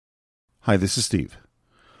Hi, this is Steve.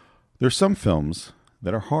 There's some films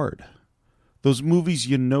that are hard. Those movies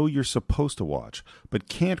you know you're supposed to watch, but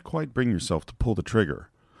can't quite bring yourself to pull the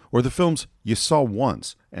trigger. Or the films you saw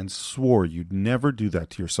once and swore you'd never do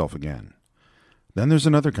that to yourself again. Then there's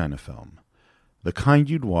another kind of film. The kind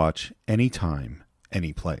you'd watch anytime,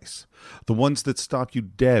 any place. The ones that stop you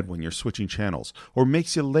dead when you're switching channels, or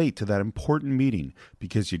makes you late to that important meeting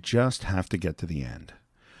because you just have to get to the end.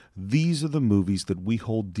 These are the movies that we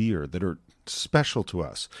hold dear, that are special to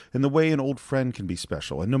us, in the way an old friend can be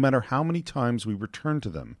special, and no matter how many times we return to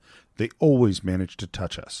them, they always manage to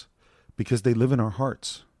touch us, because they live in our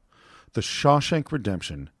hearts. The Shawshank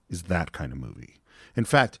Redemption is that kind of movie. In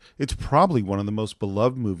fact, it's probably one of the most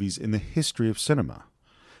beloved movies in the history of cinema.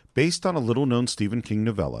 Based on a little-known Stephen King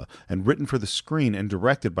novella and written for the screen and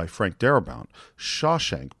directed by Frank Darabont,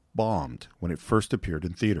 Shawshank bombed when it first appeared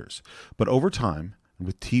in theaters. But over time, and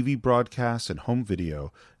with TV broadcasts and home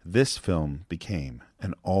video, this film became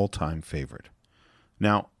an all-time favorite.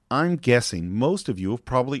 Now, I'm guessing most of you have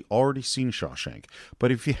probably already seen Shawshank,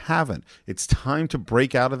 but if you haven't, it's time to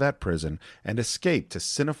break out of that prison and escape to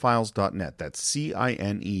cinephiles.net. That's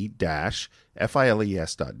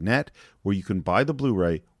CINE-FILES.net, where you can buy the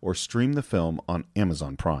Blu-ray or stream the film on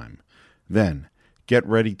Amazon Prime. Then, get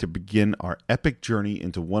ready to begin our epic journey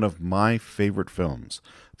into one of my favorite films,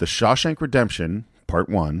 The Shawshank Redemption, Part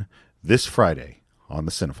 1, this Friday on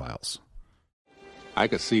the Cinephiles. I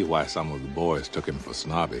could see why some of the boys took him for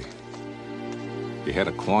snobby. He had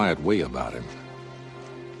a quiet way about him.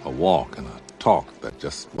 A walk and a talk that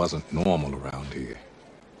just wasn't normal around here.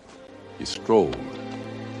 He strolled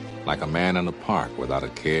like a man in a park without a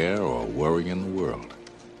care or a worry in the world.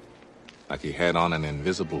 Like he had on an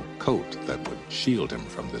invisible coat that would shield him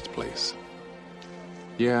from this place.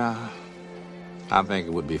 Yeah, I think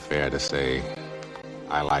it would be fair to say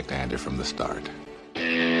I liked Andy from the start.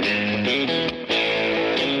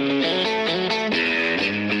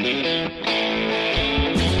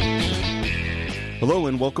 Hello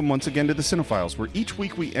and welcome once again to the Cinephiles, where each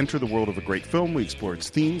week we enter the world of a great film. We explore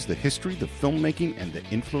its themes, the history, the filmmaking, and the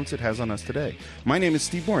influence it has on us today. My name is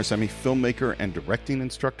Steve Morris. I'm a filmmaker and directing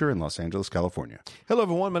instructor in Los Angeles, California. Hello,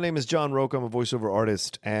 everyone. My name is John Roque. I'm a voiceover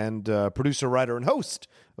artist and producer, writer, and host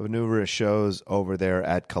of numerous shows over there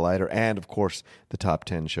at Collider, and, of course, the Top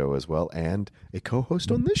 10 show as well, and a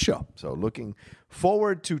co-host on this show. So looking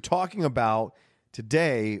forward to talking about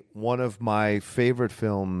today one of my favorite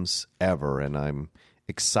films ever, and I'm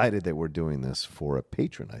excited that we're doing this for a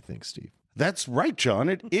patron, I think, Steve. That's right, John.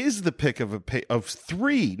 It is the pick of of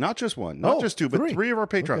three, not just one, not just two, but three of our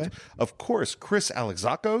patrons. Okay. Of course, Chris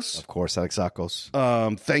Alexakos. Of course,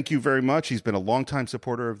 Alexakos. Thank you very much. He's been a longtime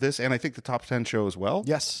supporter of this, and I think the Top 10 show as well.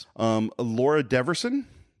 Yes. Laura Deverson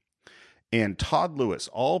and Todd Lewis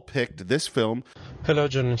all picked this film. Hello,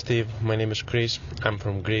 John and Steve. My name is Chris. I'm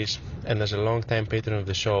from Greece, and as a longtime patron of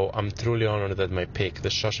the show, I'm truly honored that my pick, The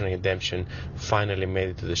Shawshank Redemption, finally made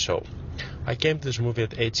it to the show. I came to this movie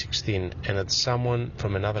at age 16, and as someone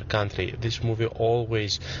from another country, this movie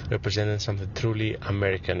always represented something truly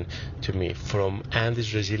American to me. From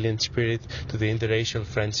Andy's resilient spirit, to the interracial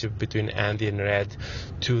friendship between Andy and Red,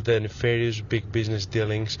 to the nefarious big business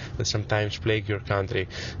dealings that sometimes plague your country.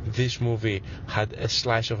 This movie had a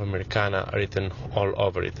slice of Americana written all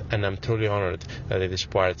over it, and I'm truly honored that it is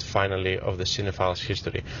part, finally, of the Cinephiles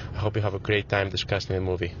history. I hope you have a great time discussing the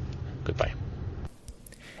movie. Goodbye.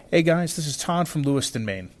 Hey guys, this is Todd from Lewiston,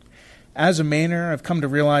 Maine. As a Mainer, I've come to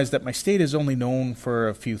realize that my state is only known for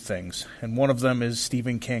a few things, and one of them is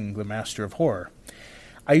Stephen King, the master of horror.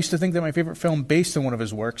 I used to think that my favorite film based on one of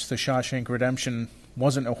his works, The Shawshank Redemption,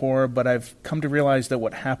 wasn't a horror, but I've come to realize that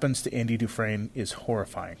what happens to Andy Dufresne is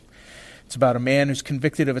horrifying. It's about a man who's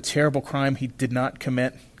convicted of a terrible crime he did not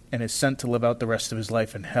commit and is sent to live out the rest of his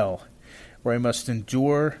life in hell, where he must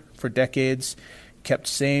endure for decades, kept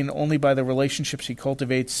sane only by the relationships he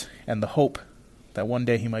cultivates and the hope that one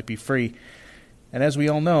day he might be free. And as we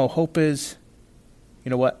all know, hope is,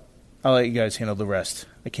 you know what, I'll let you guys handle the rest.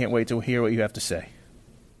 I can't wait to hear what you have to say.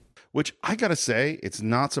 Which, I gotta say, it's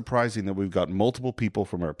not surprising that we've got multiple people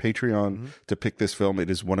from our Patreon to pick this film.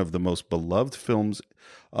 It is one of the most beloved films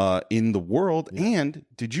in the world. Yeah. And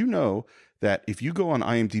did you know that if you go on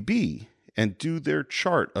IMDb and do their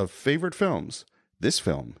chart of favorite films, this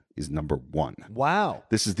film is number one. Wow.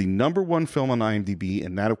 This is the number one film on IMDb,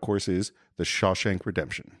 and that, of course, is The Shawshank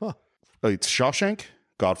Redemption. Huh. It's Shawshank,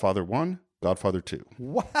 Godfather 1, Godfather 2.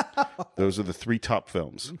 Wow. Those are the three top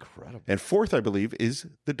films. Incredible. And fourth, I believe, is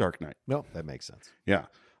The Dark Knight. No, that makes sense. Yeah.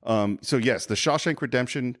 So, yes, The Shawshank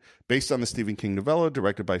Redemption, based on the Stephen King novella,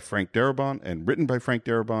 directed by Frank Darabont and written by Frank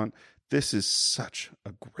Darabont. This is such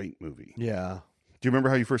a great movie. Yeah. Do you remember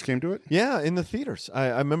how you first came to it? Yeah, in the theaters.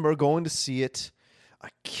 I remember going to see it. I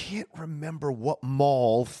can't remember what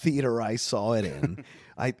mall theater I saw it in.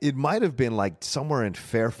 It might have been like somewhere in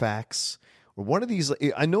Fairfax or one of these.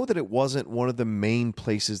 I know that it wasn't one of the main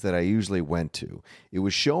places that I usually went to. It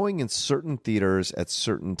was showing in certain theaters at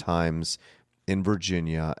certain times in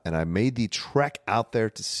Virginia, and I made the trek out there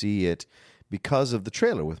to see it because of the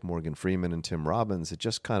trailer with Morgan Freeman and Tim Robbins. It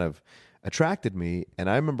just kind of attracted me, and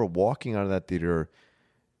I remember walking out of that theater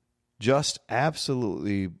just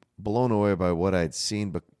absolutely blown away by what I'd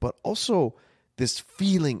seen, but also this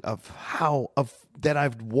feeling of that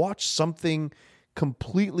I've watched something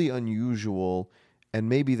completely unusual, and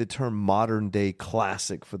maybe the term modern day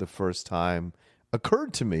classic for the first time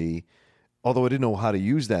occurred to me, although I didn't know how to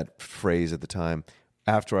use that phrase at the time.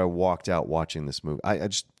 After I walked out watching this movie, I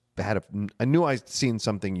just I knew I'd seen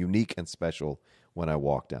something unique and special when I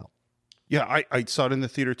walked out. Yeah, I saw it in the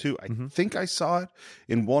theater too. I think I saw it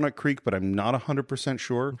in Walnut Creek, but I'm not 100%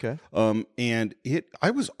 sure. Okay. And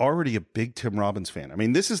I was already a big Tim Robbins fan. I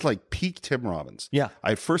mean, this is like peak Tim Robbins. Yeah.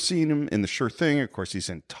 I first seen him in The Sure Thing. Of course, he's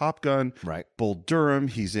in Top Gun. Right. Bull Durham.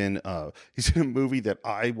 He's in a movie that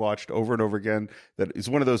I watched over and over again. That is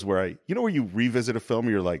one of those where where you revisit a film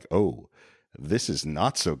and you're like, oh, this is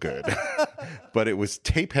not so good. But it was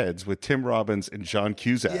Tapeheads with Tim Robbins and John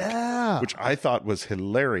Cusack, which I thought was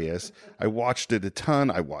hilarious. I watched it a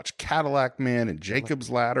ton. I watched Cadillac Man and Jacob's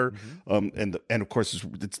Ladder. And of course,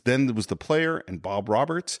 then there was The Player and Bob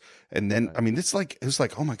Roberts. And then, I mean, it was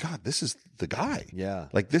like, oh my God, this is the guy. Yeah.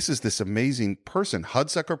 Like, this is this amazing person,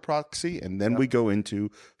 Hudsucker Proxy. And then we go into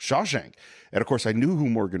Shawshank. And of course, I knew who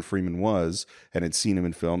Morgan Freeman was and had seen him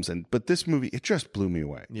in films. But this movie, it just blew me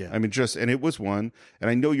away. Yeah. I mean, and it was one. And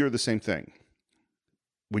I know you're the same thing.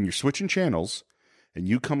 When you're switching channels and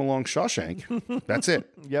you come along Shawshank, that's it.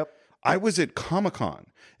 Yep. I was at Comic-Con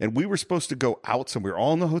and we were supposed to go out somewhere,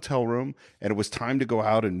 all in the hotel room, and it was time to go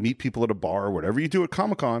out and meet people at a bar or whatever you do at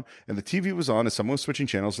Comic-Con, and the TV was on and someone was switching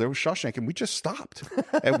channels. There was Shawshank, and we just stopped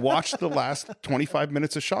and watched the last 25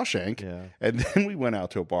 minutes of Shawshank, and then we went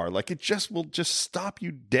out to a bar. Like, it just will just stop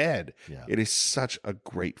you dead. Yeah. It is such a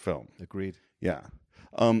great film. Agreed. Yeah.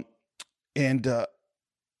 Do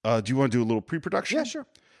you want to do a little pre-production? Yeah, sure.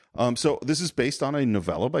 So this is based on a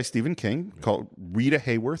novella by Stephen King called Rita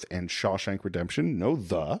Hayworth and Shawshank Redemption.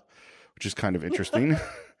 Which is kind of interesting.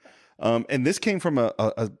 And this came from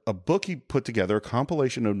a book he put together, a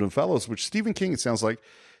compilation of novellas, which Stephen King, it sounds like,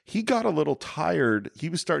 he got a little tired. He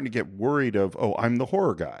was starting to get worried of, I'm the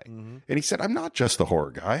horror guy. And he said, I'm not just the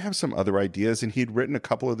horror guy. I have some other ideas. And he'd written a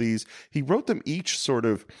couple of these. He wrote them each sort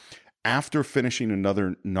of after finishing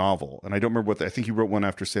another novel. And I don't remember I think he wrote one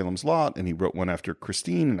after Salem's Lot, and he wrote one after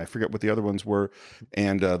Christine, and I forget what the other ones were.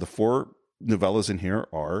 And the four novellas in here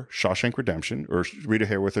are Shawshank Redemption, or Rita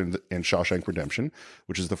Hayworth and Shawshank Redemption,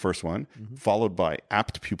 which is the first one, followed by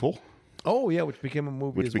Apt Pupil. Oh, yeah, which became a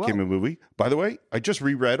movie A movie. By the way, I just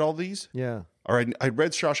reread all these. Yeah. Or I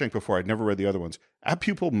read Shawshank before. I'd never read the other ones. Apt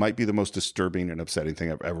Pupil might be the most disturbing and upsetting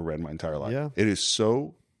thing I've ever read in my entire life. Yeah. It is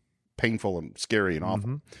so painful and scary and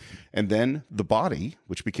awful. And then The Body,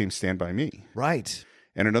 which became Stand By Me. Right.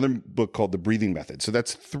 And another book called The Breathing Method. So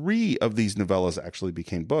that's 3 of these novellas actually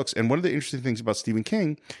became books. And one of the interesting things about Stephen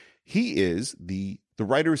King, he is the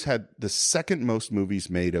writer who's had the second most movies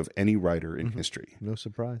made of any writer in history. No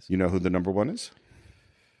surprise. You know who the number one is?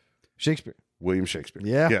 Shakespeare. William Shakespeare.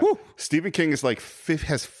 Yeah. Stephen King is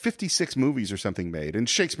has 56 movies or something made, and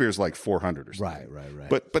Shakespeare's like 400 or something. Right.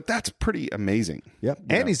 But that's pretty amazing. Yep.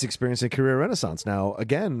 And he's experiencing a career renaissance now,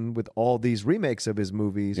 again, with all these remakes of his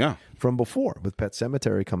movies from before, with Pet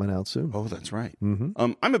Sematary coming out soon. Oh, that's right.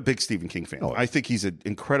 I'm a big Stephen King fan. I think he's an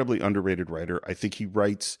incredibly underrated writer. I think he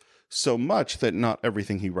writes so much that not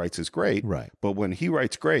everything he writes is great. Right. But when he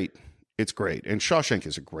writes great, it's great. And Shawshank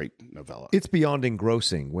is a great novella. It's beyond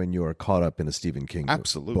engrossing when you're caught up in a Stephen King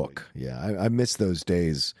book. Yeah, I miss those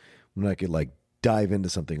days when I could dive into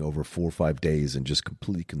something over 4 or 5 days and just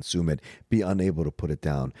completely consume it, be unable to put it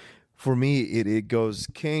down. For me, it goes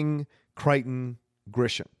King, Crichton,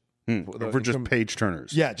 Grisham. For just page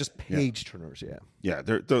turners. Yeah, just page turners, Yeah,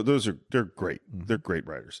 they're great. They're great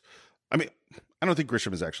writers. I mean, I don't think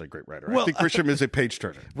Grisham is actually a great writer. I think Grisham is a page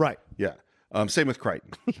turner. Right. Yeah. Same with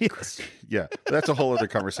Crichton. Yes. Yeah, that's a whole other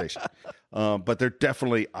conversation. But they're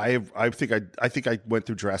definitely. I think I went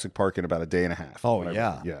through Jurassic Park in about a day and a half. Oh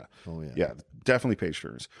yeah. Yeah, definitely page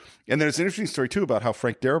turners. And there's an interesting story too about how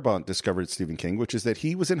Frank Darabont discovered Stephen King, which is that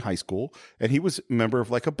he was in high school and he was a member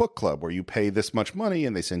of a book club where you pay this much money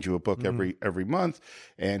and they send you a book every month.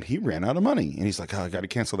 And he ran out of money and he's like, I got to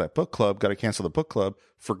cancel that book club. Got to cancel the book club.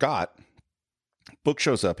 Forgot. Book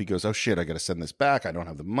shows up. He goes, oh shit, I got to send this back. I don't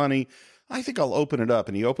have the money. I think I'll open it up.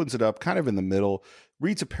 And he opens it up kind of in the middle,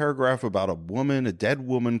 reads a paragraph about a woman, a dead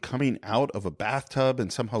woman coming out of a bathtub in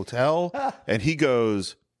some hotel. And he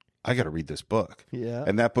goes, I got to read this book. Yeah.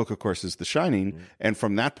 And that book, of course, is The Shining. And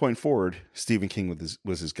from that point forward, Stephen King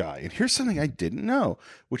was his guy. And here's something I didn't know,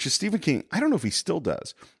 which is Stephen King, I don't know if he still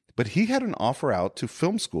does, but he had an offer out to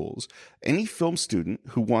film schools. Any film student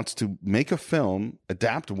who wants to make a film,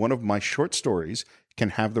 adapt one of my short stories, can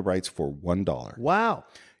have the rights for $1. Wow.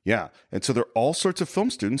 Yeah. And so there are all sorts of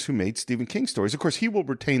film students who made Stephen King stories. Of course, he will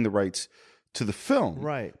retain the rights to the film.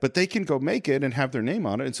 Right. But they can go make it and have their name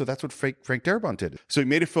on it. And so that's what Frank Darabont did. So he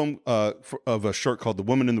made a film of a short called The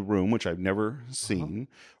Woman in the Room, which I've never seen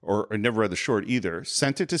or never read the short either.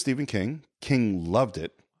 Sent it to Stephen King. King loved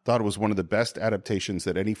it. Thought it was one of the best adaptations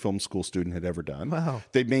that any film school student had ever done. Wow.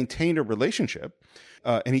 They maintained a relationship.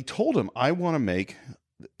 And he told him, I want to make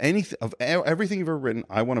anything of everything you've ever written.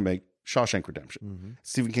 I want to make Shawshank Redemption.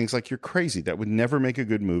 Stephen King's like, you're crazy. That would never make a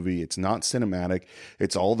good movie. It's not cinematic.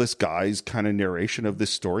 It's all this guy's kind of narration of this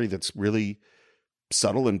story that's really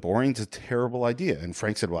subtle and boring. It's a terrible idea. And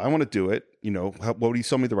Frank said, well, I want to do it. You know, what would he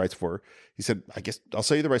sell me the rights for? He said, I guess I'll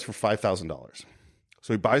sell you the rights for $5,000.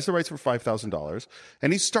 So he buys the rights for $5,000,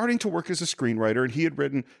 and he's starting to work as a screenwriter. And he had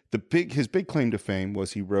written his big claim to fame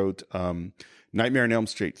was he wrote Nightmare on Elm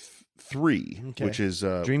Street 3, which is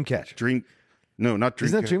Dreamcatcher. No, not Dreamcatcher.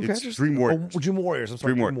 Isn't that Dreamcatchers? It's Dream Warriors. Oh, Dream Warriors. I'm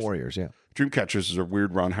sorry. Dream Dream Warriors, yeah. Dreamcatchers is a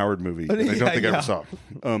weird Ron Howard movie that I don't think I Yeah. ever saw.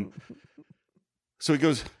 So he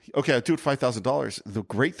goes, okay, I'll do it $5,000. The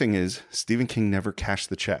great thing is Stephen King never cashed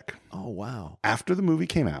the check. Oh, wow. After the movie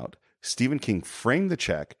came out, Stephen King framed the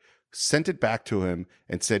check, sent it back to him,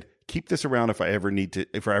 and said, keep this around if I ever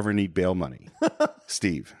need bail money.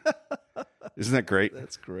 Steve. Isn't that great?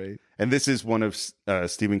 That's great. And this is one of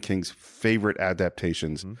Stephen King's favorite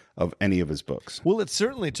adaptations of any of his books. Well, it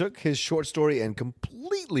certainly took his short story and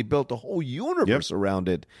completely built a whole universe around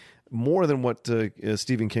it, more than what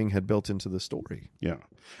Stephen King had built into the story. Yeah.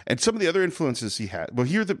 And some of the other influences he had. Well,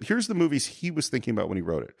 here's the movies he was thinking about when he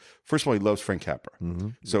wrote it. First of all, he loves Frank Capra.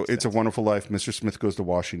 So It's a Wonderful Life, Mr. Smith Goes to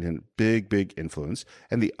Washington, big influence.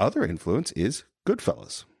 And the other influence is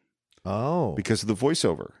Goodfellas. Oh. Because of the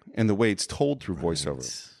voiceover and the way it's told through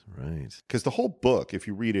voiceover. Right. Because the whole book, if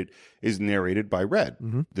you read it, is narrated by Red.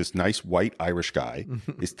 This nice white Irish guy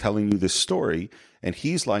is telling you this story, and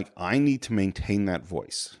he's like, I need to maintain that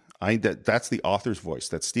voice. That's the author's voice.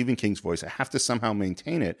 That's Stephen King's voice. I have to somehow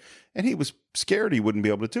maintain it. And he was scared he wouldn't be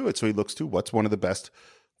able to do it. So he looks to what's one of the best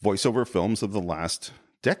voiceover films of the last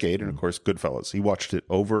decade. And of course, Goodfellas. He watched it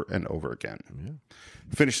over and over again.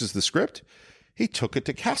 Finishes the script. He took it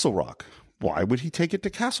to Castle Rock. Why would he take it to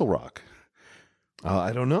Castle Rock?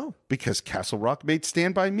 I don't know. Because Castle Rock made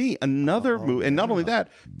Stand By Me, another movie. And not only that,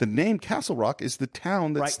 the name Castle Rock is the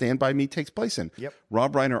town that Stand By Me takes place in. Yep.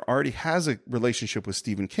 Rob Reiner already has a relationship with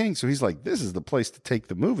Stephen King, so he's like, this is the place to take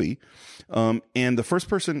the movie. And the first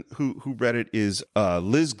person who read it is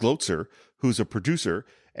Liz Glotzer, who's a producer,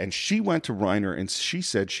 and she went to Reiner and she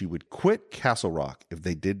said she would quit Castle Rock if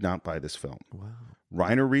they did not buy this film. Wow.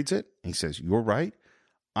 Reiner reads it, and he says, you're right,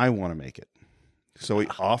 I want to make it. So he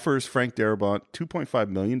offers Frank Darabont $2.5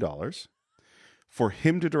 million for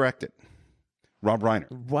him to direct it. Rob Reiner.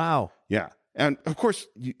 Wow. Yeah. And of course,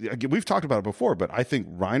 we've talked about it before, but I think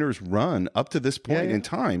Reiner's run up to this point in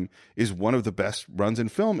time is one of the best runs in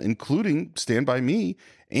film, including Stand By Me.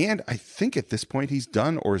 And I think at this point he's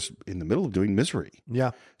done or is in the middle of doing Misery.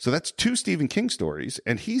 Yeah. So that's 2 Stephen King stories,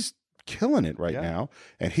 and he's killing it right now.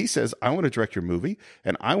 And he says, I want to direct your movie,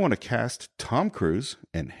 and I want to cast Tom Cruise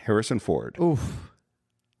and Harrison Ford. Oof.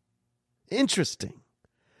 Interesting.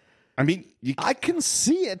 I mean, I can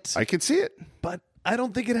see it. I can see it. But I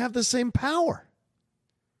don't think it'd have the same power.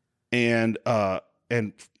 And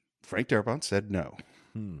Frank Darabont said no.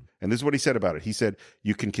 And this is what he said about it. He said,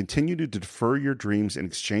 you can continue to defer your dreams in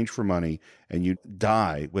exchange for money, and you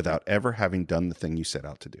die without ever having done the thing you set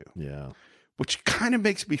out to do. Yeah. Which kind of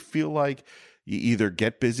makes me feel like you either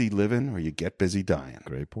get busy living or you get busy dying.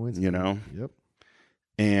 Great points. You know? Yep.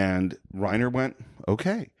 And Reiner went,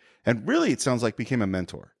 okay. And really, it sounds like became a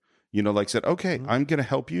mentor. You know, like said, okay, I'm going to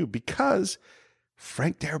help you, because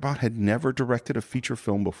Frank Darabont had never directed a feature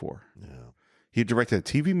film before. Yeah. He had directed a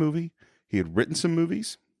TV movie. He had written some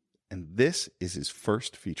movies, and this is his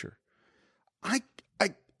first feature. I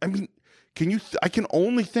mean, I can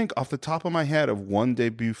only think off the top of my head of one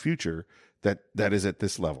debut feature that is at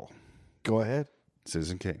this level. Go ahead.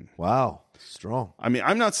 Citizen Kane. Wow. Strong. I mean,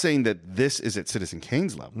 I'm not saying that this is at Citizen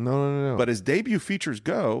Kane's level. No. But as debut features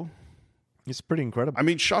go, It's pretty incredible. I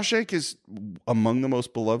mean, Shawshank is among the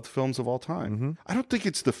most beloved films of all time. I don't think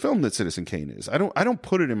it's the film that Citizen Kane is. I don't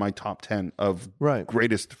put it in my top 10 of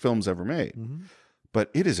greatest films ever made. But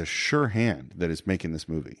it is a sure hand that is making this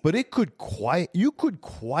movie. But you could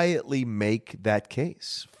quietly make that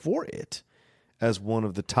case for it as one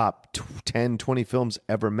of the top 10, 20 films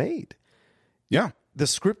ever made. Yeah. The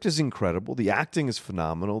script is incredible. The acting is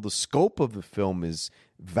phenomenal. The scope of the film is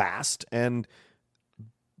vast. And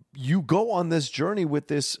you go on this journey with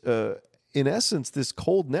this, in essence, this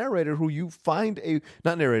cold narrator who you find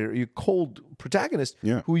cold protagonist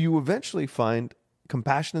who you eventually find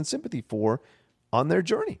compassion and sympathy for on their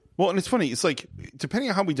journey. Well, and it's funny. It's like, depending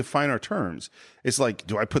on how we define our terms, it's like,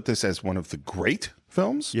 do I put this as one of the great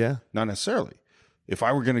films? Yeah. Not necessarily. If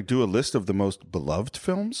I were going to do a list of the most beloved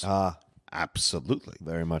films, absolutely.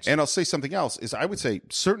 Very much. And I'll say something else, is I would say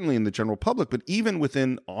certainly in the general public, but even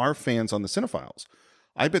within our fans on the Cinephiles,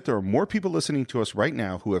 I bet there are more people listening to us right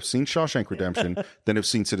now who have seen Shawshank Redemption than have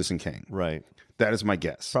seen Citizen Kane. Right. That is my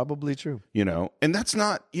guess. Probably true. You know, and that's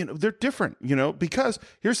not, you know, they're different, you know, because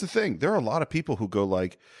here's the thing. There are a lot of people who go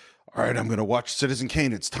like, all right, I'm going to watch Citizen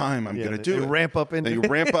Kane. It's time. I'm going to do it. Ramp up into and you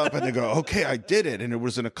ramp up and they go, okay, I did it. And it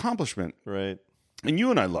was an accomplishment. Right. And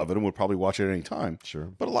you and I love it and would probably watch it at any time.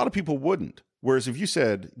 Sure. But a lot of people wouldn't. Whereas if you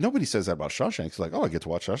said, nobody says that about Shawshank. It's like, oh, I get to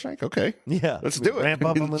watch Shawshank? Okay. Yeah. Let's do it. Ramp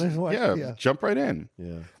up on the next one. Yeah. Jump right in.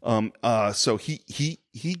 Yeah. So he's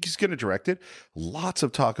going to direct it. Lots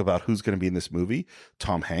of talk about who's going to be in this movie.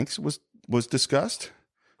 Tom Hanks was discussed.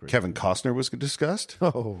 Great. Kevin Costner was discussed.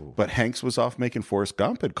 Oh. But Hanks was off making Forrest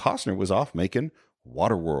Gump and Costner was off making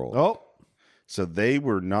Waterworld. Oh. So they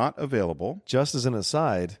were not available. Just as an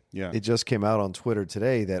aside, it just came out on Twitter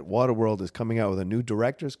today that Waterworld is coming out with a new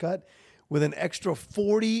director's cut with an extra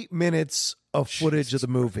 40 minutes of footage of the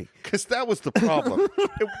movie. Because that was the problem.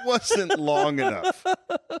 It wasn't long enough.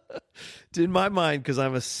 In my mind, because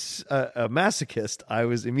I'm a masochist, I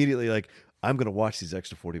was immediately like, I'm going to watch these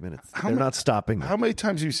extra 40 minutes. They're not stopping me. How many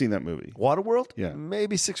times have you seen that movie? Waterworld? Yeah.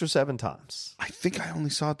 Maybe 6 or 7 times. I think I only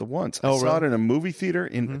saw it the once. Oh, I saw it in a movie theater,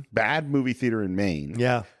 bad movie theater in Maine.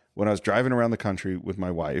 Yeah. When I was driving around the country with my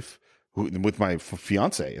wife, with my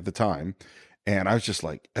fiance at the time. And I was just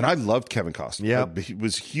like, and I loved Kevin Costner. Yeah. I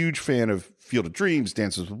was a huge fan of Field of Dreams,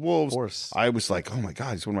 Dances with Wolves. Of course. I was like, oh my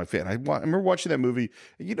God, he's one of my fans. I remember watching that movie.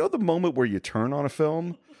 And you know the moment where you turn on a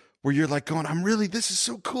film where you're like going, this is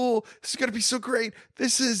so cool. This is going to be so great.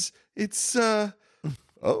 This is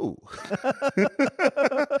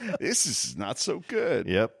not so good.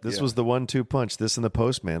 Yep. This was the 1-2 punch. This and The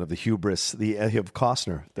Postman of the hubris of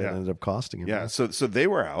Costner that ended up costing him. Yeah. So they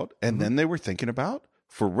were out, and then they were thinking about,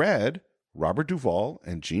 for Red, Robert Duvall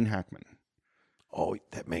and Gene Hackman. Oh,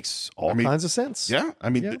 that makes all kinds of sense. Yeah.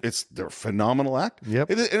 I mean, they're phenomenal actors.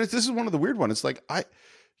 Yep. And this is one of the weird ones. It's like,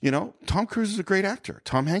 Tom Cruise is a great actor.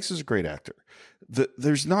 Tom Hanks is a great actor.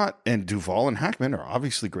 And Duvall and Hackman are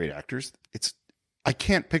obviously great actors. I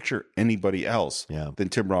can't picture anybody else than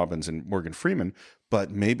Tim Robbins and Morgan Freeman, but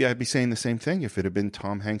maybe I'd be saying the same thing if it had been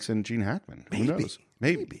Tom Hanks and Gene Hackman. Who knows?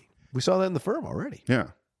 Maybe. We saw that in The Firm already.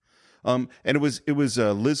 Yeah. And it was Liz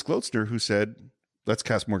Glotzner who said, let's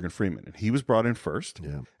cast Morgan Freeman. And he was brought in first. Yeah.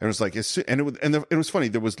 And it was like, it was funny.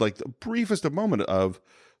 There was like the briefest of moment of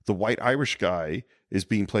the white Irish guy is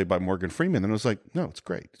being played by Morgan Freeman. And I was like, no, it's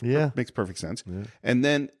great. It makes perfect sense. Yeah. And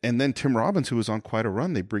then Tim Robbins, who was on quite a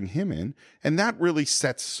run, they bring him in. And that really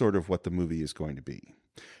sets sort of what the movie is going to be.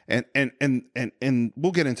 And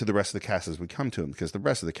we'll get into the rest of the cast as we come to them, because the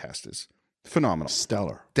rest of the cast is phenomenal.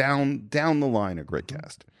 Stellar. Down the line, a great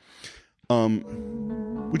cast.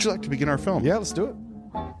 Would you like to begin our film? Yeah, let's do it.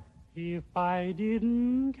 If I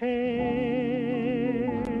didn't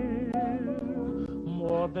care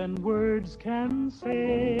more than words can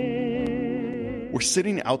say. We're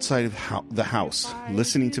sitting outside of the house,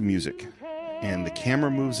 listening to music, and the camera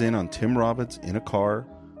moves in on Tim Robbins in a car,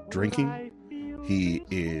 drinking. He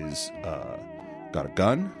is got a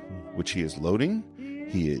gun, which he is loading.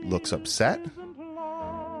 He looks upset.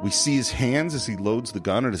 We see his hands as he loads the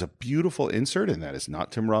gun. It is a beautiful insert, and that is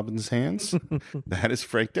not Tim Robbins' hands. That is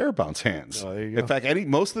Frank Darabont's hands. Oh, there you go. In fact,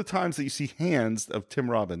 most of the times that you see hands of Tim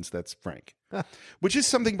Robbins, that's Frank. Which is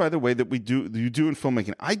something, by the way, that you do in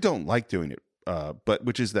filmmaking. I don't like doing it, but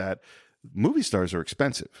which is that movie stars are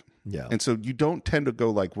expensive. Yeah. And so you don't tend to go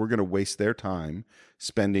like, we're going to waste their time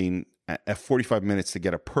spending 45 minutes to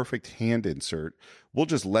get a perfect hand insert. We'll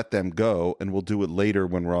just let them go, and we'll do it later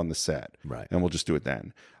when we're on the set. Right. And we'll just do it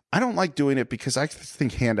then. I don't like doing it because I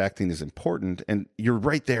think hand acting is important, and you're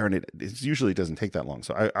right there, and it usually doesn't take that long.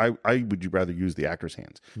 So I would rather use the actor's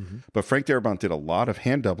hands. But Frank Darabont did a lot of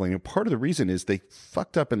hand doubling, and part of the reason is they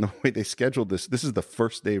fucked up in the way they scheduled this. This is the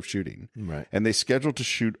first day of shooting, Right. and they scheduled to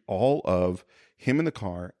shoot all of him in the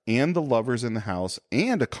car and the lovers in the house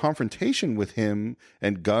and a confrontation with him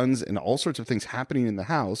and guns and all sorts of things happening in the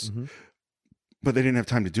house, but they didn't have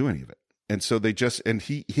time to do any of it. And so they just, and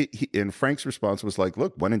he and Frank's response was like,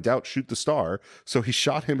 look, when in doubt, shoot the star. So he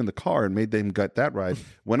shot him in the car and made them gut that ride,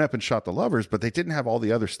 went up and shot the lovers, but they didn't have all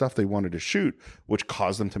the other stuff they wanted to shoot, which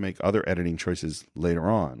caused them to make other editing choices later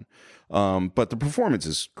on. But the performance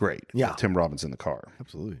is great. Yeah. Tim Robbins in the car.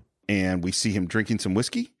 Absolutely. And we see him drinking some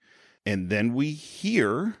whiskey, and then we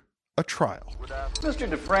hear a trial. Mr.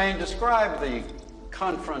 Dufresne, describe the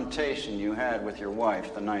confrontation you had with your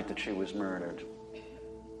wife the night that she was murdered.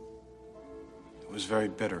 It was very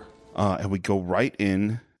bitter. And we go right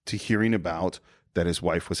in to hearing about that his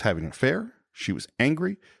wife was having an affair. She was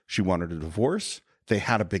angry. She wanted a divorce. They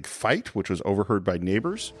had a big fight, which was overheard by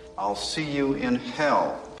neighbors. I'll see you in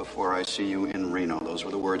hell before I see you in Reno. Those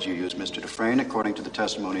were the words you used, Mr. Dufresne, according to the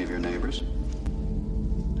testimony of your neighbors.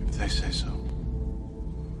 If they say so.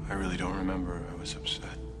 I really don't remember. I was upset.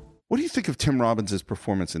 What do you think of Tim Robbins'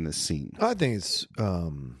 performance in this scene? I think it's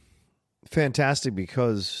fantastic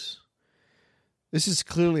because this is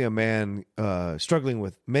clearly a man struggling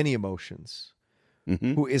with many emotions,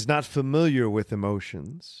 who is not familiar with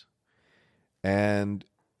emotions. And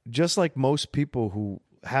just like most people who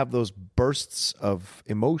have those bursts of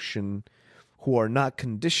emotion who are not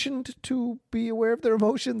conditioned to be aware of their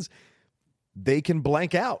emotions, they can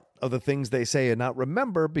blank out of the things they say and not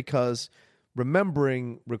remember, because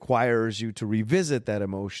remembering requires you to revisit that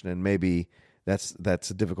emotion, and maybe that's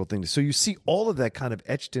a difficult thing. So you see all of that kind of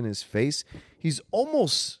etched in his face. He's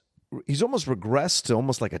almost regressed to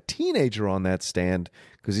almost like a teenager on that stand,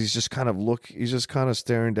 because he's just kind of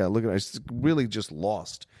staring down, looking at it. He's really just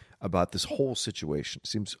lost about this whole situation.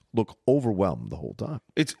 Seems look overwhelmed the whole time.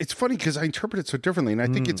 It's funny because I interpret it so differently, and I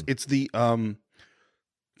think it's the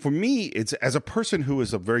for me, it's as a person who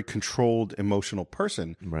is a very controlled emotional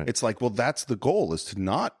person, Right. It's like, well, that's the goal, is to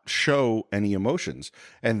not show any emotions.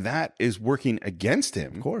 And that is working against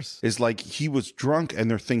him. Of course. Is like he was drunk and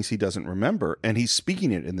there are things he doesn't remember. And he's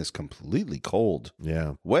speaking it in this completely cold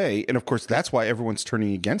way. And of course, that's why everyone's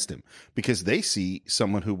turning against him, because they see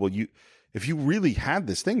someone who, if you really had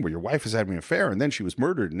this thing where your wife is having an affair and then she was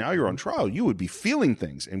murdered and now you're on trial, you would be feeling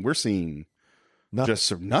things. And we're seeing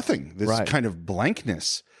just nothing. This kind of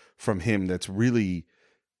blankness from him that's really,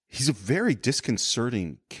 he's a very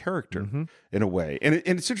disconcerting character in a way. And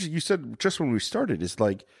it's interesting, you said just when we started, it's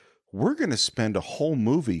like, we're going to spend a whole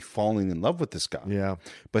movie falling in love with this guy. Yeah.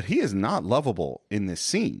 But he is not lovable in this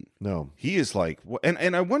scene. No. He is like,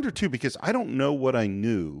 and I wonder too, because I don't know what I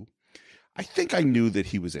knew. I think I knew that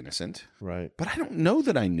he was innocent. Right. But I don't know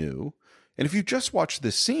that I knew. And if you just watch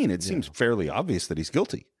this scene, it seems fairly obvious that he's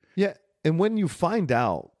guilty. Yeah. And when you find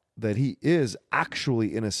out that he is actually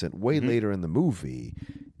innocent way later in the movie,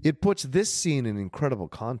 it puts this scene in incredible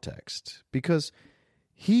context, because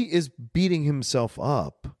he is beating himself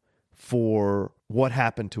up for what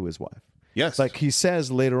happened to his wife. Yes. Like he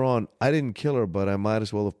says later on, I didn't kill her, but I might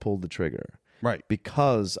as well have pulled the trigger. Right.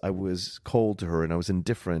 Because I was cold to her and I was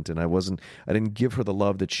indifferent and I didn't give her the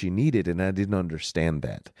love that she needed, and I didn't understand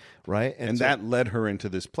that. Right. And so that led her into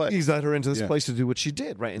this place. He's led her into this place to do what she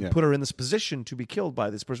did. Right. And put her in this position to be killed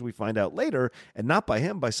by this person we find out later, and not by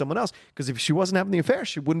him, by someone else. Because if she wasn't having the affair,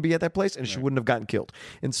 she wouldn't be at that place and she wouldn't have gotten killed.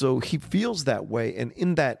 And so he feels that way. And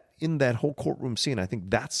in that whole courtroom scene, I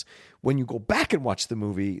think that's when you go back and watch the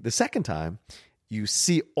movie the second time, you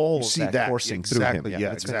see all of that coursing through him.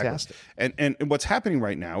 Yeah, it's exactly. fantastic. And what's happening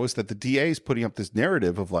right now is that the DA is putting up this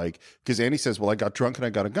narrative of like, because Andy says, well, I got drunk and I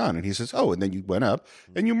got a gun. And he says, oh, and then you went up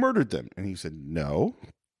and you murdered them. And he said, no,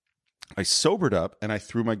 I sobered up and I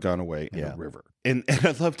threw my gun away in the river. And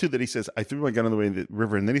I love too that he says, I threw my gun away in the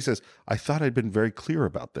river. And then he says, I thought I'd been very clear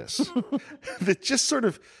about this. That just sort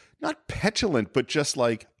of, not petulant, but just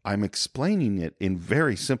like, I'm explaining it in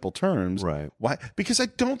very simple terms. Right. Why? Because I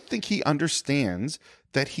don't think he understands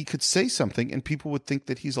that he could say something and people would think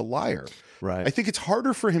that he's a liar. Right. I think it's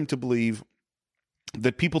harder for him to believe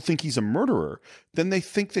that people think he's a murderer than they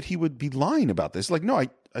think that he would be lying about this. Like, no, I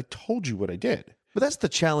told you what I did. But that's the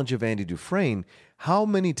challenge of Andy Dufresne. How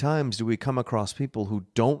many times do we come across people who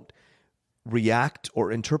don't react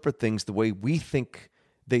or interpret things the way we think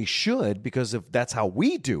they should, because if that's how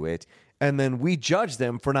we do it, and then we judge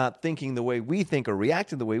them for not thinking the way we think or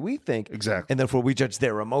reacting the way we think. Exactly. And therefore we judge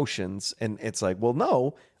their emotions. And it's like, well,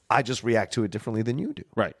 no, I just react to it differently than you do.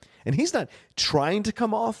 Right. And he's not trying to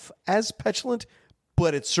come off as petulant,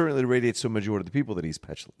 but it certainly radiates to a majority of the people that he's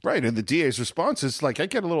petulant. Right. And the DA's response is like, I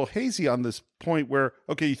get a little hazy on this point where,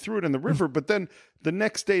 okay, you threw it in the river, but then the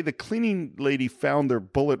next day the cleaning lady found their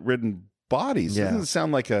bullet-ridden bodies. Yeah. Doesn't it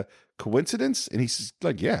sound like a coincidence? And he's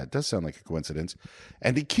like, yeah, it does sound like a coincidence.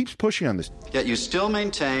 And he keeps pushing on this. Yet you still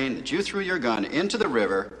maintain that you threw your gun into the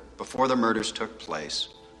river before the murders took place.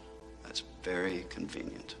 That's very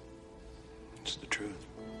convenient. It's the truth.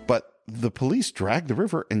 But the police dragged the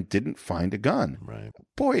river and didn't find a gun. Right.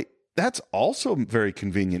 Boy, that's also very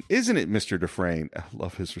convenient, isn't it, Mr. Dufresne? I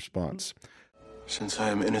love his response. Since I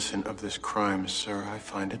am innocent of this crime, sir, I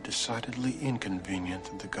find it decidedly inconvenient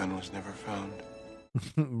that the gun was never found.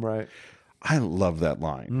 Right. I love that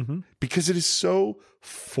line because it is so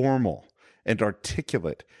formal and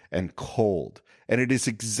articulate and cold. And it is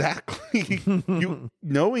exactly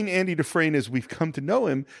knowing Andy Dufresne as we've come to know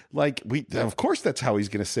him. Like of course, that's how he's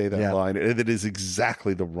going to say that line. And it is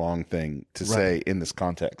exactly the wrong thing to say in this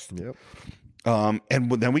context. Yep.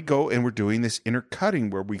 And then we go and we're doing this intercutting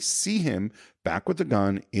where we see him back with the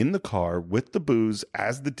gun in the car with the booze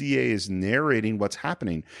as the DA is narrating what's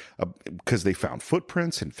happening because they found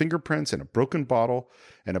footprints and fingerprints and a broken bottle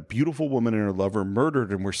and a beautiful woman and her lover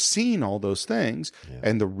murdered. And we're seeing all those things. Yeah.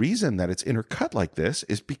 And the reason that it's intercut like this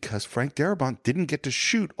is because Frank Darabont didn't get to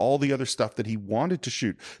shoot all the other stuff that he wanted to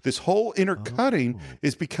shoot. This whole intercutting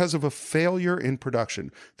is because of a failure in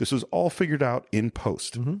production. This was all figured out in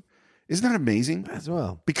post. Isn't that amazing? As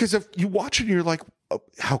well. Because if you watch it and you're like, oh,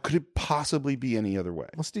 how could it possibly be any other way?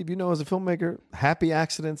 Well, Steve, as a filmmaker, happy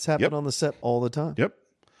accidents happen on the set all the time. Yep.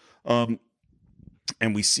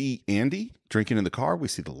 And we see Andy drinking in the car. We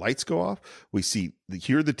see the lights go off. We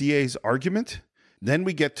hear the DA's argument. Then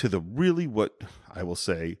we get to what I will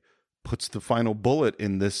say puts the final bullet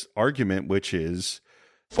in this argument, which is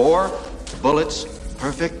 4 bullets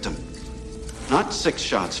per victim. Not 6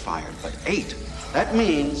 shots fired, but 8. That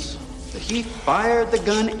means that he fired the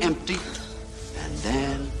gun empty and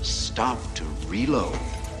then stopped to reload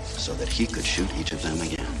so that he could shoot each of them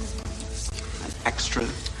again. An extra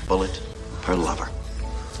bullet per lover.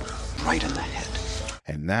 Right in the head.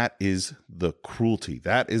 And that is the cruelty.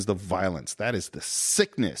 That is the violence. That is the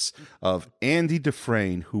sickness of Andy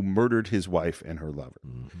Dufresne, who murdered his wife and her lover.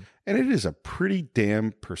 And it is a pretty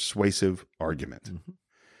damn persuasive argument.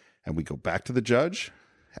 And we go back to the judge,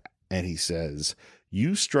 and he says,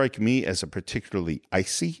 "You strike me as a particularly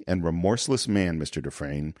icy and remorseless man, Mr.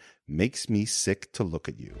 Dufresne. Makes me sick to look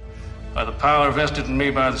at you." By the power vested in me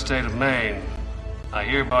by the state of Maine, I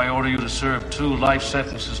hereby order you to serve 2 life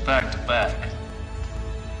sentences back to back.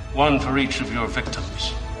 1 for each of your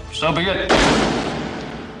victims. So be it.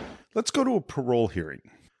 Let's go to a parole hearing.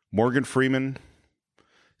 Morgan Freeman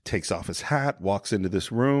takes off his hat, walks into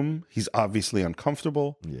this room. He's obviously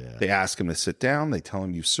uncomfortable. Yeah. They ask him to sit down. They tell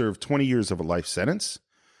him, "You served 20 years of a life sentence.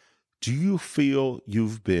 Do you feel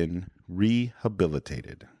you've been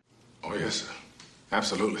rehabilitated?" Oh, yes, sir.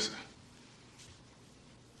 Absolutely, sir.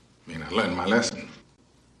 I learned my lesson.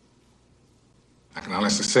 I can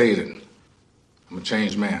honestly say that I'm a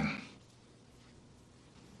changed man.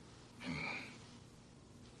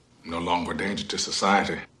 I'm no longer a danger to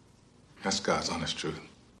society. That's God's honest truth.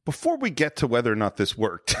 Before we get to whether or not this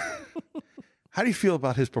worked, how do you feel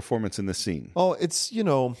about his performance in this scene? Oh, it's,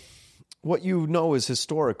 what is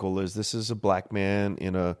historical is this is a black man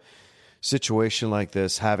in a situation like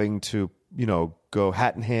this having to, go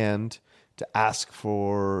hat in hand to ask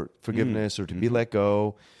for forgiveness or to be let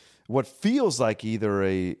go. What feels like either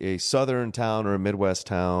a southern town or a Midwest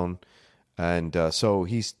town. And so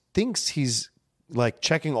he thinks he's like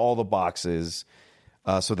checking all the boxes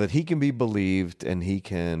so that he can be believed and he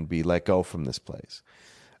can be let go from this place.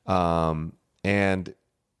 And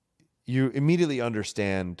you immediately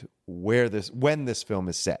understand when this film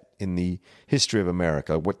is set in the history of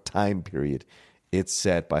America, what time period it's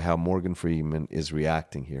set by how Morgan Freeman is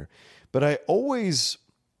reacting here. But I always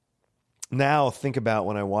now think about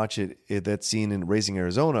when I watch that scene in Raising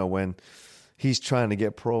Arizona when he's trying to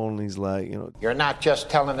get parole and he's like, You're not just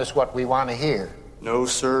telling us what we want to hear. No,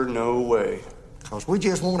 sir, no way. Because we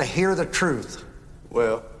just want to hear the truth.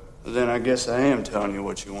 Well, then I guess I am telling you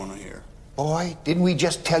what you want to hear. Boy, didn't we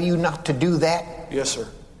just tell you not to do that? Yes, sir.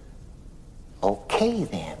 Okay,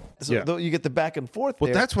 then. So though you get the back and forth Well,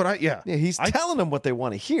 there. that's what he's telling them what they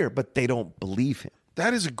want to hear, but they don't believe him.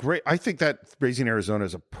 That is I think that Raising Arizona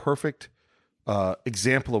is a perfect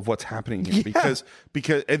example of what's happening here, because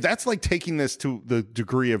and that's like taking this to the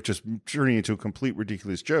degree of just turning into a complete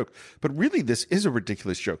ridiculous joke. But really, this is a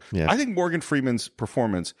ridiculous joke. Yeah. I think Morgan Freeman's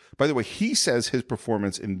performance, by the way, he says his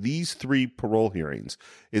performance in these 3 parole hearings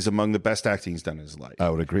is among the best acting he's done in his life. I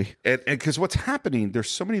would agree. And because what's happening, there's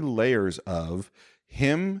so many layers of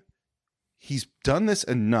him. He's done this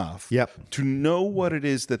enough to know what it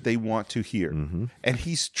is that they want to hear. And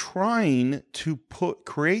he's trying to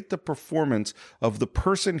create the performance of the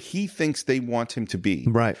person he thinks they want him to be.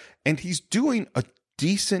 Right. And he's doing a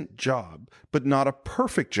decent job, but not a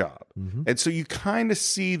perfect job. And so you kind of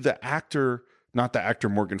see the actor, not the actor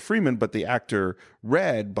Morgan Freeman, but the actor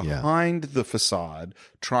Red behind the facade,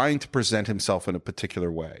 trying to present himself in a particular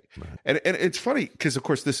way. Right. And it's funny because, of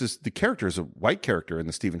course, the character is a white character in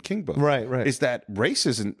the Stephen King book. Right. Is that race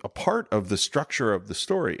isn't a part of the structure of the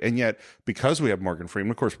story. And yet, because we have Morgan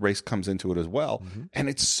Freeman, of course, race comes into it as well. And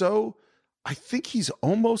it's so, I think he's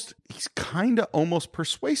kind of almost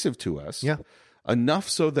persuasive to us. Yeah. Enough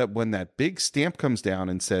so that when that big stamp comes down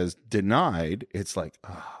and says denied, it's like,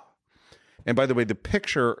 oh. And by the way, the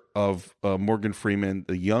picture of Morgan Freeman,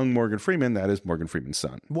 the young Morgan Freeman, that is Morgan Freeman's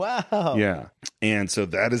son. Wow. Yeah. And so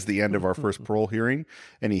that is the end of our first parole hearing.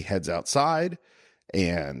 And he heads outside.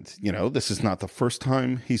 And, this is not the first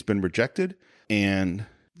time he's been rejected. And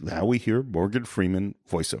now we hear Morgan Freeman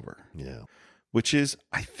voiceover. Yeah. Which is,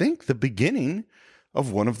 I think, the beginning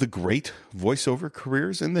of one of the great voiceover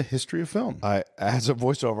careers in the history of film. As a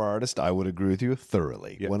voiceover artist, I would agree with you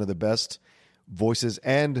thoroughly. Yeah. One of the best voices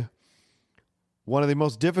and one of the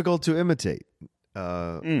most difficult to imitate.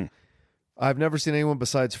 I've never seen anyone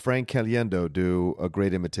besides Frank Caliendo do a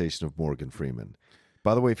great imitation of Morgan Freeman.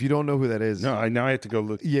 By the way, if you don't know who that is... No, now I have to go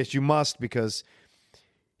look. Yes, you must, because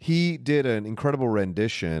he did an incredible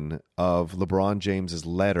rendition of LeBron James's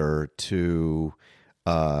letter to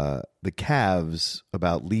the Cavs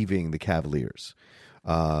about leaving the Cavaliers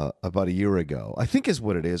about a year ago, I think is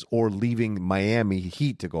what it is, or leaving Miami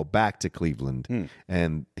Heat to go back to Cleveland.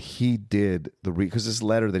 And he did because this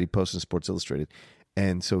letter that he posted in Sports Illustrated.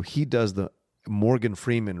 And so he does the Morgan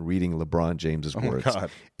Freeman reading LeBron James's words. God.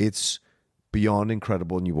 It's beyond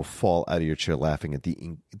incredible, and you will fall out of your chair laughing at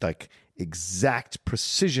the exact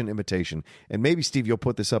precision imitation. And maybe, Steve, you'll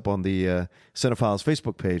put this up on the Cinephiles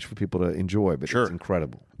Facebook page for people to enjoy, but Sure. It's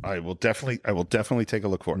incredible. I will definitely take a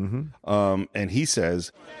look for it. And he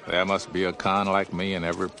says, There must be a con like me in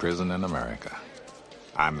every prison in America.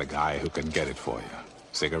 I'm the guy who can get it for you.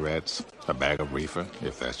 Cigarettes, a bag of reefer,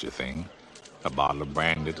 if that's your thing, a bottle of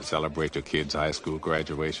brandy to celebrate your kid's high school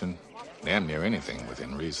graduation, damn near anything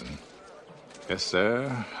within reason. Yes,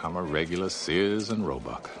 sir, I'm a regular Sears and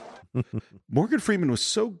Roebuck. Morgan Freeman was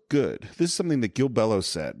so good. This is something that Gil Bellows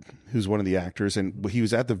said, who's one of the actors, and he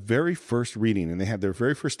was at the very first reading, and they had their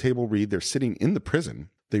very first table read. They're sitting in the prison.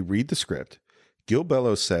 They read the script. Gil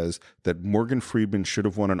Bellows says that Morgan Freeman should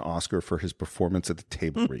have won an Oscar for his performance at the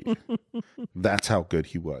table read. That's how good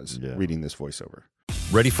he was reading this voiceover.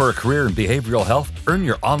 Ready for a career in behavioral health? Earn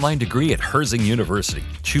your online degree at Herzing University.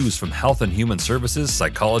 Choose from health and human services,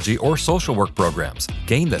 psychology, or social work programs.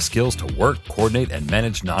 Gain the skills to work, coordinate, and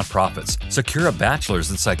manage nonprofits. Secure a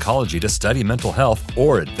bachelor's in psychology to study mental health,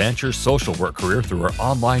 or advance your social work career through our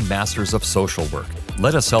online Masters of Social Work.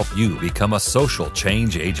 Let us help you become a social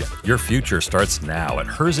change agent. Your future starts now at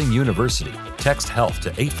Herzing University. Text HEALTH to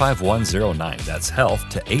 85109. That's HEALTH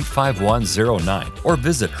to 85109. Or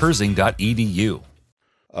visit herzing.edu.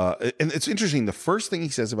 And it's interesting. The first thing he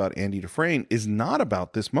says about Andy Dufresne is not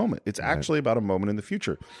about this moment. It's actually about a moment in the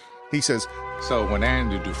future. He says, So when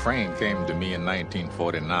Andy Dufresne came to me in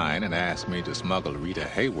 1949 and asked me to smuggle Rita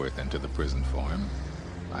Hayworth into the prison for him,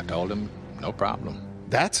 I told him, no problem.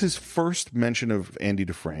 That's his first mention of Andy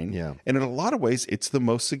Dufresne. Yeah. And in a lot of ways, it's the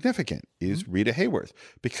most significant, is Rita Hayworth.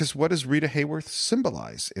 Because what does Rita Hayworth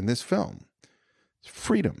symbolize in this film?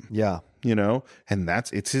 Freedom. Yeah. And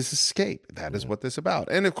it's his escape. That is what this is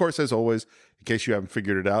about. And of course, as always, in case you haven't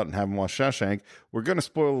figured it out and haven't watched Shawshank, we're going to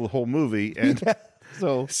spoil the whole movie. And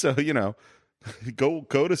so go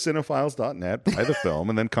to cinephiles.net, buy the film,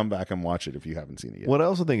 and then come back and watch it if you haven't seen it yet. What I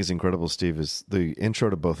also think is incredible, Steve, is the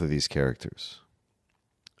intro to both of these characters.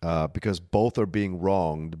 Because both are being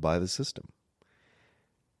wronged by the system.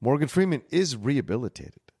 Morgan Freeman is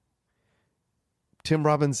rehabilitated. Tim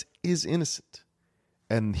Robbins is innocent.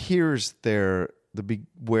 And here's where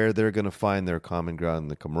they're going to find their common ground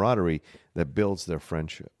and the camaraderie that builds their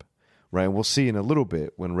friendship. Right? And we'll see in a little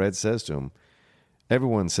bit when Red says to him,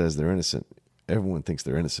 everyone says they're innocent. Everyone thinks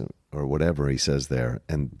they're innocent, or whatever he says there.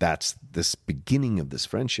 And that's this beginning of this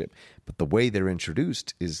friendship. But the way they're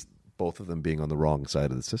introduced is both of them being on the wrong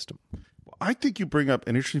side of the system. I think you bring up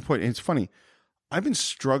an interesting point. And it's funny. I've been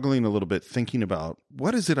struggling a little bit thinking about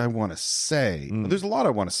what is it I want to say. There's a lot I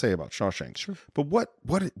want to say about Shawshank. Sure. But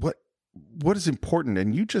what is important?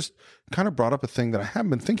 And you just kind of brought up a thing that I haven't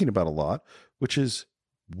been thinking about a lot, which is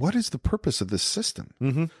what is the purpose of this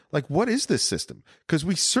system? Like, what is this system? Because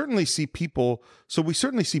we certainly see people. So we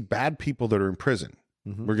certainly see bad people that are in prison.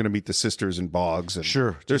 We're going to meet the sisters in Boggs. And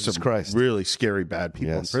sure. There's Jesus some Christ. really scary bad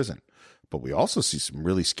people in prison. But we also see some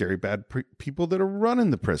really scary bad people that are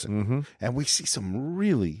running the prison. And we see some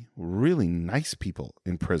really, really nice people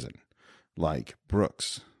in prison, like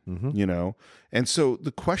Brooks, you know? And so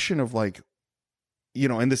the question of like, you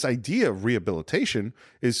know, and this idea of rehabilitation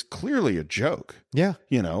is clearly a joke. Yeah.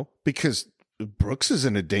 You know, because Brooks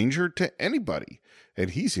isn't a danger to anybody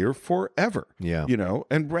and he's here forever. Yeah. You know,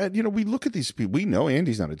 and Red, you know, we look at these people, we know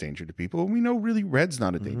Andy's not a danger to people and we know really Red's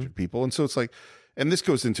not a danger to people. And so it's like, and this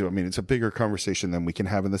goes into, I mean, it's a bigger conversation than we can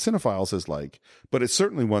have in the Cinephiles is like, but it's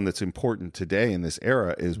certainly one that's important today in this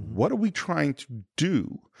era is what are we trying to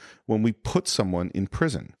do when we put someone in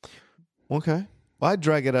prison? Okay. Well, I'd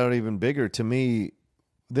drag it out even bigger. To me,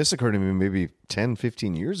 this occurred to me maybe 10,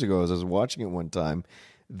 15 years ago as I was watching it one time,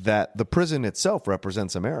 that the prison itself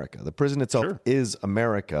represents America. The prison itself is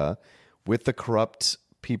America with the corrupt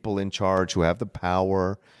people in charge who have the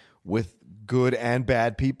power, with good and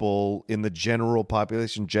bad people in the general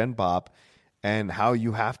population, Gen Pop, and how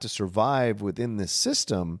you have to survive within this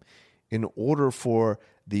system in order for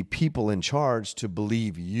the people in charge to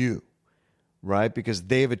believe you, right? Because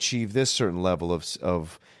they've achieved this certain level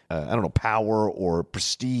of I don't know, power or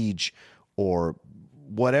prestige or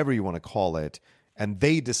whatever you want to call it, and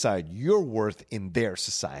they decide your worth in their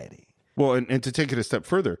society. Well, and to take it a step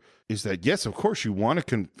further is that, yes, of course, you want to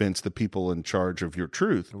convince the people in charge of your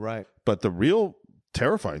truth. Right. But the real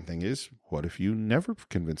terrifying thing is, what if you never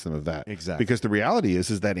convince them of that? Exactly. Because the reality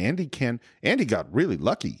is that Andy got really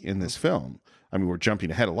lucky in this film. I mean, we're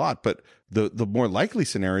jumping ahead a lot, but the more likely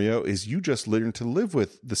scenario is you just learn to live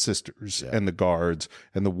with the sisters and the guards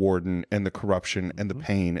and the warden and the corruption and the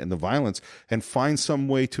pain and the violence and find some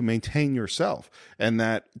way to maintain yourself. And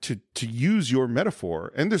that to use your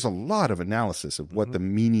metaphor, and there's a lot of analysis of what the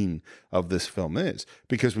meaning of this film is,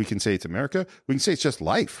 because we can say it's America, we can say it's just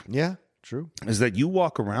life. Yeah. True. Is that you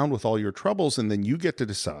walk around with all your troubles and then you get to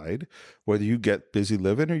decide whether you get busy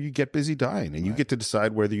living or you get busy dying. And you get to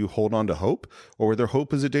decide whether you hold on to hope or whether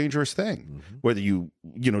hope is a dangerous thing. Whether you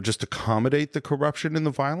just accommodate the corruption and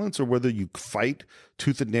the violence, or whether you fight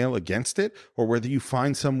tooth and nail against it, or whether you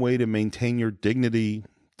find some way to maintain your dignity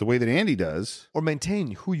the way that Andy does. Or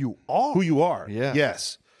maintain who you are. Who you are. Yeah.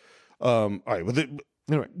 Yes. All right. Well,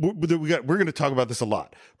 anyway, we're going to talk about this a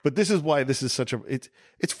lot, but this is why this is such a.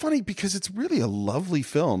 It's funny because it's really a lovely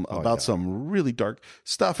film about some really dark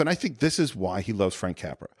stuff, and I think this is why he loves Frank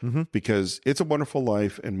Capra, because It's a Wonderful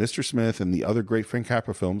Life and Mr. Smith and the other great Frank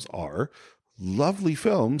Capra films are lovely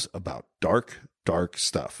films about dark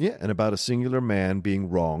stuff. Yeah, and about a singular man being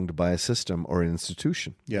wronged by a system or an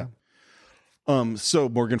institution. Yeah. So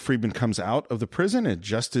Morgan Freeman comes out of the prison, and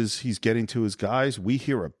just as he's getting to his guys, we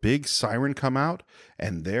hear a big siren come out,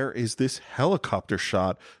 and there is this helicopter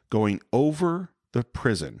shot going over the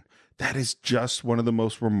prison. That is just one of the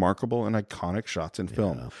most remarkable and iconic shots in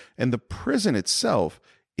film. And the prison itself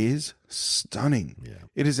is stunning. Yeah.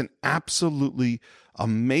 It is an absolutely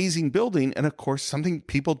amazing building. And of course, something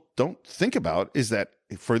people don't think about is that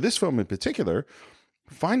for this film in particular,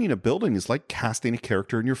 finding a building is like casting a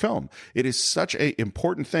character in your film. It is such an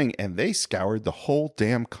important thing, and they scoured the whole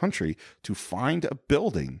damn country to find a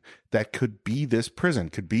building that could be this prison,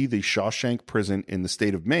 could be the Shawshank prison in the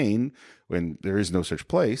state of Maine, when there is no such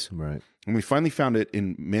place. Right. And we finally found it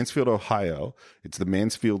in Mansfield, Ohio. It's the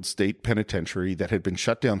Mansfield State Penitentiary that had been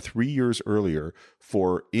shut down 3 years earlier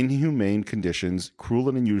for inhumane conditions, cruel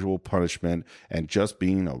and unusual punishment, and just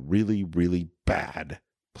being a really, really bad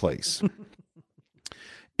place.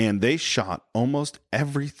 And they shot almost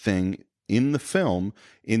everything in the film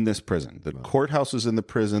in this prison. The courthouse is in the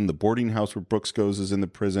prison. The boarding house where Brooks goes is in the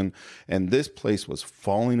prison. And this place was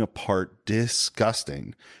falling apart,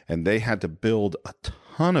 disgusting. And they had to build a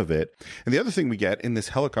ton of it. And the other thing we get in this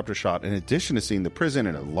helicopter shot, in addition to seeing the prison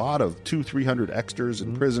and a lot of 200-300 extras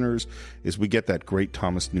and prisoners, is we get that great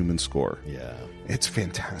Thomas Newman score. Yeah. It's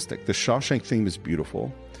fantastic. The Shawshank theme is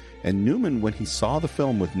beautiful. And Newman, when he saw the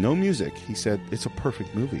film with no music, he said, it's a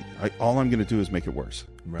perfect movie. All I'm going to do is make it worse.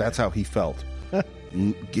 Right. That's how he felt,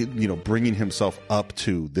 bringing himself up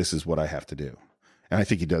to, this is what I have to do. And I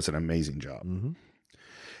think he does an amazing job. Mm-hmm.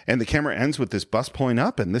 And the camera ends with this bus pulling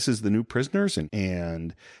up, and this is the new prisoners.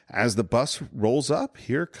 And as the bus rolls up,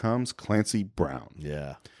 here comes Clancy Brown.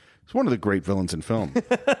 Yeah. He's one of the great villains in film.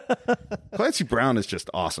 Clancy Brown is just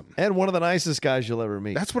awesome. And one of the nicest guys you'll ever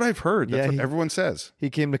meet. That's what I've heard. That's what everyone says. He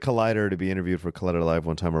came to Collider to be interviewed for Collider Live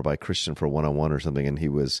one time, or by Christian for one-on-one or something, and he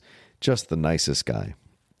was just the nicest guy.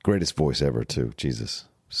 Greatest voice ever, too. Jesus.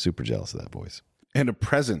 Super jealous of that voice. And a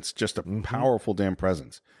presence, just a powerful damn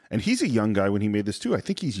presence. And he's a young guy when he made this, too. I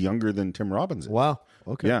think he's younger than Tim Robbins is. Wow.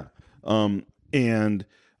 Okay. Yeah. And,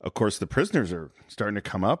 of course, the prisoners are starting to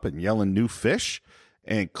come up and yelling new fish.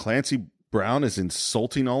 And Clancy Brown is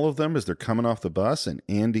insulting all of them as they're coming off the bus. And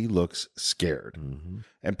Andy looks scared.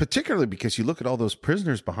 And particularly because you look at all those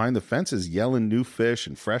prisoners behind the fences yelling new fish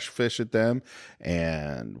and fresh fish at them.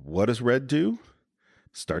 And what does Red do?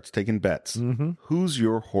 Starts taking bets. Who's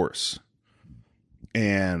your horse?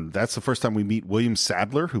 And that's the first time we meet William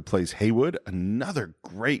Sadler, who plays Haywood, another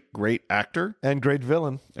great actor. And great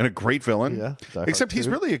villain. And a great villain. Yeah. Except he's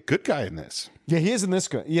really a good guy in this. Yeah, he is in this.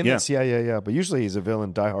 Yeah. But usually he's a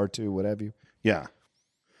villain, Die Hard 2, what have you. Yeah.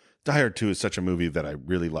 Die Hard 2 is such a movie that I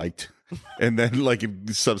really liked. And then, like,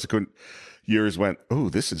 in subsequent years went, oh,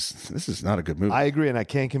 this is not a good movie. I agree, and I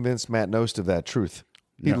can't convince Matt Nost of that truth.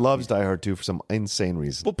 He loves Die Hard 2 for some insane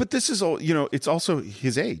reason. Well, but this is all, it's also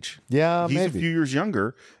his age. Yeah, he's maybe. a few years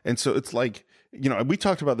younger. And so it's like, we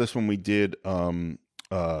talked about this when we did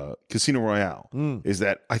Casino Royale, is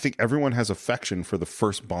that I think everyone has affection for the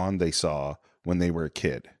first Bond they saw when they were a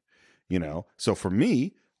kid. So for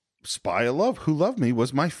me, Spy of Love, Who Loved Me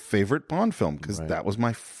was my favorite Bond film because that was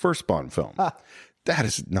my first Bond film. That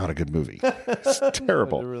is not a good movie. It's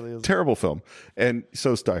terrible. It really is. Terrible film. And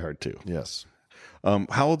so is Die Hard 2. Yes.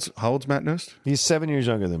 How old's Matt Nost? He's 7 years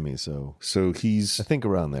younger than me, so he's I think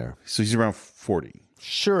around there. So he's around 40.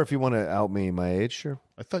 Sure, if you want to out me my age, sure.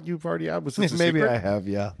 I thought you've already out. Was this a Maybe secret? I have,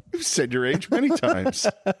 yeah. You've said your age many times.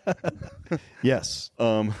 Yes.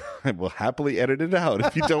 I will happily edit it out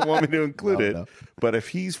if you don't want me to include it. No. But if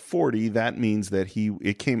he's 40, that means that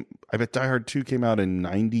I bet Die Hard 2 came out in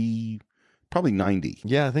 90, probably 90.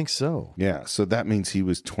 Yeah, I think so. Yeah, so that means he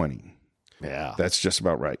was 20. Yeah. That's just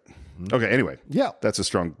about right. Okay, anyway. Yeah. That's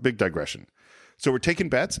a big digression. So we're taking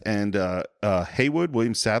bets, and Haywood,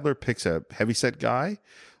 William Sadler, picks a heavyset guy.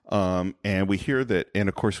 And we hear that, and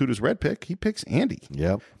of course, who does Red pick? He picks Andy.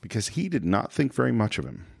 Yep. Because he did not think very much of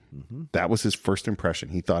him. That was his first impression.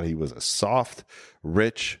 He thought he was a soft,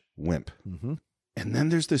 rich wimp. And then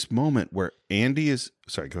there's this moment where Andy is...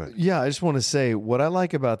 Sorry, go ahead. Yeah, I just want to say, what I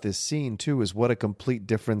like about this scene, too, is what a complete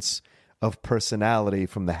difference of personality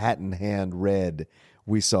from the hat in hand Red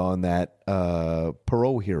we saw in that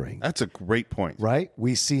parole hearing. That's a great point. Right?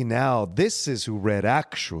 We see now this is who Red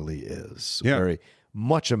actually is. Yeah. Very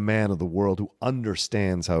much a man of the world who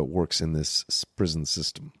understands how it works in this prison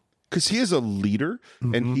system. Because he is a leader,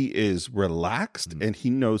 and he is relaxed, and he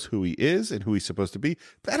knows who he is and who he's supposed to be.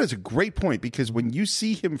 That is a great point, because when you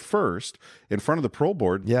see him first in front of the parole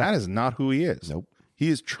board, that is not who he is. Nope. He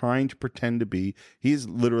is trying to pretend to be. He is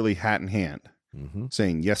literally hat in hand,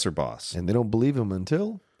 saying, yes, sir, boss. And they don't believe him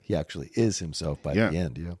until he actually is himself by the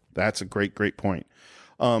end. Yeah, that's a great point.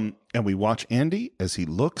 And we watch Andy as he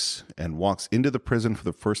looks and walks into the prison for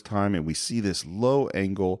the first time, and we see this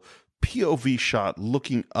low-angle POV shot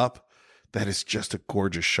looking up. That is just a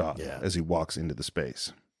gorgeous shot as he walks into the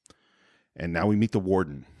space. And now we meet the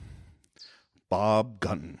warden, Bob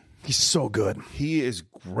Gunton. He's so good. He is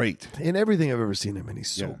great. In everything I've ever seen him in,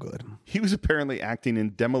 he's so good. He was apparently acting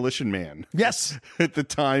in Demolition Man. Yes. At the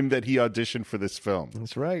time that he auditioned for this film.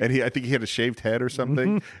 That's right. And I think he had a shaved head or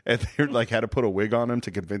something. And they like had to put a wig on him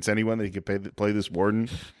to convince anyone that he could play this warden.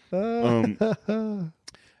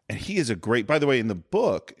 And he is a great, by the way, in the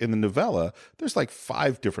book, in the novella, there's like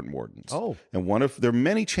 5 different wardens. Oh. And there are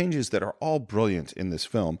many changes that are all brilliant in this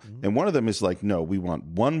film. And one of them is like, no, we want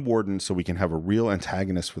one warden so we can have a real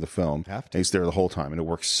antagonist for the film. And he's there the whole time. And it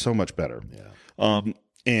works so much better. Yeah.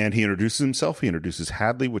 And he introduces himself. He introduces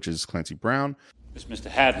Hadley, which is Clancy Brown. It's Mr.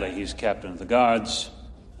 Hadley. He's captain of the guards.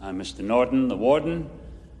 I'm Mr. Norton, the warden.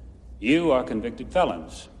 You are convicted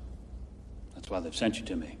felons. That's why they've sent you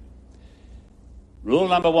to me. Rule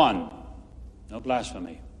number 1, no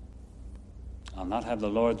blasphemy. I'll not have the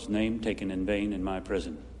Lord's name taken in vain in my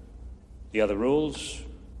prison. The other rules,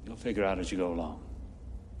 you'll figure out as you go along.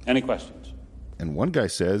 Any questions? And one guy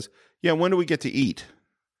says, yeah, when do we get to eat?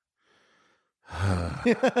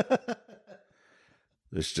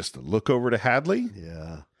 There's just a look over to Hadley.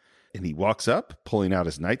 Yeah. And he walks up, pulling out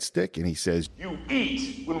his nightstick, and he says, you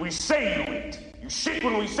eat when we say you eat. You shit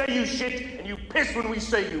when we say you shit, and you piss when we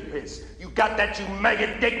say you piss. You got that, you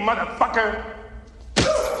maggot dick motherfucker?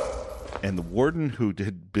 And the warden, who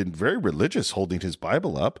had been very religious, holding his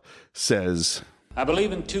Bible up, says, I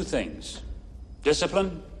believe in 2 things,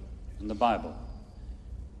 discipline and the Bible.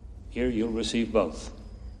 Here you'll receive both.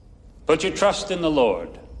 Put your trust in the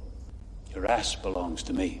Lord. Your ass belongs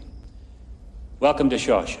to me. Welcome to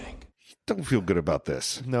Shawshank. Don't feel good about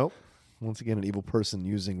this. Nope. Once again, an evil person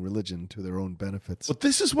using religion to their own benefits. But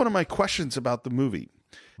this is one of my questions about the movie.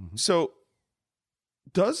 Mm-hmm. So,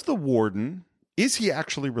 does the warden, is he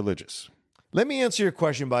actually religious? Let me answer your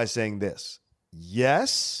question by saying this.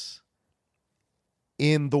 Yes,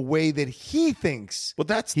 in the way that he thinks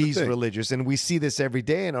he's religious. And we see this every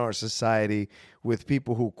day in our society with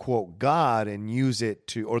people who quote God and use it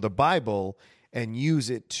to, or the Bible, and use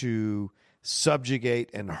it to subjugate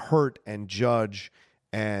and hurt and judge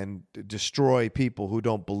and destroy people who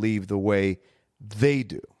don't believe the way they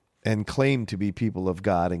do and claim to be people of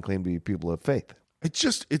God and claim to be people of faith.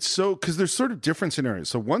 It's so, because there's sort of different scenarios.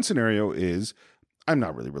 So one scenario is, I'm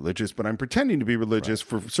not really religious, but I'm pretending to be religious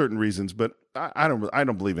for certain reasons, but I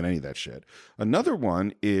don't believe in any of that shit. Another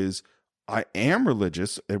one is, I am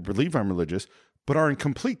religious, I believe I'm religious, but are in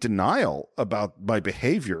complete denial about my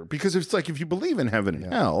behavior. Because it's like, if you believe in heaven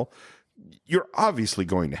and hell, you're obviously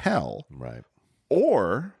going to hell. Right.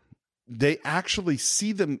 Or they actually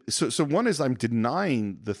see them. So one is, I'm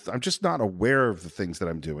denying I'm just not aware of the things that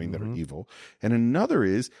I'm doing that are evil. And another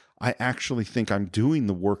is, I actually think I'm doing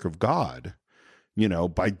the work of God,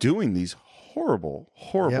 by doing these horrible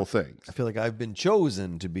things. I feel like I've been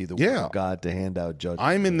chosen to be the work of God, to hand out judgment.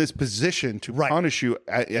 I'm in this position to punish you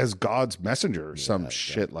as God's messenger, or some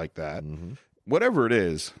shit like that. Whatever it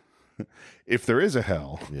is, if there is a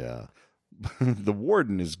hell, the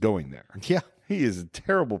warden is going there. Yeah. He is a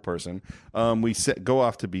terrible person. We go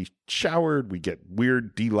off to be showered. We get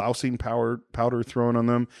weird delousing powder thrown on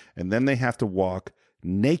them. And then they have to walk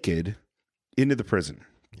naked into the prison.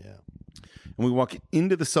 Yeah. And we walk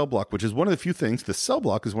into the cell block, which is one of the few things. The cell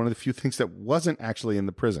block is one of the few things that wasn't actually in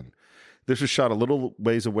the prison. This was shot a little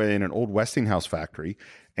ways away in an old Westinghouse factory.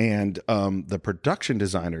 And the production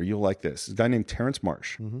designer, you'll like this, a guy named Terrence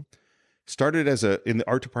Marsh, started in the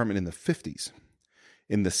art department in the 50s.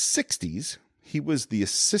 In the 60s, he was the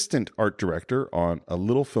assistant art director on a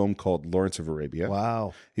little film called Lawrence of Arabia.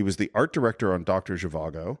 Wow. He was the art director on Dr.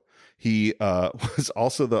 Zhivago. He was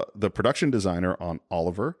also the production designer on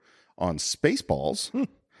Oliver, on Spaceballs,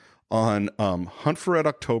 on Hunt for Red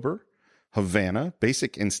October, Havana,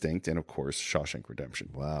 Basic Instinct, and of course, Shawshank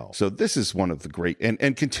Redemption. Wow. So this is one of the great,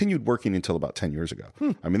 and continued working until about 10 years ago.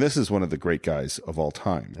 I mean, this is one of the great guys of all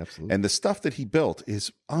time. Absolutely. And the stuff that he built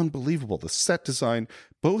is unbelievable. The set design,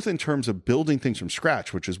 both in terms of building things from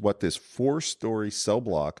scratch, which is what this 4-story cell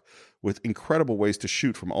block with incredible ways to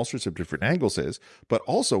shoot from all sorts of different angles is, but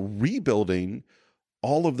also rebuilding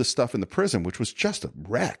all of the stuff in the prison, which was just a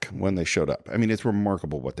wreck when they showed up. I mean, it's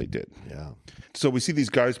remarkable what they did. Yeah. So we see these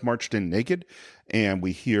guys marched in naked, and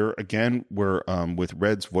we hear, again, we're with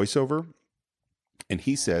Red's voiceover, and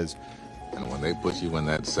he says, and when they put you in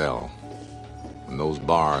that cell, when those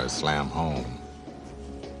bars slam home,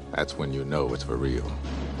 that's when you know it's for real.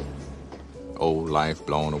 Old life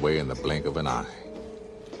blown away in the blink of an eye.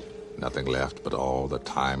 Nothing left but all the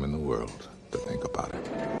time in the world to think about it.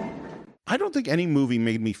 I don't think any movie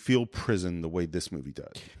made me feel prison the way this movie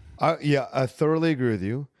does. Yeah, I thoroughly agree with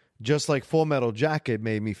you. Just like Full Metal Jacket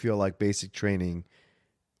made me feel like basic training,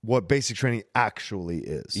 what basic training actually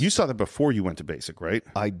is. You saw that before you went to basic, right?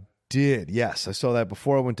 I did, yes. I saw that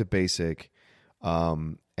before I went to basic.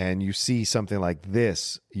 And you see something like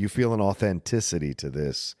this, you feel an authenticity to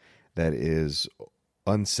this that is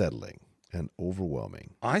unsettling and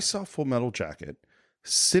overwhelming. I saw Full Metal Jacket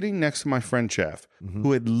sitting next to my friend Jeff,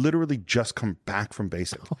 who had literally just come back from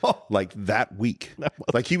basic, like that week.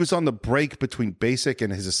 Like he was on the break between basic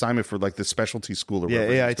and his assignment for like the specialty school or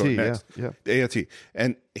whatever. AIT, yeah. AIT.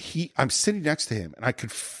 And I'm sitting next to him and I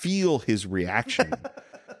could feel his reaction.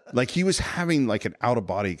 Like he was having like an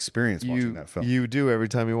out-of-body experience watching that film. You do every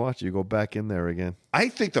time you watch it. You go back in there again. I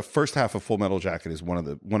think the first half of Full Metal Jacket is one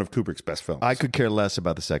of Kubrick's best films. I could care less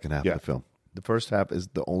about the second half of the film. The first half is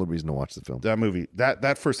the only reason to watch the film. That movie,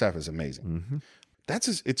 that first half is amazing.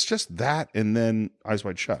 It's just that, and then Eyes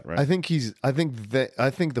Wide Shut, right? I think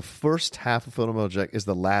the first half of Full Metal Jacket is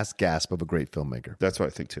the last gasp of a great filmmaker. That's what I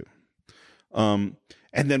think too. And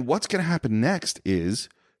then what's going to happen next is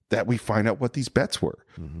that we find out what these bets were,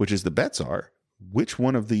 which is the bets are which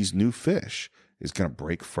one of these new fish is going to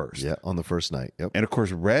break first. Yeah, on the first night. Yep. And of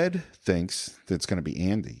course, Red thinks that it's going to be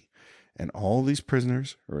Andy. And all these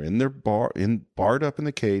prisoners are in their barred up in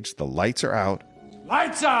the cage. The lights are out.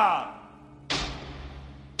 Lights out!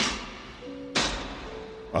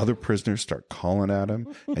 Other prisoners start calling at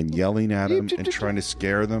him and yelling at him and trying to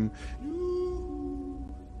scare them.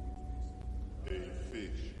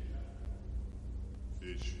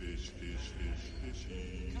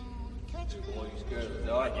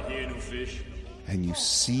 and you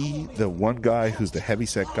see the one guy who's the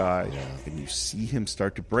heavyset guy, and you see him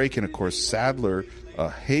start to break. And of course, Sadler,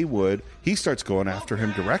 Haywood, he starts going after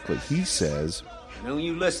him directly. He says, Don't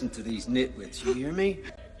you listen to these nitwits, you hear me?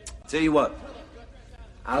 Tell you what,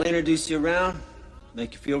 I'll introduce you around,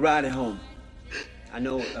 make you feel right at home. I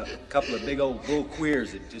know a couple of big old bull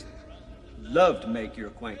queers that just love to make your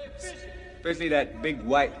acquaintance. Especially that big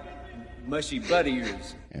white mushy butt of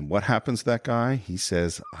yours. and what happens to that guy? He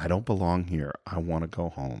says, I don't belong here. I want to go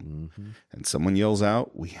home. And someone yells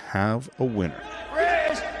out, we have a winner.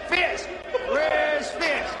 Where's Fisk? Where's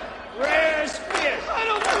Fisk? Where's Fisk? I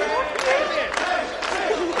don't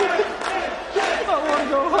I want to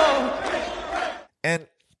go home. And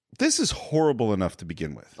this is horrible enough to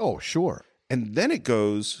begin with. Oh, sure. And then it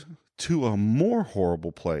goes to a more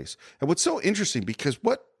horrible place. And what's so interesting, because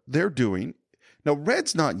what they're doing, now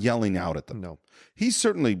Red's not yelling out at them. No. He's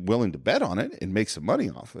certainly willing to bet on it and make some money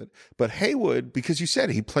off it. But Haywood, because you said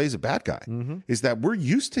he plays a bad guy, is that we're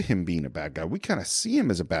used to him being a bad guy. We kind of see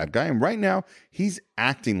him as a bad guy. And right now, he's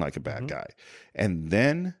acting like a bad guy. And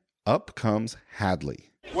then up comes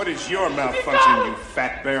Hadley. What is your malfunction, you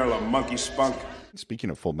fat barrel of monkey spunk? Speaking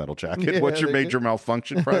of Full Metal Jacket, what's your major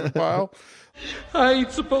malfunction, Private Pile? I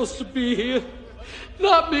ain't supposed to be here.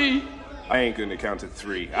 Not me. I ain't gonna count to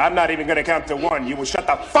 3. I'm not even gonna count to 1. You will shut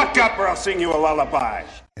the fuck up or I'll sing you a lullaby.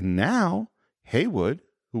 And now Haywood,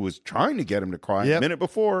 who was trying to get him to cry a minute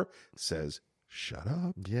before, says, shut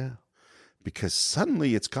up. Yeah. Because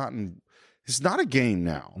suddenly it's not a game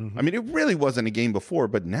now. I mean, it really wasn't a game before,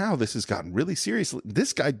 but now this has gotten really serious.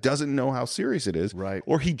 This guy doesn't know how serious it is. Right.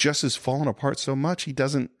 Or he just has fallen apart so much he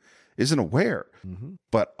isn't aware.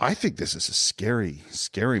 But I think this is a scary,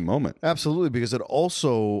 scary moment. Absolutely, because it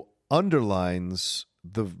also underlines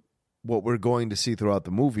what we're going to see throughout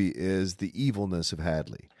the movie is the evilness of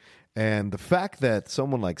Hadley. And the fact that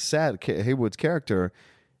someone like Haywood's character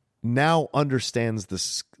now understands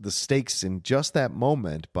the stakes in just that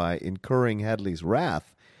moment by incurring Hadley's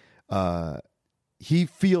wrath, he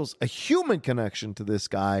feels a human connection to this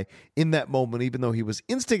guy in that moment, even though he was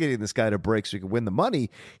instigating this guy to break so he could win the money.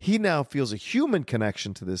 He now feels a human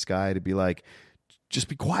connection to this guy to be like, just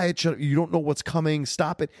be quiet. Shut up. You don't know what's coming.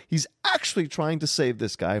 Stop it. He's actually trying to save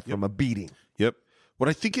this guy from a beating. Yep. What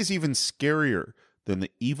I think is even scarier than the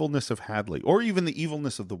evilness of Hadley or even the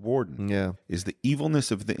evilness of the warden is the evilness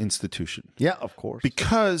of the institution. Yeah, of course.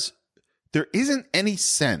 Because there isn't any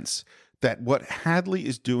sense that what Hadley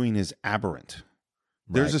is doing is aberrant.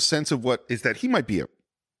 There's a sense of what is that he might be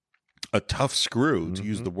a tough screw, to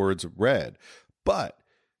use the words of Red, but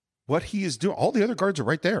what he is doing, all the other guards are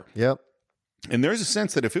right there. Yep. And there's a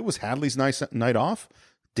sense that if it was Hadley's night off,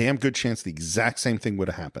 damn good chance the exact same thing would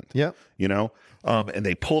have happened. Yep. You know? And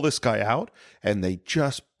they pull this guy out and they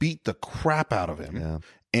just beat the crap out of him. Yeah.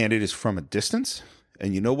 And it is from a distance.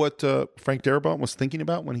 And you know what Frank Darabont was thinking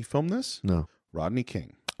about when he filmed this? No. Rodney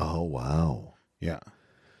King. Oh, wow. Yeah.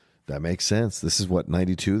 That makes sense. This is what,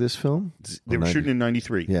 92, this film? They were shooting in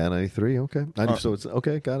 93. Yeah, 93. Okay. So it's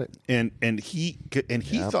okay, got it. And he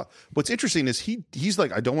thought what's interesting is he's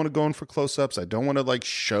like, I don't want to go in for close-ups. I don't want to like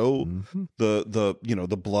show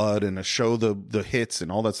the blood and show the hits and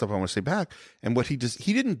all that stuff. I want to stay back. And what he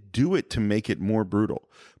didn't do it to make it more brutal,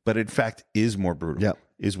 but in fact is more brutal. Yeah.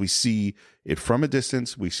 Is we see it from a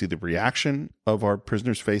distance. We see the reaction of our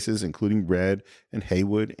prisoners' faces, including Red and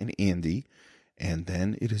Haywood and Andy. And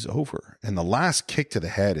then it is over. And the last kick to the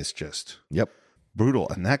head is just brutal.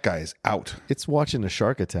 And that guy is out. It's watching a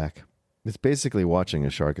shark attack. It's basically watching a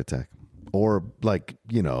shark attack. Or like,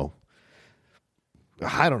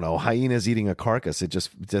 I don't know, hyenas eating a carcass.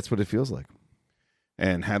 That's what it feels like.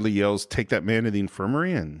 And Hadley yells, take that man to the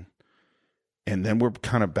infirmary. And then we're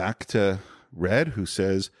kind of back to Red, who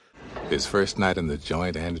says, His first night in the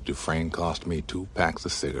joint, Andy Dufresne cost me 2 packs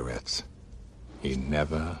of cigarettes. He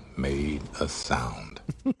never made a sound.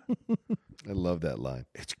 I love that line.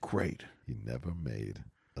 It's great. He never made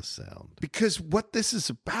a sound. Because what this is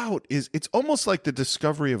about is it's almost like the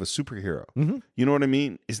discovery of a superhero. You know what I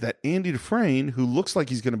mean? Is that Andy Dufresne, who looks like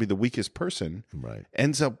he's going to be the weakest person,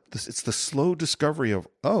 ends up, it's the slow discovery of,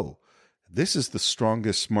 this is the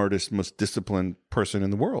strongest, smartest, most disciplined person in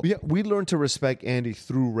the world. Yeah, we learn to respect Andy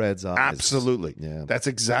through Red's eyes. Absolutely. Yeah. That's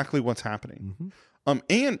exactly what's happening.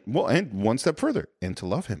 And one step further, and to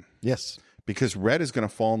love him. Yes. Because Red is going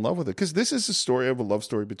to fall in love with it. Because this is a story of a love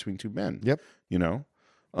story between two men. Yep. You know?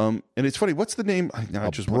 And it's funny, what's the name?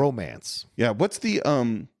 Bromance. Yeah, what's the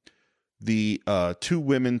the two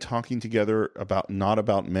women talking together not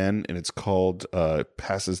about men, and it's called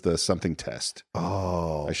passes the something test.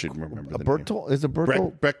 Oh, I should remember the Bertel name. is it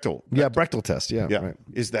Bertel? Bechtel. Yeah, Bechtel test. Yeah, right.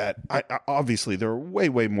 Is that obviously there are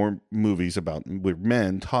way more movies about where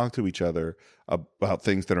men talk to each other about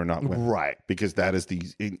things that are not women, right? Because that is the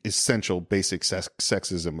essential basic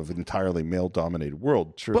sexism of an entirely male-dominated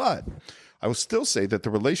world. True. But I will still say that the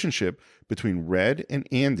relationship between Red and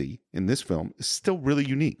Andy in this film is still really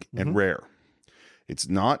unique and rare. It's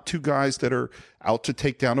not two guys that are out to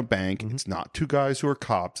take down a bank. It's not two guys who are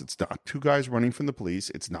cops. It's not two guys running from the police.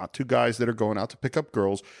 It's not two guys that are going out to pick up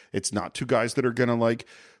girls. It's not two guys that are going to like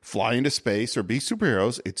fly into space or be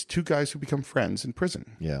superheroes. It's two guys who become friends in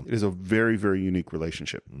prison. Yeah. It is a very, very unique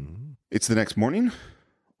relationship. It's the next morning.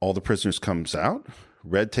 All the prisoners comes out.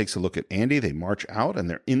 Red takes a look at Andy. They march out and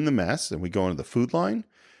they're in the mess. And we go into the food line.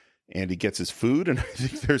 Andy gets his food. And I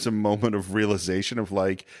think there's a moment of realization of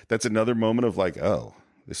like, that's another moment of like, oh,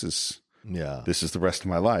 this is the rest of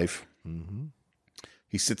my life.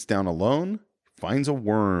 He sits down alone, finds a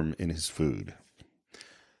worm in his food.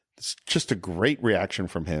 It's just a great reaction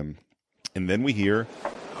from him. And then we hear,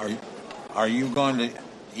 Are you going to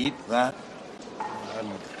eat that? I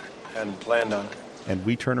hadn't planned on it. And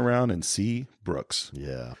we turn around and see Brooks.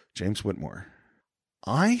 Yeah. James Whitmore.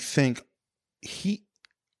 I think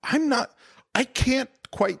I can't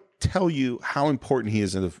quite tell you how important he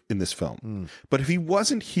is in this film. But if he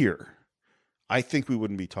wasn't here, I think we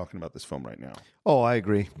wouldn't be talking about this film right now. Oh, I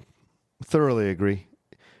agree. Thoroughly agree.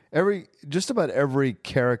 Just about every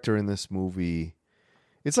character in this movie,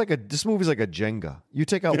 this movie's like a Jenga. You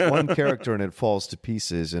take out one character and it falls to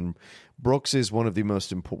pieces. And Brooks is one of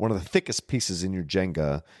the thickest pieces in your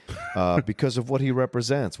Jenga because of what he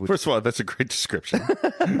represents. First of all, that's a great description.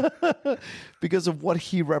 Because of what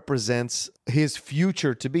he represents his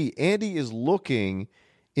future to be. Andy is looking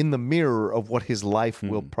in the mirror of what his life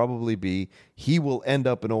will probably be. He will end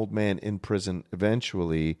up an old man in prison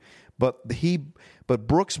eventually. But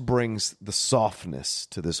Brooks brings the softness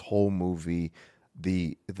to this whole movie.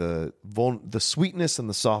 The sweetness and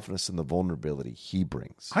the softness and the vulnerability he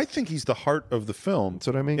brings. I think he's the heart of the film. That's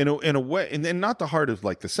what I mean. In a way, and not the heart of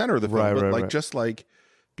like the center of the film, but just like,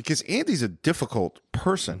 because Andy's a difficult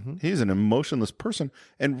person. He's an emotionless person,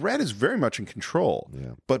 and Red is very much in control.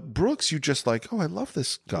 Yeah. But Brooks, you just like, oh, I love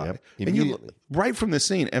this guy. Yep, and you right from the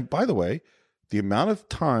scene. And by the way, the amount of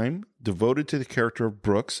time devoted to the character of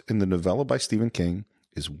Brooks in the novella by Stephen King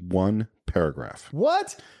is one paragraph.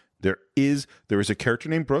 What? There is a character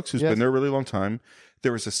named Brooks who's been there a really long time.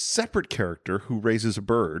 There is a separate character who raises a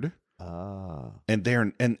bird. And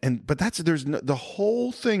there's the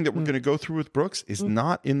whole thing that we're going to go through with Brooks is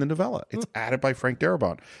not in the novella. It's added by Frank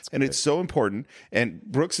Darabont. And it's so important. And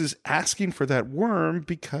Brooks is asking for that worm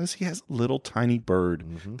because he has a little tiny bird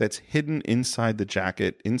that's hidden inside the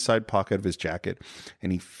jacket, inside pocket of his jacket.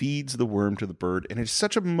 And he feeds the worm to the bird. And it's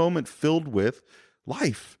such a moment filled with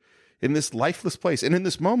life in this lifeless place. And in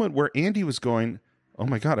this moment where Andy was going, oh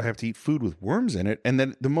my God, I have to eat food with worms in it. And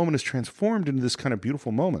then the moment is transformed into this kind of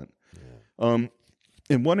beautiful moment. And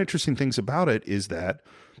one interesting thing about it is that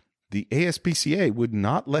the ASPCA would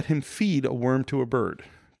not let him feed a worm to a bird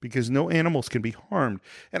because no animals can be harmed.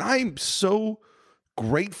 And I'm so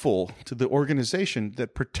grateful to the organization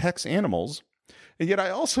that protects animals. And yet I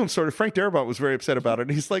also am Frank Darabont was very upset about it.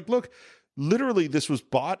 And he's like, look, literally, this was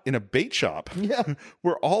bought in a bait shop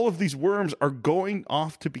where all of these worms are going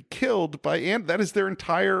off to be killed by ants. That is their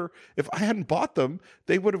entire, if I hadn't bought them,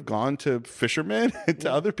 they would have gone to fishermen and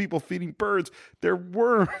to other people feeding birds. They're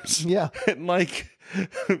worms. Yeah. And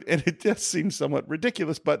and it just seems somewhat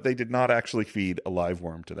ridiculous, but they did not actually feed a live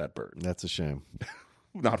worm to that bird. That's a shame.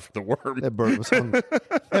 Not for the worm. That bird was hungry.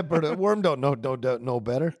 The worm don't know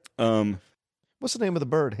better. What's the name of the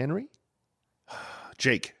bird, Henry?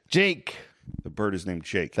 Jake. The bird is named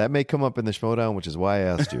Jake. That may come up in the Schmodown, which is why I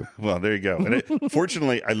asked you. Well, there you go. And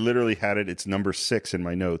fortunately, I literally had it. It's number 6 in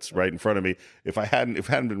my notes right in front of me. If it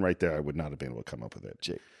hadn't been right there, I would not have been able to come up with it.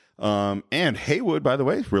 Jake. And Haywood, by the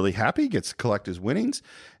way, is really happy, gets to collect his winnings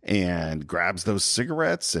and grabs those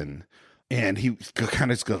cigarettes. And he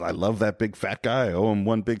kind of goes, I love that big fat guy. I owe him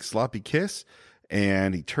one big sloppy kiss.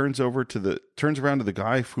 And he turns around to the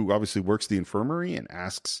guy who obviously works the infirmary and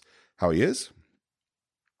asks how he is.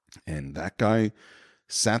 And that guy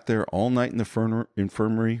sat there all night in the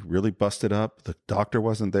infirmary, really busted up. The doctor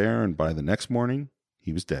wasn't there. And by the next morning,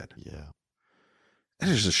 he was dead. Yeah. That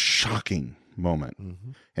is a shocking moment.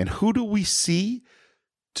 And who do we see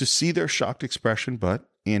to see their shocked expression but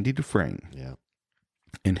Andy Dufresne? Yeah.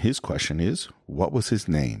 And his question is, what was his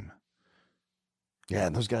name? Yeah,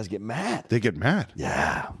 and those guys get mad. They get mad.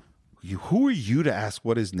 Yeah. who are you to ask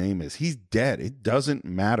what his name is? He's dead. It doesn't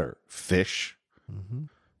matter. Fish. Mm-hmm.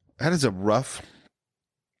 That is a rough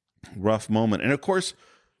moment. And of course,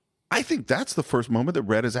 I think that's the first moment that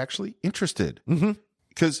Red is actually interested.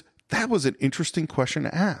 Because that was an interesting question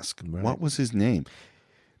to ask. Right. What was his name?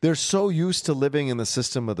 They're so used to living in the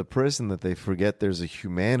system of the prison that they forget there's a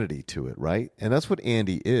humanity to it, right? And that's what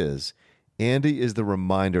Andy is. Andy is the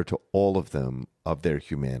reminder to all of them of their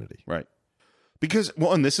humanity. Right. Because,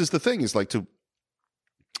 well, and this is the thing, is like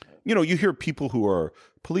you hear people who are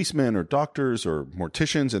policemen or doctors or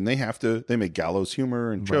morticians, and they make gallows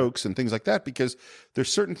humor and jokes and things like that, because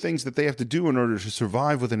there's certain things that they have to do in order to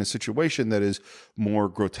survive within a situation that is more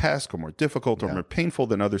grotesque or more difficult or more painful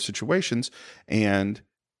than other situations. And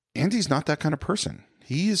Andy's not that kind of person.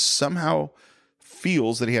 He somehow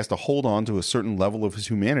feels that he has to hold on to a certain level of his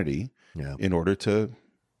humanity in order to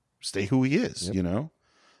stay who he is,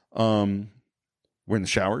 We're in the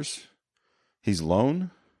showers. He's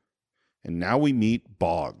alone. And now we meet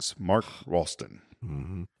Boggs, Mark Ralston.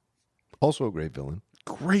 Mm-hmm. Also a great villain.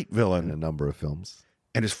 Great villain. In a number of films.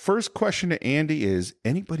 And his first question to Andy is,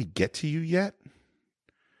 anybody get to you yet?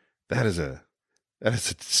 That is a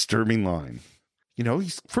disturbing line.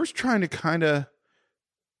 He's first trying to kind of,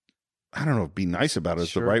 I don't know if be nice about it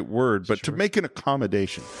is the right word, but to make an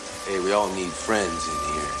accommodation. Hey, we all need friends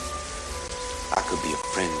in here. I could be a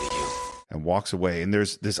friend to you. And walks away. And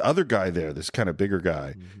there's this other guy there, this kind of bigger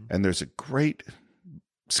guy. And there's a great,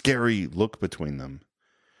 scary look between them.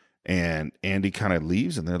 And Andy kind of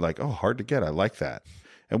leaves, and they're like, oh, hard to get. I like that.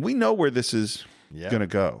 And we know where this is going to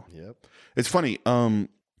go. Yep. It's funny.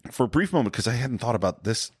 For a brief moment, because I hadn't thought about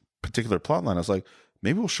this particular plot line, I was like,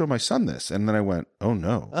 maybe we'll show my son this. And then I went, oh,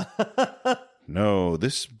 no. No,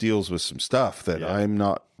 this deals with some stuff that I'm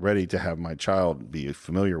not ready to have my child be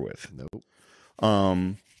familiar with. Nope.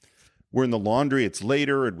 We're in the laundry. It's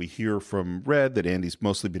later, and we hear from Red that Andy's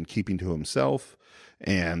mostly been keeping to himself.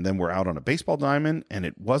 And then we're out on a baseball diamond, and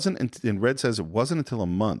and Red says it wasn't until a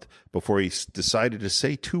month before he decided to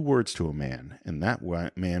say 2 words to a man, and that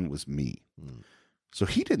man was me. So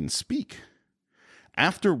he didn't speak.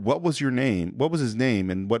 After what was your name, what was his name,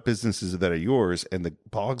 and what businesses that are yours, and the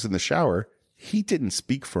Boggs in the shower, he didn't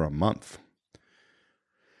speak for a month.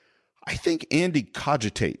 I think Andy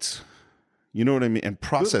cogitates. You know what I mean? And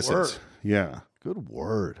processes. Good word. Yeah. Good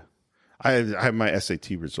word. I have my SAT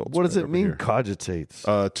results. What does it mean, here. cogitates?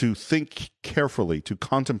 To think carefully, to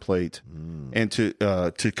contemplate, and to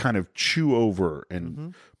kind of chew over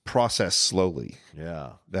and process slowly.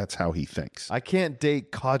 Yeah. That's how he thinks. I can't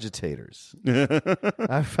date cogitators.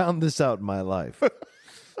 I found this out in my life.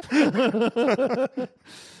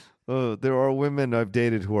 There are women I've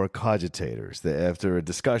dated who are cogitators. After a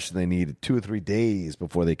discussion, they need 2 or 3 days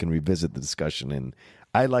before they can revisit the discussion. And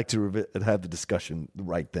I like to have the discussion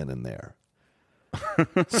right then and there.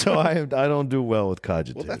 So I don't do well with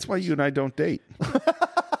cogitators. Well, that's why you and I don't date.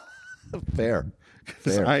 Fair.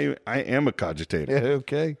 I am a cogitator. Yeah,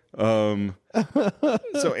 okay.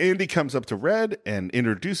 So Andy comes up to Red and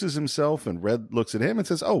introduces himself, and Red looks at him and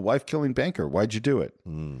says, oh, wife-killing banker, why'd you do it?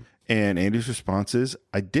 And Andy's response is,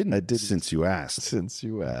 I didn't since you asked. Since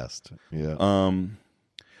you asked. Yeah.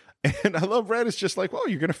 And I love Red is just like, well,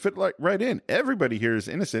 you're going to fit right in. Everybody here is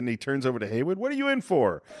innocent. And he turns over to Haywood. What are you in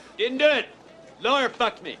for? Didn't do it. Lawyer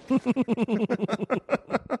fucked me.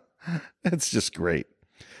 That's just great.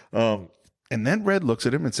 And then Red looks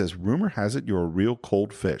at him and says, rumor has it you're a real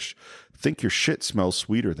cold fish. Think your shit smells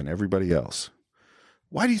sweeter than everybody else.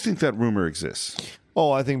 Why do you think that rumor exists?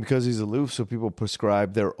 Oh, I think because he's aloof, so people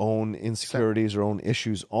prescribe their own insecurities or own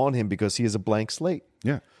issues on him because he is a blank slate.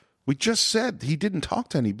 Yeah. We just said he didn't talk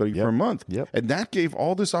to anybody for a month. Yep. And that gave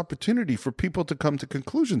all this opportunity for people to come to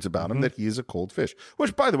conclusions about him that he is a cold fish.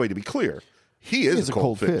 Which, by the way, to be clear, he is a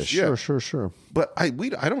cold fish. Yeah. Sure. But I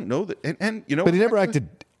don't know that. And you know, but he never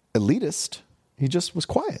acted elitist. He just was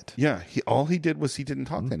quiet. Yeah. All he did was he didn't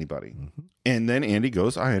talk to anybody. And then Andy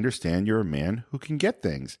goes, I understand you're a man who can get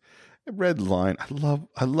things. Red line.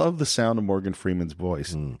 I love the sound of Morgan Freeman's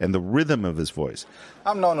voice and the rhythm of his voice.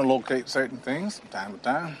 I'm known to locate certain things from time to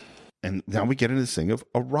time. And now we get into this thing of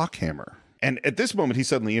a rock hammer. And at this moment, he's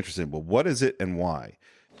suddenly interested. Well, what is it and why?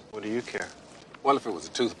 What do you care? Well, if it was a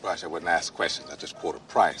toothbrush, I wouldn't ask questions. I'd just quote a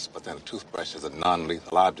price. But then a toothbrush is a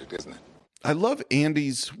non-lethal object, isn't it? I love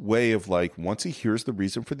Andy's way of, like, once he hears the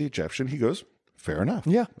reason for the ejection, he goes, fair enough.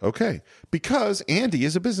 Yeah. Okay. Because Andy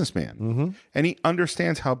is a businessman and he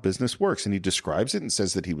understands how business works, and he describes it and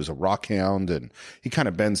says that he was a rock hound, and he kind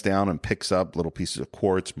of bends down and picks up little pieces of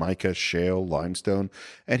quartz, mica, shale, limestone.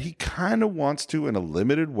 And he kind of wants to, in a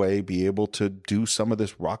limited way, be able to do some of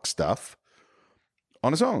this rock stuff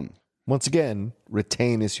on his own. Once again,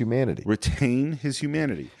 retain his humanity. Retain his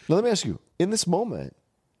humanity. Now, let me ask you, in this moment,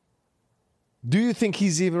 do you think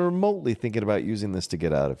he's even remotely thinking about using this to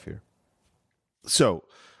get out of here? So,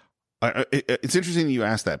 it's interesting that you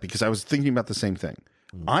asked that because I was thinking about the same thing.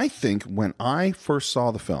 I think when I first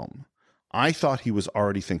saw the film, I thought he was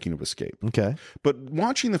already thinking of escape. Okay. But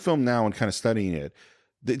watching the film now and kind of studying it,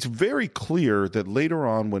 it's very clear that later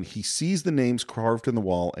on when he sees the names carved in the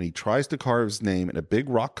wall and he tries to carve his name and a big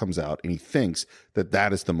rock comes out and he thinks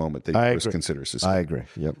that is the moment that he first considers escape. I agree.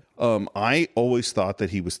 Yep. I always thought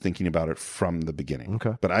that he was thinking about it from the beginning.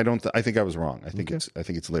 Okay. But I don't. I think I was wrong. I think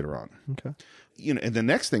it's later on. Okay. You know, and the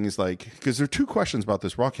next thing is like, because there are two questions about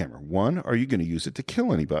this rock hammer. One, are you going to use it to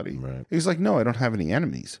kill anybody? Right. He's like, no, I don't have any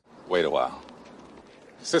enemies. Wait a while.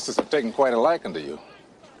 Sisters have taken quite a liking to you,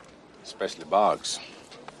 especially Boggs.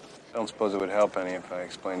 I don't suppose it would help any if I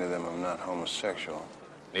explained to them I'm not homosexual.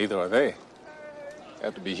 Neither are they. You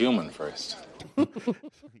have to be human first.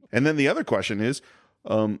 And then the other question is,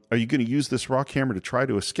 are you going to use this rock hammer to try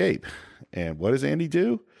to escape? And what does Andy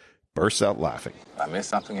do? Bursts out laughing. I missed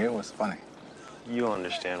something here. What's funny? You'll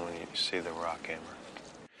understand when you see the rock hammer.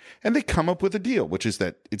 And they come up with a deal, which is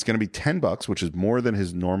that it's going to be $10, which is more than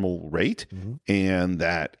his normal rate. And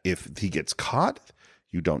that if he gets caught,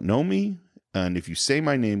 you don't know me. And if you say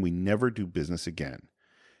my name, we never do business again.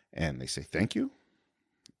 And they say, thank you.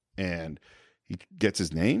 And he gets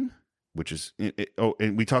his name, which is,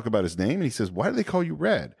 and we talk about his name. And he says, why do they call you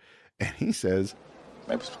Red? And he says,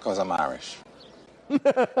 maybe it's because I'm Irish. It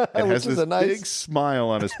has this big smile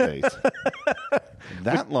on his face.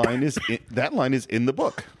 That line is in the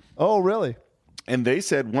book. Oh, really? And they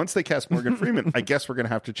said once they cast Morgan Freeman, I guess we're going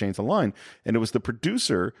to have to change the line. And it was the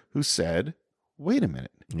producer who said, wait a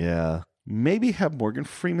minute. Yeah. Maybe have Morgan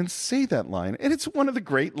Freeman say that line. And it's one of the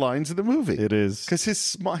great lines of the movie. It is. Because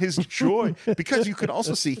his joy, because you can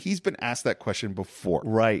also see he's been asked that question before.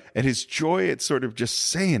 Right. And his joy at sort of just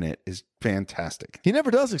saying it is fantastic. He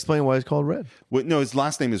never does explain why he's called Red. Well, no, his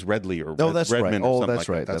last name is Redley or that's Redmond right. or Oh, something that's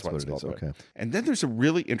like right. that. That's what what it's it is. called. Okay. And then there's a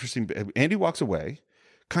really interesting Andy walks away,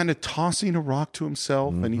 kind of tossing a rock to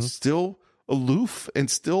himself, and he's still aloof and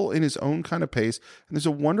still in his own kind of pace. And there's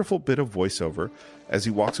a wonderful bit of voiceover as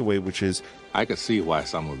he walks away, which is, I could see why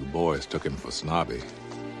some of the boys took him for snobby.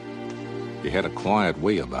 He had a quiet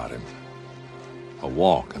way about him, a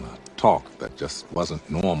walk and a talk that just wasn't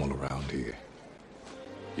normal around here.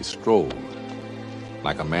 He strolled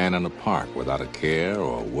like a man in a park without a care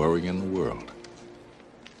or a worry in the world,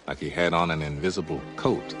 like he had on an invisible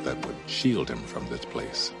coat that would shield him from this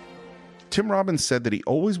place. Tim Robbins said that he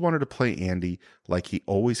always wanted to play Andy like he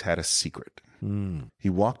always had a secret. He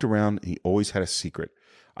walked around and he always had a secret.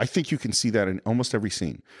 I think you can see that in almost every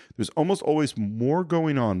scene. There's almost always more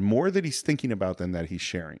going on, more that he's thinking about than that he's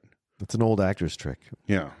sharing. That's an old actor's trick.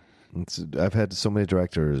 Yeah. I've had so many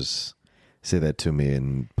directors say that to me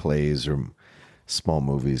in plays or small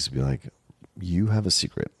movies, be like, you have a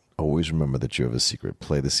secret. Always remember that you have a secret.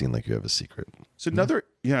 Play the scene like you have a secret. So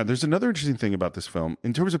there's another interesting thing about this film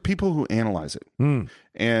in terms of people who analyze it.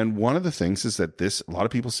 And one of the things is that a lot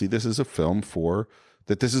of people see this as a film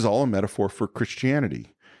that this is all a metaphor for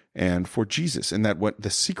Christianity and for Jesus. And that what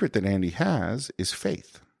the secret that Andy has is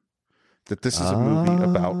faith. That this is a movie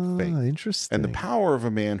about faith. Interesting. And the power of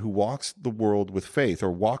a man who walks the world with faith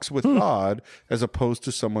or walks with God as opposed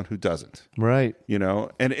to someone who doesn't. Right. You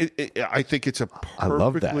know, and I think it's a perfectly, I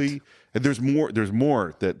love that. And there's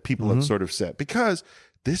more that people have sort of said because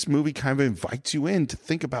this movie kind of invites you in to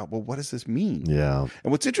think about, well, what does this mean? Yeah.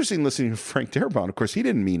 And what's interesting listening to Frank Darabont, of course, he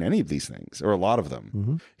didn't mean any of these things or a lot of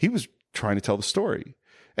them. He was trying to tell the story.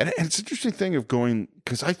 And it's an interesting thing of going,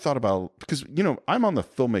 because I thought about, because, you know, I'm on the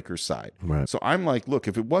filmmaker's side. Right. So I'm like, look,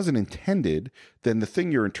 if it wasn't intended, then the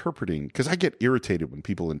thing you're interpreting, because I get irritated when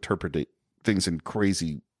people interpret things in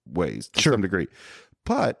crazy ways to some degree.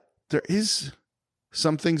 But there is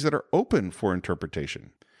some things that are open for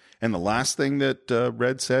interpretation. And the last thing that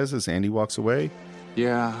Red says as Andy walks away.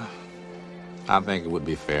 Yeah, I think it would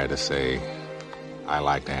be fair to say I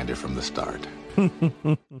liked Andy from the start.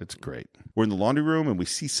 It's great. We're in the laundry room and we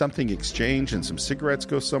see something exchange and some cigarettes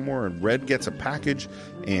go somewhere and Red gets a package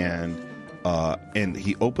and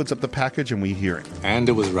he opens up the package and we hear it.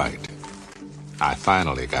 Andy was right. I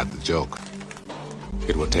finally got the joke.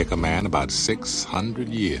 It will take a man about 600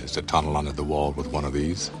 years to tunnel under the wall with one of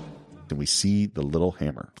these. And we see the little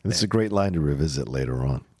hammer. This is a great line to revisit later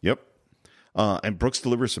on. Yep. And Brooks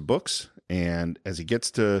delivers some books and as he gets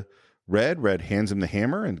to Red hands him the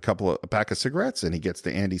hammer and a pack of cigarettes, and he gets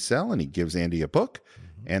to Andy's cell, and he gives Andy a book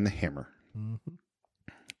and the hammer.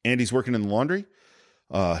 Andy's working in the laundry.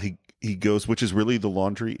 he goes, which is really the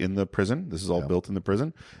laundry in the prison. This is all built in the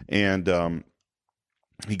prison. And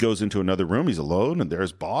he goes into another room. He's alone, and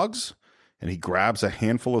there's Boggs. And he grabs a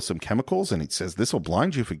handful of some chemicals, and he says, "This will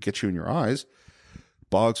blind you if it gets you in your eyes."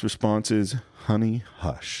 Boggs' response is, "Honey,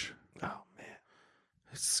 hush." Oh, man.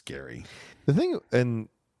 It's scary. The thing, and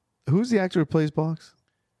who's the actor who plays Boggs?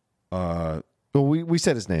 Well, we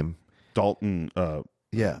said his name. Dalton.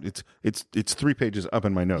 Yeah. It's 3 pages up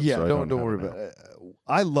in my notes. Yeah, so don't worry about it.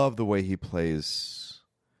 I love the way he plays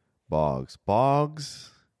Boggs. Boggs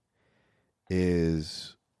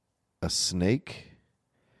is a snake,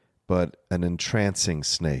 but an entrancing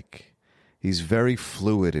snake. He's very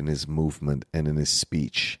fluid in his movement and in his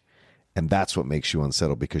speech. And that's what makes you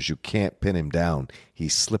unsettled, because you can't pin him down.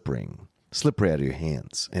 He's slippery out of your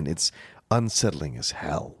hands. And it's unsettling as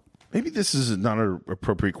hell. Maybe this is not an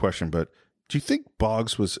appropriate question, but do you think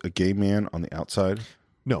Boggs was a gay man on the outside?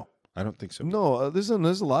 No. I don't think so. No, there's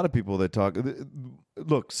a lot of people that talk.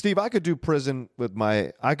 Look, Steve, I could do prison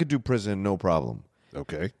no problem.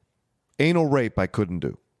 Okay. Anal rape I couldn't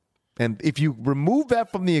do. And if you remove that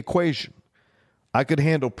from the equation, I could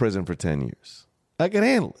handle prison for 10 years. I could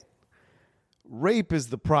handle it. Rape is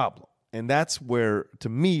the problem. And that's where, to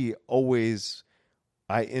me, always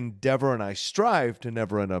I endeavor and I strive to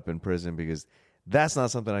never end up in prison, because that's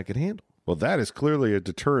not something I could handle. Well, that is clearly a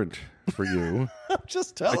deterrent for you. I'm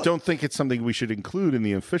just telling I don't think it's something we should include in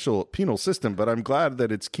the official penal system, but I'm glad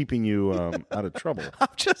that it's keeping you out of trouble. I'm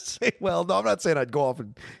just saying, well, no, I'm not saying I'd go off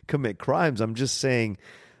and commit crimes. I'm just saying,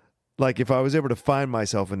 like, if I was ever to find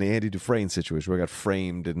myself in the Andy Dufresne situation where I got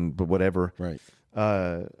framed but whatever, right?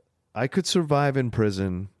 I could survive in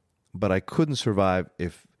prison, but I couldn't survive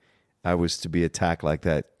if I was to be attacked like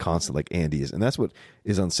that constantly, like Andy is. And that's what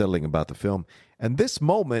is unsettling about the film. And this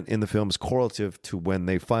moment in the film is correlative to when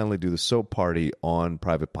they finally do the soap party on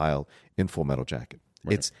Private Pile in Full Metal Jacket.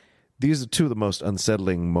 Right. These are two of the most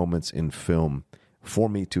unsettling moments in film for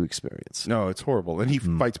me to experience. No, it's horrible. And he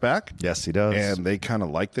fights back. Yes, he does. And they kind of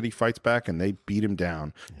like that he fights back, and they beat him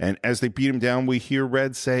down. And as they beat him down, we hear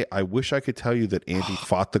Red say, "I wish I could tell you that Andy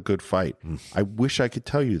fought the good fight. I wish I could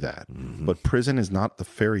tell you that. But prison is not the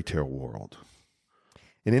fairy tale world."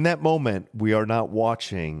 And in that moment, we are not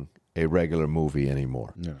watching a regular movie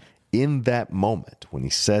anymore. No. In that moment, when he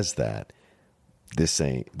says that, this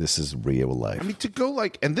is real life. I mean, to go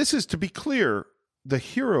like, and this is, to be clear, the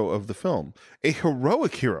hero of the film, a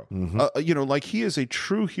heroic hero. Like, he is a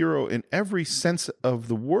true hero in every sense of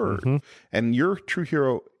the word. And you're a true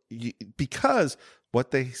hero because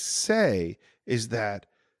what they say is that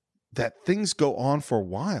things go on for a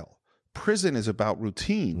while. Prison is about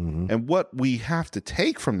routine. And what we have to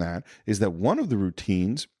take from that is that one of the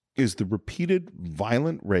routines is the repeated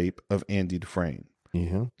violent rape of Andy Dufresne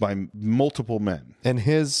by multiple men. And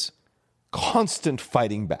his constant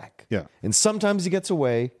fighting back. Yeah. And sometimes he gets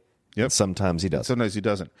away. Yep. And sometimes he doesn't. Sometimes he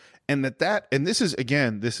doesn't. And and this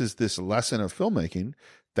is this lesson of filmmaking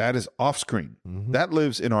that is off screen. That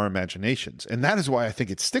lives in our imaginations. And that is why I think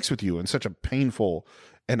it sticks with you in such a painful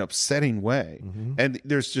and upsetting way. And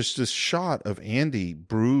there's just this shot of Andy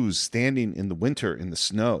bruised standing in the winter in the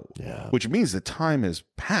snow, which means the time has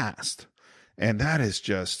passed. And that is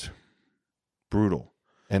just brutal.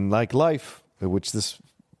 And like life, which this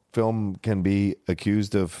film can be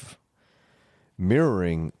accused of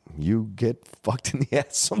mirroring, you get fucked in the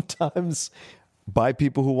ass sometimes by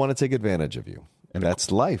people who want to take advantage of you. And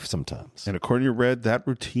that's life sometimes. And according to Red, that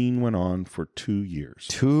routine went on for 2 years.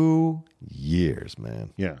 2 years,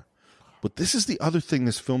 man. Yeah. But this is the other thing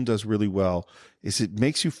this film does really well, is it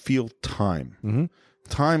makes you feel time.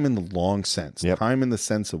 Time in the long sense. Time in the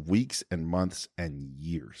sense of weeks and months and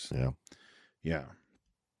years. Yeah.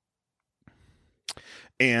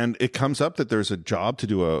 And it comes up that there's a job to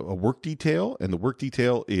do a work detail, and the work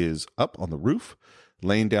detail is up on the roof,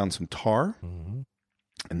 laying down some tar.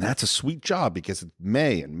 And that's a sweet job because it's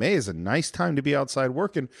May, and May is a nice time to be outside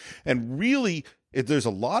working. And really, if there's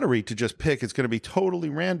a lottery to just pick, it's going to be totally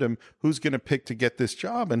random who's going to pick to get this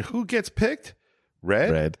job. And who gets picked?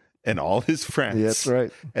 Red and all his friends. Yeah, that's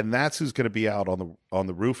right. And that's who's going to be out on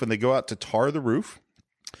the roof. And they go out to tar the roof.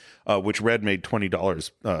 Which Red made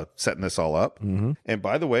 $20 setting this all up. And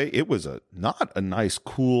by the way, it was not a nice,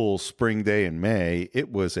 cool spring day in May. It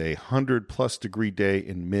was a 100+ degree day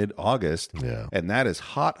in mid-August. Yeah. And that is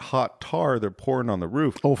hot tar they're pouring on the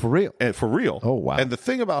roof. Oh, for real? For real. Oh, wow. And the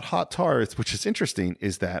thing about hot tar, which is interesting,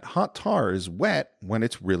 is that hot tar is wet when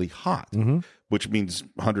it's really hot, which means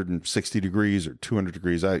 160 degrees or 200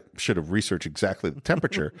 degrees. I should have researched exactly the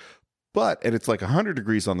temperature. And it's like 100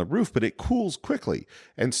 degrees on the roof, but it cools quickly.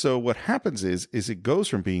 And so what happens is it goes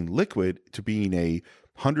from being liquid to being a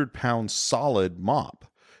 100-pound solid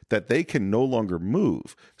mop that they can no longer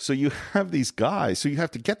move. So you have these guys, so you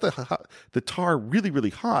have to get the tar really, really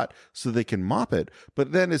hot so they can mop it.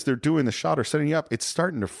 But then as they're doing the shot or setting it up, it's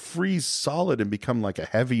starting to freeze solid and become like a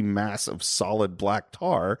heavy mass of solid black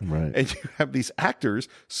tar. Right. And you have these actors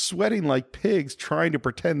sweating like pigs trying to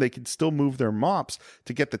pretend they can still move their mops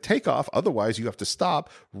to get the takeoff. Otherwise, you have to stop,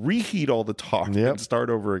 reheat all the tar, and start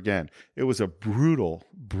over again. It was a brutal,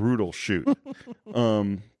 brutal shoot.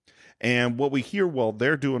 And what we hear while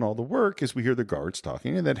they're doing all the work is we hear the guards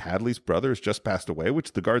talking, and then Hadley's brother has just passed away,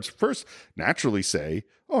 which the guards first naturally say,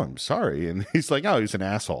 "Oh, I'm sorry." And he's like, "Oh, he's an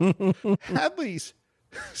asshole." Hadley's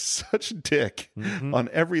such a dick on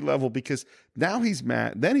every level because now he's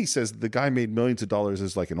mad. Then he says the guy made millions of dollars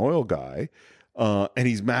as like an oil guy. And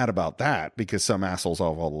he's mad about that because some assholes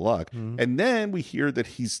have all the luck. And then we hear that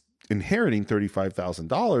he's inheriting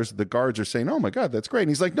 $35,000. The guards are saying, "Oh my God, that's great." And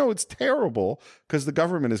he's like, "No, it's terrible because the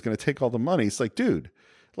government is going to take all the money." It's like, dude,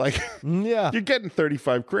 like, you're getting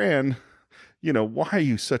 35 grand. You know, why are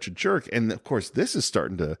you such a jerk? And of course, this is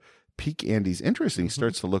starting to pique Andy's interest. And he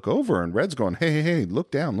starts to look over, and Red's going, hey, look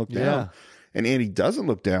down, look down. And Andy doesn't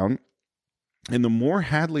look down. And the more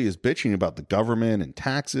Hadley is bitching about the government and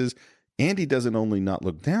taxes, Andy doesn't only not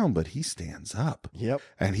look down, but he stands up. Yep.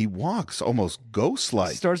 And he walks almost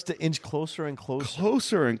ghost-like. Starts to inch closer and closer.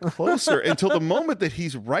 Closer and closer until the moment that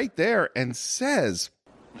he's right there and says,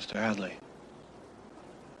 Mr. Hadley,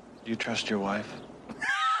 do you trust your wife?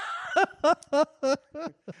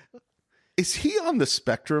 Is he on the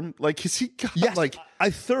spectrum? Like, is he got, yes, like...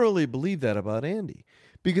 I thoroughly believe that about Andy.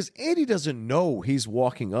 Because Andy doesn't know he's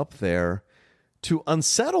walking up there to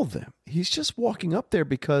unsettle them. He's just walking up there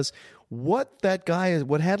because what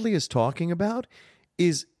Hadley is talking about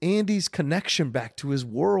is Andy's connection back to his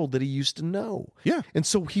world that he used to know. Yeah. And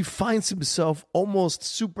so he finds himself almost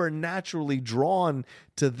supernaturally drawn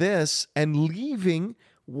to this and leaving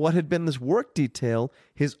what had been this work detail,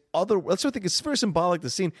 his other... That's what I think it's very symbolic, the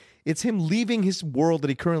scene. It's him leaving his world that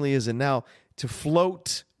he currently is in now to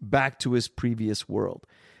float back to his previous world.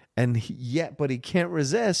 And but he can't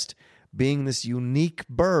resist being this unique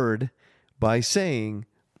bird by saying,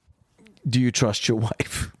 "Do you trust your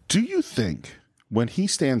wife?" Do you think when he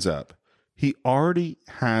stands up, he already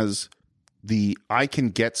has the "I can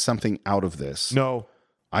get something out of this"? No.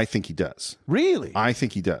 I think he does. Really? I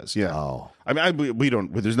think he does, yeah. Oh. I mean, we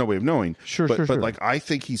don't, there's no way of knowing. Sure. But like, I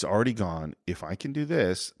think he's already gone, if I can do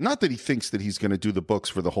this, not that he thinks that he's going to do the books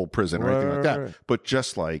for the whole prison or anything like that, but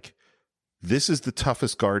just like, this is the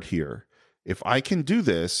toughest guard here. If I can do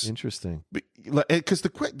this... Interesting. Because the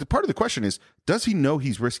part of the question is, does he know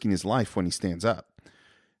he's risking his life when he stands up?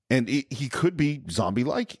 And he could be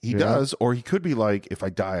zombie-like. He does. Or he could be like, if I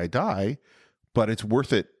die, I die. But it's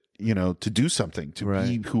worth it, you know, to do something, to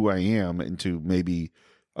be who I am and to maybe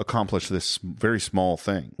accomplish this very small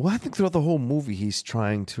thing. Well, I think throughout the whole movie, he's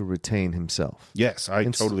trying to retain himself. Yes, I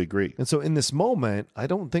totally agree. And so in this moment, I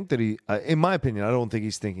don't think that he, in my opinion, I don't think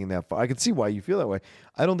he's thinking that far. I can see why you feel that way.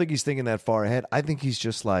 I don't think he's thinking that far ahead. I think he's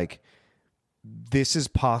just like, this is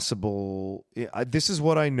possible. This is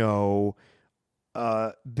what I know.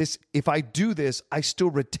 If I do this, I still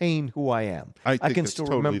retain who I am. I can still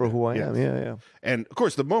remember who I am. Yeah. And of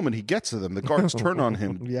course, the moment he gets to them, the guards turn on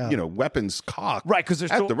him. You know, weapons cocked. Right, because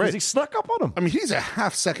he snuck up on him. I mean, he's a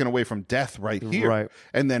half second away from death right here. Right.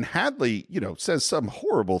 And then Hadley, you know, says some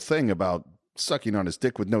horrible thing about sucking on his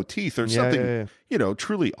dick with no teeth or something, you know,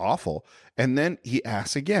 truly awful. And then he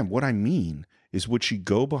asks again, "What I mean is, would she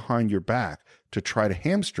go behind your back to try to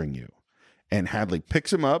hamstring you?" And Hadley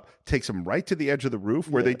picks him up, takes him right to the edge of the roof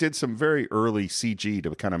where they did some very early CG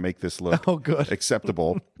to kind of make this look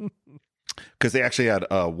acceptable. Because they actually had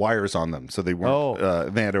wires on them, so they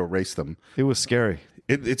weren't. They had to erase them. It was scary.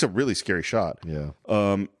 It's a really scary shot. Yeah.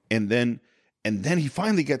 And then he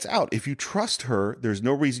finally gets out. If you trust her, there's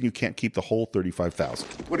no reason you can't keep the whole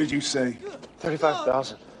 $35,000. What did you say?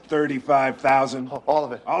 35,000. 35,000. All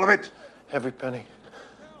of it. All of it? Every penny.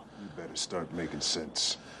 You better start making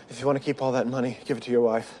sense. If you want to keep all that money, give it to your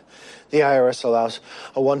wife. The IRS allows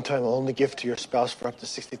a one-time only gift to your spouse for up to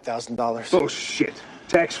 $60,000. Bullshit.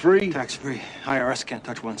 Tax-free? Tax-free. IRS can't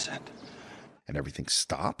touch 1 cent. And everything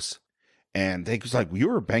stops. And they was like, "Well, you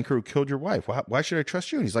were a banker who killed your wife. Why should I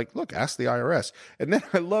trust you?" And he's like, "Look, ask the IRS." And then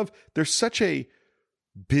I love, there's such a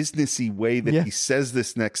businessy way that he says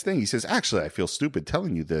this next thing. He says, "Actually, I feel stupid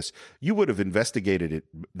telling you this. You would have investigated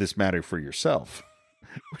this matter for yourself."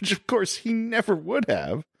 Which, of course, he never would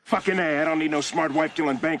have. Fucking A, I don't need no smart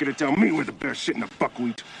wife-killing banker to tell me where the bear's shit in the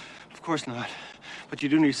buckwheat. Of course not. But you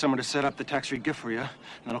do need someone to set up the tax-free gift for you. And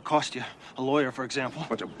that'll cost you. A lawyer, for example.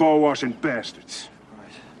 Bunch of ball-washing bastards.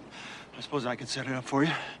 Right. I suppose I could set it up for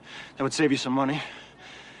you. That would save you some money.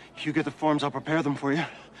 You get the forms, I'll prepare them for you.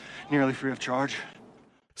 Nearly free of charge.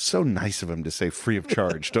 So nice of him to say free of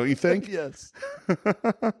charge, don't you think? Yes.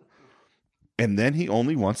 And then he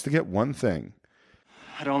only wants to get one thing.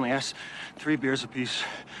 I'd only ask 3 beers apiece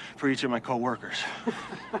for each of my co-workers.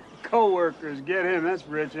 Co-workers, get him. That's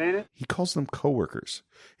rich, ain't it? He calls them coworkers.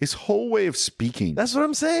 His whole way of speaking. That's what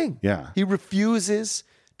I'm saying. Yeah. He refuses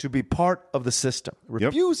to be part of the system.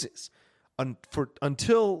 Refuses.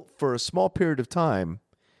 Until for a small period of time,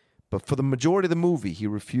 but for the majority of the movie, he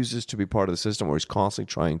refuses to be part of the system, or he's constantly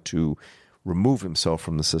trying to remove himself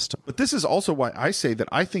from the system. But this is also why I say that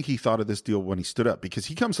I think he thought of this deal when he stood up, because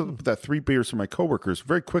he comes up with that 3 beers for my coworkers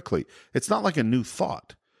very quickly. It's not like a new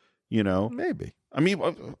thought, you know? Maybe. I mean,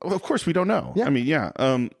 of course we don't know. Yeah. I mean, yeah.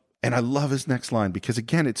 And I love his next line because,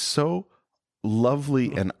 again, it's so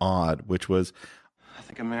lovely and odd, which was, I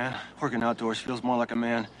think a man working outdoors feels more like a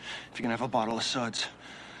man if you can have a bottle of suds.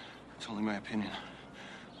 It's only my opinion.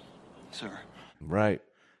 Sir. Right.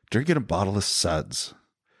 Drinking a bottle of suds.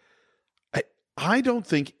 I don't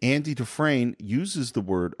think Andy Dufresne uses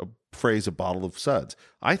the phrase a bottle of suds.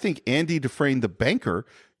 I think Andy Dufresne, the banker,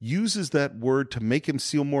 uses that word to make him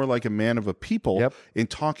feel more like a man of a people in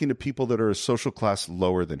talking to people that are a social class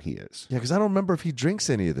lower than he is. Yeah, because I don't remember if he drinks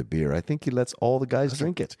any of the beer. I think he lets all the guys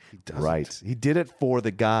drink it. He doesn't. Right. He did it for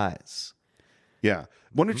the guys. Yeah.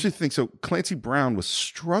 One interesting thing. So Clancy Brown was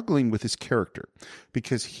struggling with his character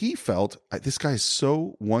because he felt this guy is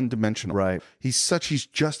so one-dimensional. Right. He's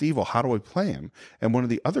just evil. How do I play him? And one of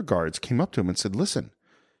the other guards came up to him and said, listen,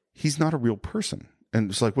 he's not a real person. And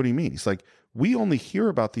it's like, what do you mean? He's like, we only hear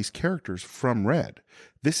about these characters from Red.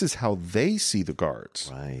 This is how they see the guards.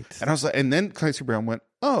 Right. And I was like, and then Clancy Brown went,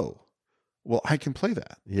 oh, well, I can play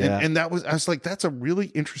that. Yeah. And I was like, that's a really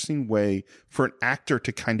interesting way for an actor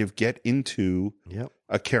to kind of get into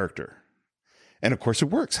a character. And of course it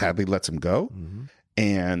works. Hadley lets him go. Mm-hmm.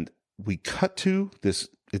 And we cut to this.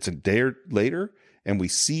 It's a day later. And we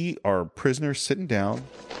see our prisoner sitting down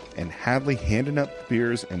and Hadley handing up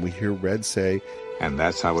beers. And we hear Red say, and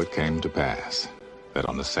that's how it came to pass, that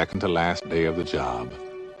on the second to last day of the job,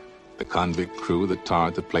 the convict crew that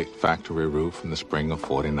tarred the plate factory roof in the spring of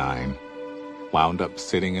 '49 wound up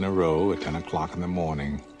sitting in a row at 10 o'clock in the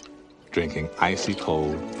morning, drinking icy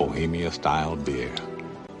cold Bohemia-style beer,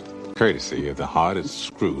 courtesy of the hardest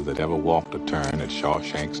screw that ever walked a turn at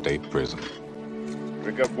Shawshank State Prison.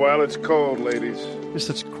 Drink up while it's cold, ladies. There's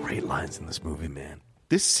such great lines in this movie, man.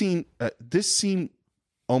 This scene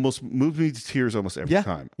almost moved me to tears almost every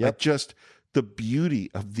time. Yep. Just the beauty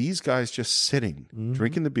of these guys just sitting,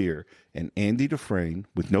 drinking the beer, and Andy Dufresne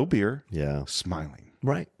with no beer, smiling.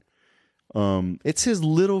 Right. It's his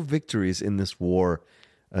little victories in this war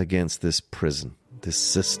against this prison, this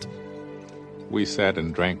system. We sat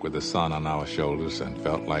and drank with the sun on our shoulders and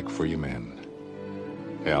felt like free men.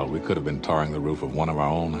 Hell, we could have been tarring the roof of one of our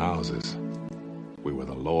own houses. We were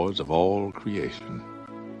the lords of all creation.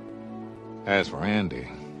 As for Andy,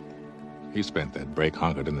 he spent that break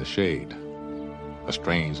hunkered in the shade, a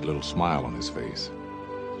strange little smile on his face,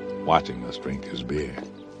 watching us drink his beer.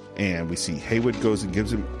 And we see Haywood goes and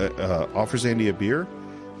gives him, offers Andy a beer,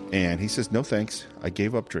 and he says, "No thanks, I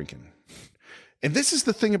gave up drinking." And this is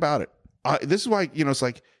the thing about it. This is why it's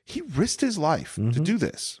like he risked his life to do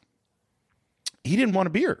this. He didn't want a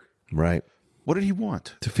beer, right? What did he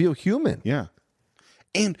want? To feel human, yeah.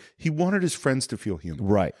 And he wanted his friends to feel human,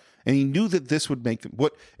 right? And he knew that this would make them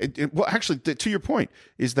well. Actually, to your point,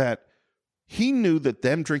 is that he knew that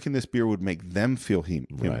them drinking this beer would make them feel human.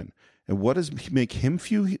 Right. And what does make him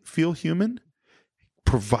feel human?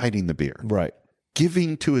 Providing the beer. Right.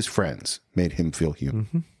 Giving to his friends made him feel human.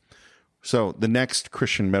 Mm-hmm. So the next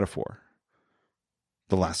Christian metaphor,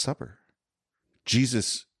 the Last Supper.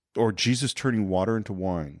 Jesus turning water into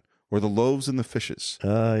wine, or the loaves and the fishes,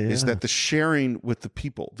 is that the sharing with the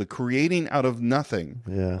people, the creating out of nothing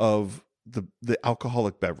of the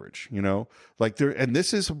alcoholic beverage, like there, and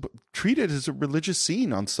this is treated as a religious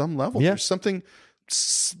scene on some level. There's something,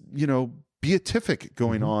 beatific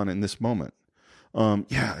going on in this moment.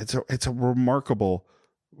 It's a remarkable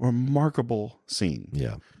scene.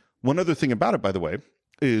 Yeah. One other thing about it, by the way,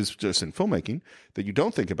 is just in filmmaking that you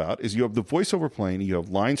don't think about is you have the voiceover playing, you have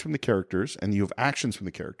lines from the characters, and you have actions from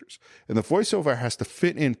the characters. And the voiceover has to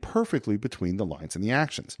fit in perfectly between the lines and the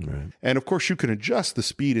actions. Right. And of course, you can adjust the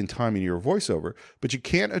speed and timing of your voiceover, but you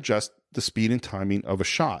can't adjust the speed and timing of a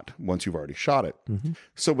shot once you've already shot it. Mm-hmm.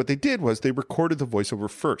 So what they did was they recorded the voiceover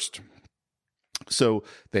first. So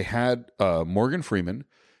they had Morgan Freeman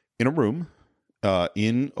in a room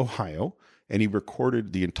in Ohio, and he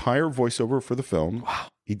recorded the entire voiceover for the film. Wow.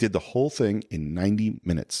 He did the whole thing in 90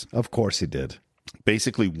 minutes. Of course he did.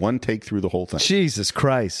 Basically, one take through the whole thing. Jesus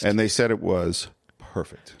Christ. And they said it was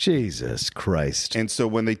perfect. Jesus Christ. And so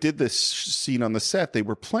when they did this scene on the set, they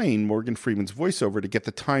were playing Morgan Freeman's voiceover to get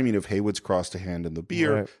the timing of Haywood's cross to hand and the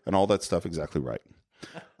beer and all that stuff exactly right.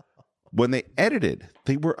 When they edited,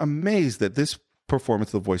 they were amazed that this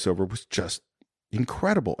performance of the voiceover was just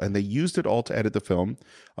incredible. And they used it all to edit the film.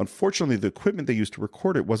 Unfortunately, the equipment they used to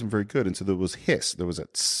record it wasn't very good. And so there was hiss. There was a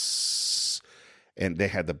tss. And they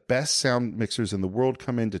had the best sound mixers in the world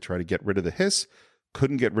come in to try to get rid of the hiss.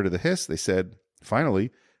 Couldn't get rid of the hiss. They said,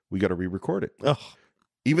 finally, we got to re-record it. Ugh.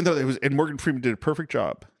 Even though it was, and Morgan Freeman did a perfect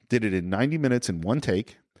job. Did it in 90 minutes in one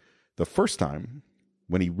take. The first time,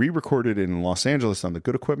 when he re-recorded it in Los Angeles on the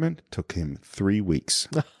good equipment, took him 3 weeks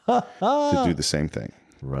to do the same thing.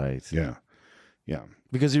 Right. Yeah. Yeah.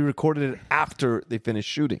 Because he recorded it after they finished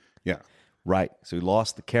shooting. Yeah. Right. So he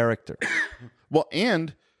lost the character. Well,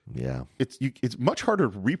 and yeah, it's much harder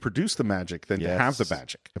to reproduce the magic than to have the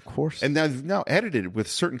magic. Of course. And they've now edited it with a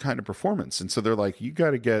certain kind of performance. And so they're like, you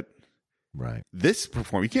got to get this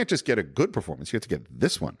performance. You can't just get a good performance. You have to get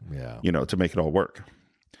this one, to make it all work.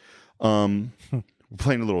 We're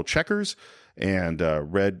playing a little checkers, and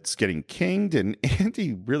Red's getting kinged, and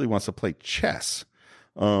Andy really wants to play chess.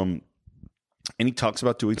 And he talks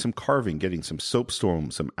about doing some carving, getting some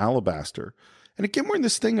soapstone, some alabaster. And again, we're in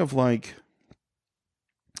this thing of like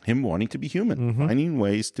him wanting to be human, finding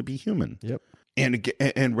ways to be human. Yep.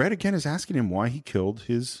 And Red again is asking him why he killed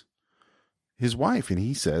his wife. And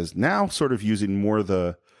he says, now sort of using more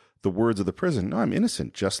the words of the prison, no, I'm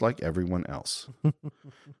innocent, just like everyone else.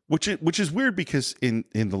 which is weird because in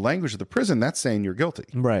the language of the prison, that's saying you're guilty.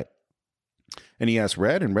 Right. And he asks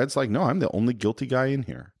Red, and Red's like, no, I'm the only guilty guy in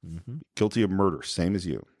here. Guilty of murder, same as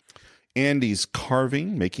you. Andy's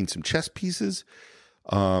carving, making some chess pieces.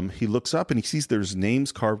 He looks up and he sees there's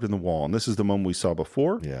names carved in the wall. And this is the moment we saw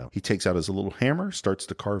before. Yeah. He takes out his little hammer, starts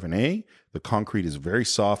to carve an A. The concrete is very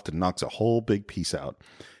soft and knocks a whole big piece out.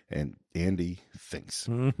 And Andy thinks.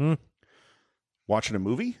 Watching a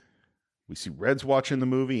movie. We see Red's watching the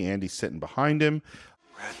movie. Andy's sitting behind him.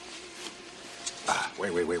 Red.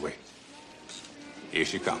 Wait. Here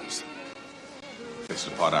she comes. This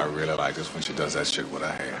is the part I really like, is when she does that shit with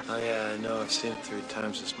her hair. Oh, yeah, I know. I've seen it 3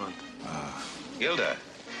 times this month. Gilda,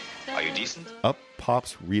 are you decent? Up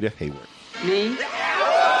pops Rita Hayworth. Me?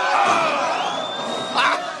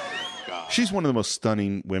 She's one of the most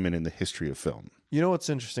stunning women in the history of film. You know what's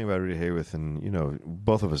interesting about Rita Hayworth, and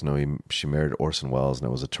both of us know she married Orson Welles, and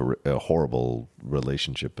it was a horrible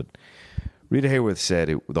relationship. But Rita Hayworth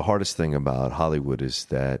said the hardest thing about Hollywood is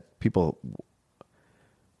that people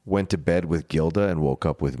went to bed with Gilda and woke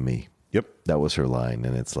up with me. Yep, that was her line,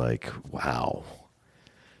 and it's like, wow,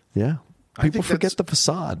 yeah. People forget the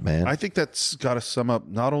facade, man. I think that's got to sum up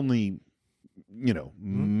not only,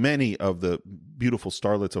 many of the beautiful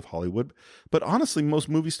starlets of Hollywood, but honestly, most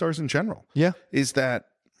movie stars in general. Yeah. Is that,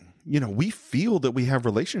 we feel that we have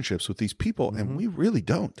relationships with these people and we really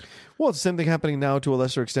don't. Well, it's the same thing happening now to a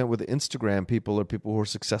lesser extent with Instagram people or people who are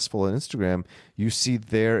successful on Instagram. You see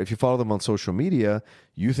if you follow them on social media,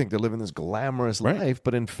 you think they're living this glamorous life,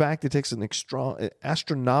 but in fact, it takes an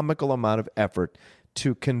astronomical amount of effort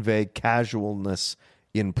to convey casualness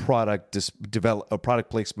in product product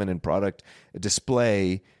placement and product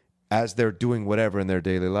display as they're doing whatever in their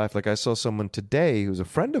daily life. Like I saw someone today who's a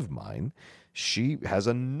friend of mine. She has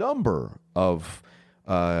a number of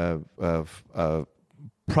product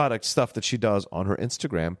stuff that she does on her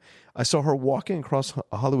Instagram. I saw her walking across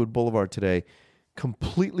Hollywood Boulevard today,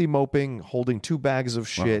 completely moping, holding 2 bags of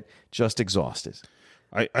shit, just exhausted.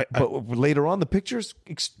 But later on, the pictures,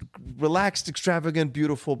 relaxed, extravagant,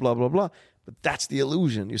 beautiful, blah, blah, blah. But that's the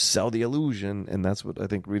illusion. You sell the illusion, and that's what I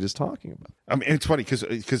think Rita's talking about. I mean, it's funny because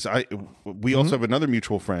we also have another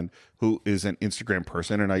mutual friend who is an Instagram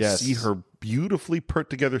person, and I see her beautifully put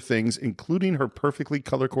together things, including her perfectly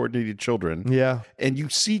color coordinated children. Yeah, and you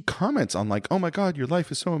see comments on like, "Oh my God, your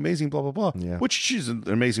life is so amazing," blah blah blah. Yeah. Which she's an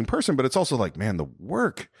amazing person, but it's also like, man, the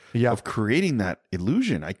work of creating that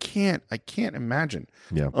illusion, I can't imagine.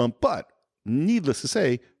 Yeah, but needless to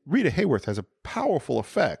say, Rita Hayworth has a powerful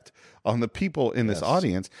effect on the people in this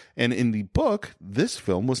audience. And in the book, this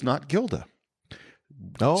film was not Gilda.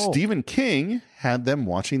 Oh. Stephen King had them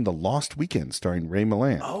watching The Lost Weekend starring Ray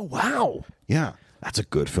Milland. Oh, wow. Yeah. That's a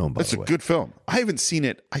good film, by the way. It's a good film. I haven't seen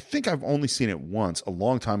it. I think I've only seen it once a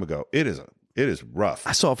long time ago. It is rough.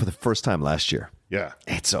 I saw it for the first time last year. Yeah.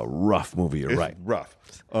 It's a rough movie. You're right. Rough.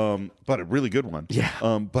 But a really good one. Yeah.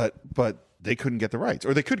 But they couldn't get the rights,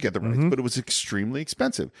 or they could get the rights, but it was extremely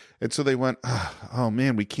expensive. And so they went, oh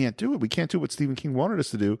man, we can't do it. We can't do what Stephen King wanted us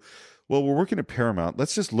to do. well, we're working at Paramount.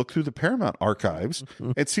 Let's just look through the Paramount archives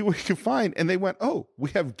and see what we can find. And they went, oh, we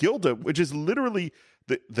have Gilda, which is literally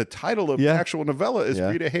the title of the actual novella is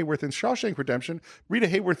Rita Hayworth in Shawshank Redemption. Rita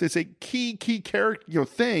Hayworth is a key character,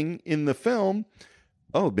 thing in the film.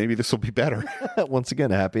 Oh, maybe this will be better. Once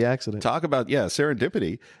again, a happy accident. Talk about,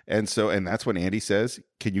 serendipity. And that's when Andy says,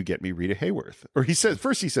 can you get me Rita Hayworth? Or he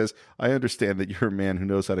says, I understand that you're a man who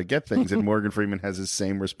knows how to get things. And Morgan Freeman has his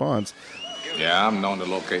same response. Yeah, I'm known to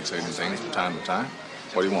locate certain things from time to time.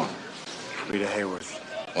 What do you want? Rita Hayworth.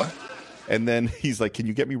 What? And then he's like, can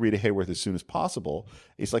you get me Rita Hayworth as soon as possible?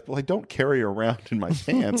 He's like, well, I don't carry her around in my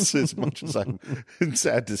pants as much as I'm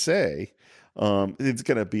sad to say. It's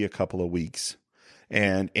going to be a couple of weeks.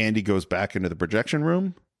 And Andy goes back into the projection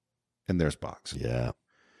room, and there's Boggs. Yeah.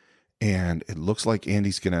 And it looks like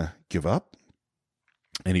Andy's going to give up.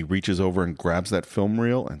 And he reaches over and grabs that film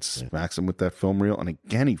reel and smacks him with that film reel. And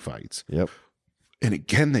again, he fights. Yep. And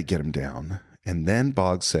again, they get him down. And then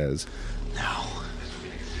Boggs says, now,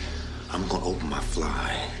 I'm going to open my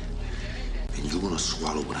fly. And you're going to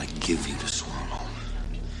swallow what I give you to swallow.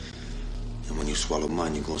 And when you swallow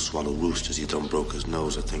mine, you're going to swallow Rooster's. You done broke his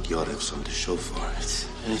nose. I think you ought to have something to show for it.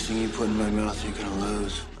 Anything you put in my mouth, you're going to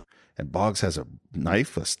lose. And Boggs has a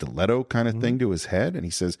knife, a stiletto kind of thing to his head. And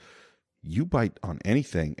he says, you bite on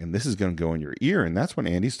anything, and this is going to go in your ear. And that's when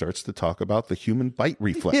Andy starts to talk about the human bite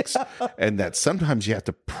reflex. And that sometimes you have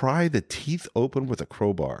to pry the teeth open with a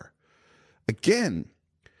crowbar. Again,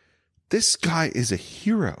 this guy is a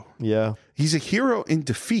hero. Yeah. He's a hero in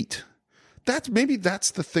defeat. That's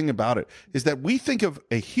the thing about it, is that we think of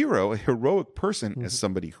a hero, a heroic person, as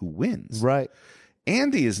somebody who wins. Right.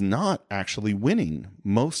 Andy is not actually winning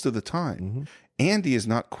most of the time. Andy is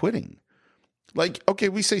not quitting. Like, okay,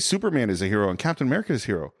 we say Superman is a hero and Captain America is a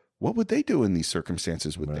hero. What would they do in these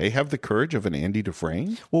circumstances? Would they have the courage of an Andy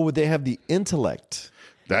Dufresne? Well, would they have the intellect?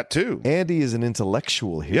 That too. Andy is an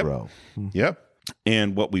intellectual hero. Yep.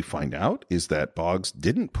 And what we find out is that Boggs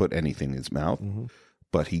didn't put anything in his mouth,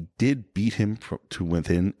 but he did beat him to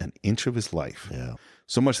within an inch of his life. Yeah.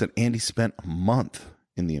 So much that Andy spent a month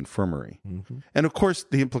in the infirmary. And of course,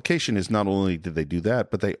 the implication is not only did they do that,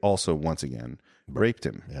 but they also, once again, raped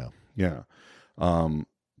him. Yeah.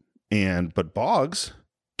 But Boggs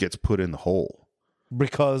gets put in the hole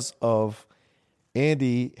because of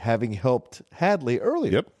Andy having helped Hadley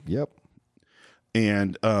earlier. Yep.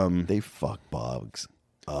 And they fuck Boggs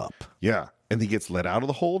up. Yeah. And he gets let out of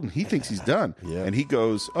the hole, and he thinks he's done. And he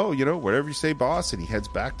goes, oh, whatever you say, boss. And he heads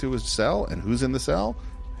back to his cell. And who's in the cell?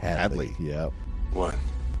 Hadley. Yep. What?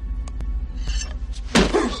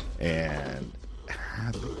 And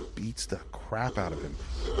Hadley beats the crap out of him.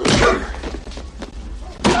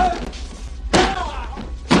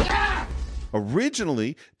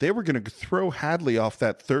 Originally, they were going to throw Hadley off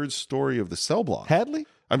that third story of the cell block. Hadley?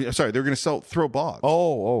 I mean, sorry, they were going to throw Boggs.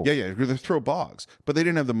 Oh. Yeah, they were going to throw Boggs. But they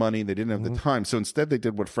didn't have the money. They didn't have the time. So instead, they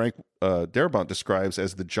did what Frank Darabont describes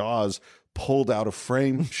as the Jaws pulled out of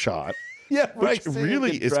frame shot. Yeah, right. Which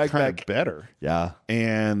really is kind of better. Yeah.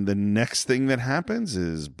 And the next thing that happens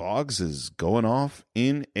is Boggs is going off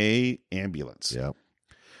in a ambulance. Yep.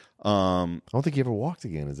 I don't think he ever walked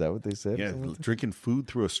again. Is that what they said? Yeah, drinking food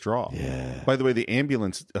through a straw. Yeah. By the way, the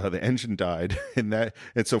ambulance, the engine died, and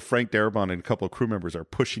so Frank Darabont and a couple of crew members are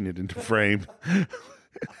pushing it into frame.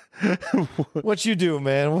 What you do,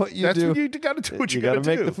 man? What you That's do? What you got to do. What you got got to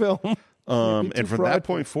make the film. And from that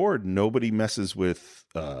point forward, nobody messes with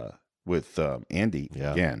Andy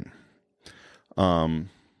again. And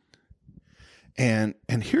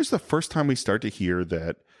here's the first time we start to hear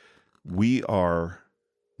that we are.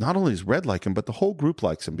 Not only is Red like him, but the whole group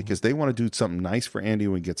likes him because they want to do something nice for Andy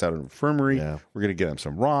when he gets out of the infirmary. Yeah. We're going to get him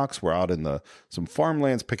some rocks. We're out in some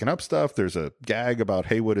farmlands picking up stuff. There's a gag about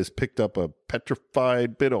Haywood has picked up a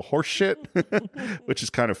petrified bit of horse shit, which is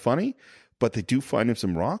kind of funny. But they do find him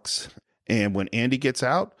some rocks. And when Andy gets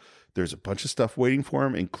out, there's a bunch of stuff waiting for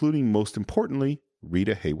him, including, most importantly,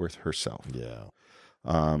 Rita Hayworth herself. Yeah.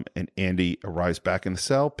 And Andy arrives back in the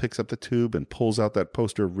cell, picks up the tube, and pulls out that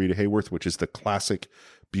poster of Rita Hayworth, which is the classic,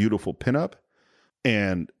 beautiful pinup.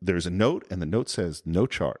 And there's a note, and the note says, "No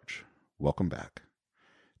charge. Welcome back."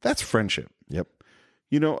 That's friendship. Yep.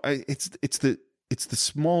 It's the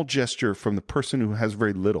small gesture from the person who has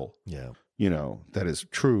very little. Yeah. That is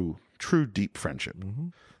true, deep friendship.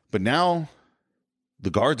 But now the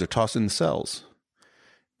guards are tossing the cells,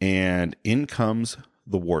 and in comes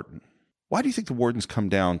the warden. Why do you think the wardens come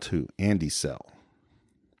down to Andy's cell?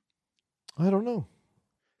 I don't know.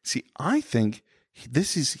 See, I think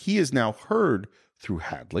he has now heard through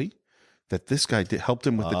Hadley that this guy helped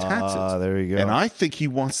him with the taxes. There you go. And I think he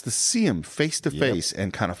wants to see him face to face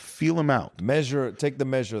and kind of feel him out. Take the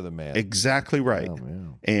measure of the man. Exactly right.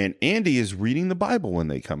 And Andy is reading the Bible when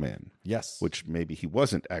they come in. Yes. Which maybe he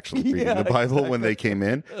wasn't actually reading the Bible when they came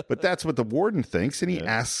in, but that's what the warden thinks. And he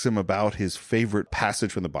asks him about his favorite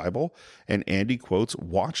passage from the Bible. And Andy quotes,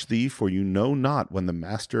 "Watch thee, for you know not when the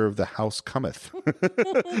master of the house cometh,"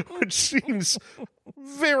 which seems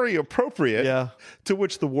very appropriate. Yeah. To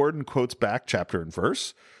which the warden quotes back chapter and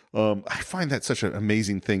verse. I find that such an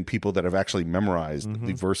amazing thing, people that have actually memorized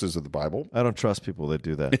the verses of the Bible. I don't trust people that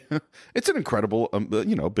do that. It's an incredible,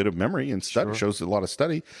 bit of memory and study. Shows a lot of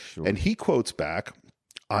study. And he quotes back,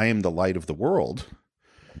 "I am the light of the world."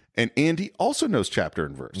 And Andy also knows chapter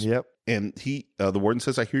and verse. Yep. And the warden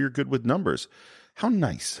says, "I hear you're good with numbers." How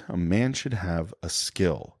nice. A man should have a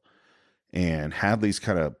skill. And Hadley's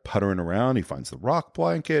kind of puttering around. He finds the rock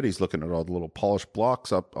blanket. He's looking at all the little polished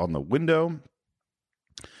blocks up on the window.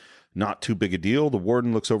 Not too big a deal. The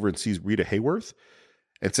warden looks over and sees Rita Hayworth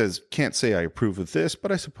and says, "Can't say I approve of this,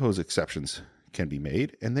 but I suppose exceptions can be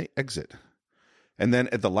made." And they exit. And then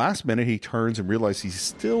at the last minute, he turns and realizes he's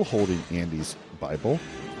still holding Andy's Bible.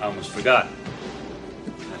 I almost forgot.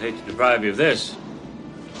 I'd hate to deprive you of this.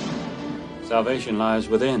 Salvation lies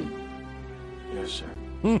within. Yes, sir.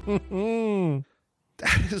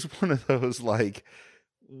 That is one of those, like,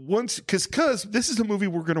 because this is a movie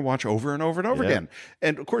we're going to watch over and over and over again.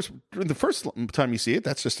 And of course, the first time you see it,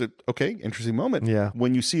 that's just interesting moment. Yeah.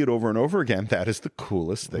 When you see it over and over again, that is the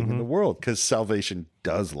coolest thing in the world, because salvation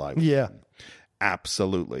does lie within. Yeah.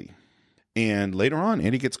 Absolutely. And later on,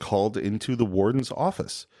 Andy gets called into the warden's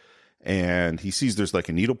office, and he sees there's like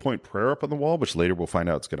a needlepoint prayer up on the wall, which later we'll find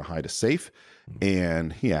out it's going to hide a safe.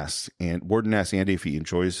 And warden asks Andy if he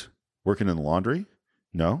enjoys working in the laundry.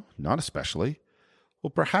 No, not especially. Well,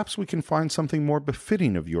 perhaps we can find something more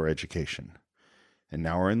befitting of your education. And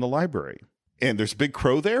now we're in the library. And there's Big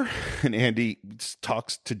Crow there, and Andy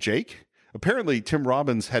talks to Jake. Apparently, Tim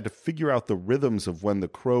Robbins had to figure out the rhythms of when the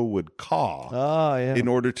crow would caw in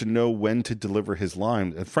order to know when to deliver his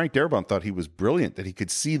line. And Frank Darabont thought he was brilliant, that he could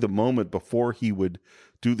see the moment before he would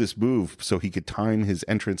do this move so he could time his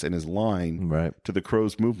entrance and his line to the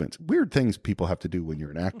crow's movements. Weird things people have to do when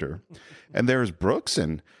you're an actor. And there's Brooks,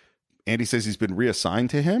 and Andy says he's been reassigned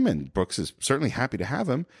to him, and Brooks is certainly happy to have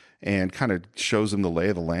him and kind of shows him the lay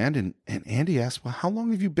of the land. And Andy asks, "Well, how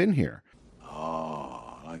long have you been here?"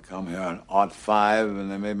 I come here in '05, and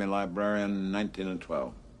they made me librarian in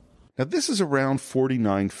 1912. Now, this is around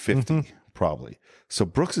 49, 50, probably. So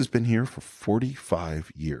Brooks has been here for 45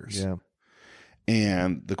 years. Yeah.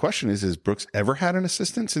 And the question is, has Brooks ever had an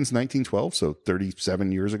assistant since 1912? So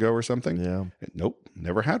 37 years ago or something? Yeah. Nope,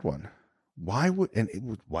 never had one. Why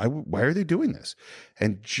are they doing this?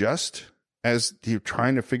 And just as you're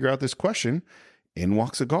trying to figure out this question, in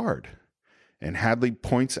walks a guard. And Hadley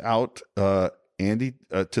points out Andy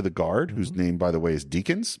to the guard, whose name, by the way, is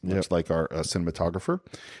Deakins, much like our cinematographer.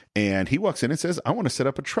 And he walks in and says, "I want to set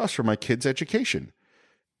up a trust for my kid's education."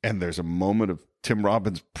 And there's a moment of Tim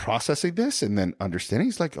Robbins processing this and then understanding.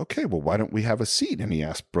 He's like, "Okay, well, why don't we have a seat?" And he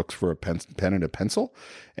asks Brooks for a pen and a pencil.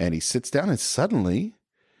 And he sits down, and suddenly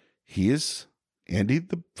he is Andy,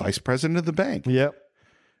 the vice president of the bank. Yep.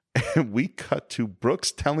 And we cut to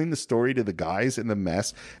Brooks telling the story to the guys in the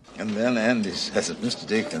mess. And then Andy says, "Mr.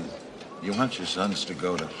 Deacon, you want your sons to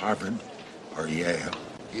go to Harvard or Yale?"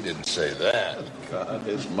 He didn't say that. God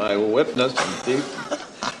is my witness. And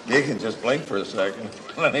Deacon just blinked for a second.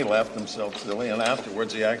 Then he laughed himself silly, and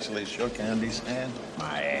afterwards he actually shook Andy's hand.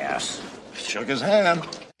 My ass. Shook his hand.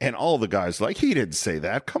 And all the guys like, "He didn't say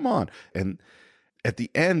that. Come on." And at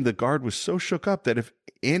the end, the guard was so shook up that if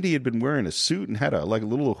Andy had been wearing a suit and had a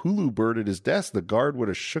little Hulu bird at his desk, the guard would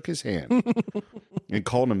have shook his hand and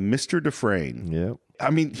called him Mr. Dufresne. Yeah.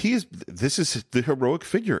 I mean, this is the heroic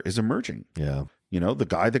figure is emerging. Yeah. You know, the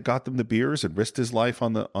guy that got them the beers and risked his life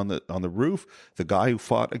on the roof, the guy who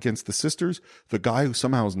fought against the sisters, the guy who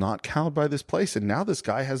somehow is not cowed by this place, and now this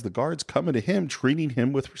guy has the guards coming to him, treating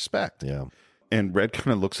him with respect. Yeah. And Red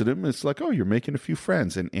kind of looks at him and it's like, "Oh, you're making a few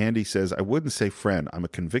friends." And Andy says, "I wouldn't say friend. I'm a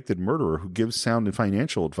convicted murderer who gives sound and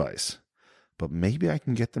financial advice. But maybe I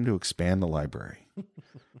can get them to expand the library."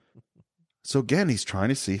 So again, he's trying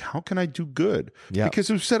to see, how can I do good? Yeah. Because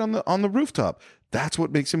we've said on the rooftop, that's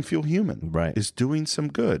what makes him feel human. Right. Is doing some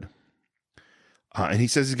good. And he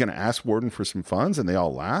says he's going to ask Warden for some funds, and they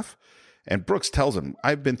all laugh. And Brooks tells him,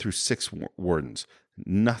 "I've been through 6 wardens.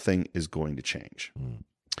 Nothing is going to change."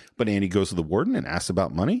 But Andy goes to the warden and asks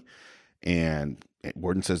about money. And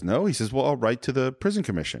Warden says no. He says, "Well, I'll write to the prison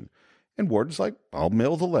commission." And Warden's like, "I'll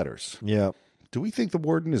mail the letters." Yeah. Do we think the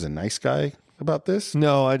warden is a nice guy about this?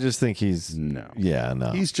 No, I just think he's no. Yeah,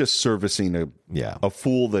 no. He's just servicing a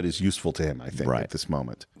fool that is useful to him, I think, at this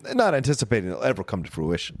moment. Not anticipating it'll ever come to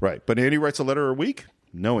fruition. Right. But Andy writes a letter a week,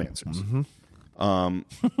 no answers. But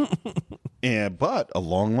a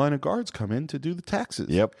long line of guards come in to do the taxes.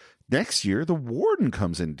 Yep. Next year, the warden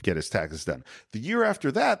comes in to get his taxes done. The year after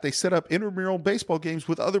that, they set up intramural baseball games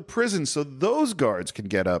with other prisons so those guards can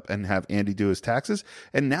get up and have Andy do his taxes.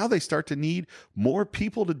 And now they start to need more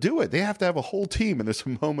people to do it. They have to have a whole team. And there's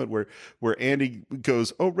a moment where Andy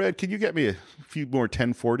goes, "Oh, Red, can you get me a few more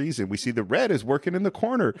 1040s?" And we see the Red is working in the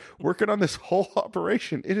corner, working on this whole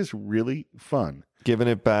operation. It is really fun. Giving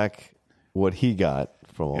it back what he got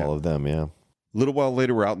from all of them, yeah. A little while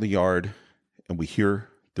later, we're out in the yard, and we hear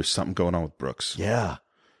there's something going on with Brooks. Yeah.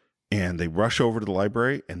 And they rush over to the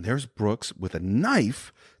library, and there's Brooks with a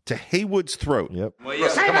knife to Haywood's throat. Yep. Well, yeah,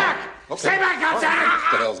 stay back! Okay. Stay back, outside!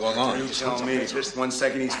 What the hell's going on? You tell me. Just 1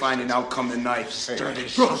 second, he's finding out come the knife. Dirty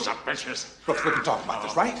sons of bitches. Brooks, we can talk about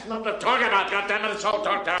this, right? Nothing to talk about, goddammit. It's all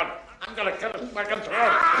talked out. I'm gonna cut his fucking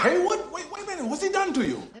throat. Haywood? Wait a minute. What's he done to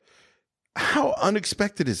you? How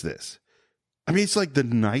unexpected is this? I mean, it's like the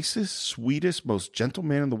nicest, sweetest, most gentle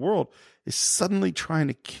man in the world is suddenly trying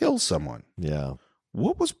to kill someone. Yeah.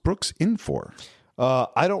 What was Brooks in for?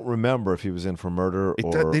 I don't remember if he was in for murder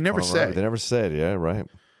or... They never said. They never said, yeah, right.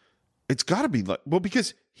 It's got to be like... Well,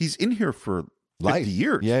 because he's in here for 50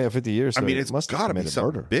 years. Yeah, 50 years. I So mean, it's got to be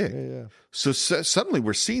something big. Yeah. So suddenly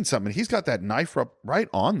we're seeing something. He's got that knife right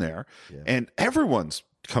on there, and everyone's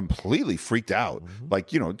completely freaked out, like,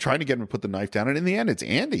 trying to get him to put the knife down. And in the end, it's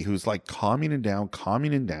Andy who's like calming him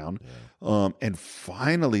down. And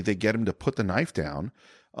finally they get him to put the knife down.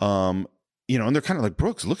 And they're kind of like,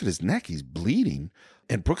 "Brooks, look at his neck. He's bleeding."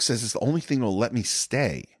 And Brooks says, "It's the only thing that'll let me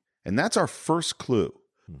stay." And that's our first clue.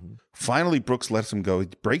 Finally, Brooks lets him go. He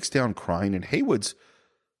breaks down crying, and Haywood's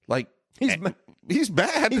like, he's mad. He's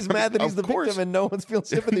mad that he's the victim and no one's feeling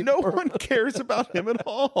sympathy. No one cares about him at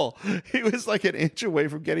all. He was like an inch away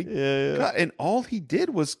from getting cut. And all he did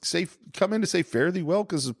was come in to say fare thee well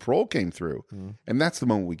because his parole came through. And that's the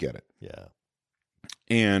moment we get it. Yeah.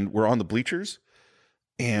 And we're on the bleachers,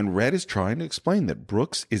 and Red is trying to explain that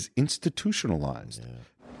Brooks is institutionalized. Yeah.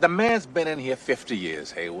 The man's been in here 50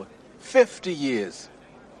 years, Haywood. 50 years.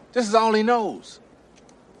 This is all he knows.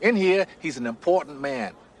 In here, he's an important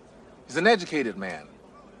man. He's an educated man.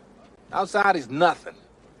 Outside, he's nothing.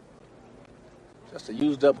 Just a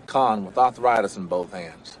used-up con with arthritis in both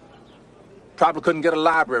hands. Probably couldn't get a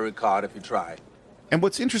library card if he tried. And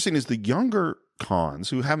what's interesting is the younger cons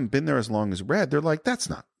who haven't been there as long as Red, they're like, "That's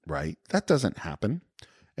not right. That doesn't happen."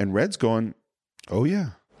 And Red's going, "Oh, yeah."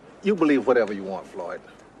 You believe whatever you want, Floyd.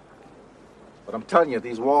 But I'm telling you,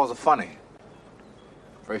 these walls are funny.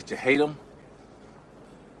 First you hate them,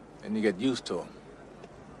 then you get used to them.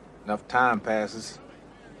 Enough time passes,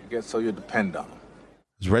 you get so you depend on them.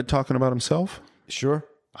 Is Red talking about himself? Sure.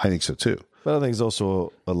 I think so, too. But I think it's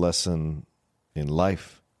also a lesson in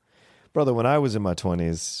life. Brother, when I was in my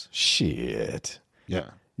 20s, shit.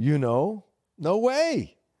 Yeah. No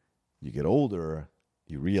way. You get older,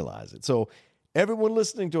 you realize it. So everyone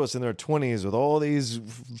listening to us in their 20s with all these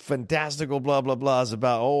fantastical blah, blah, blahs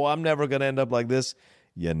about, I'm never going to end up like this.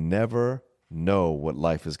 You never know what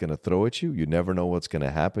life is going to throw at you. You never know what's going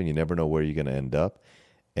to happen. You never know where you're going to end up.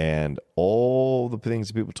 And all the things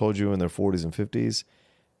that people told you in their 40s and 50s,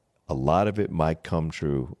 a lot of it might come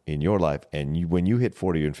true in your life. And when you hit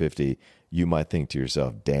 40 and 50, you might think to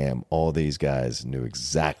yourself, damn, all these guys knew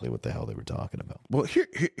exactly what the hell they were talking about. Well,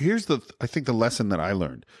 here's I think the lesson that I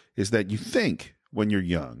learned is that you think when you're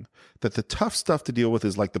young that the tough stuff to deal with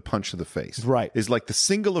is like the punch to the face. Right. Is like the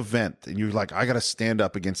single event. And you're like, I got to stand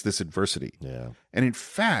up against this adversity. Yeah. And in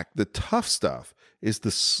fact, the tough stuff is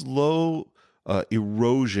the slow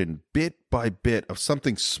erosion bit by bit of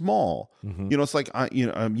something small. It's like,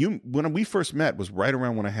 when we first met was right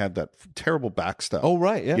around when I had that terrible back stuff. Oh,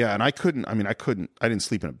 right. Yeah. Yeah. And I didn't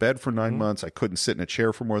sleep in a bed for 9 months. I couldn't sit in a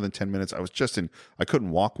chair for more than 10 minutes. I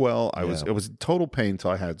couldn't walk well. It was total pain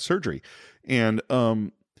until I had surgery. And I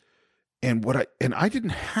didn't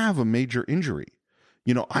have a major injury.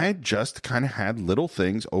 I had just kind of had little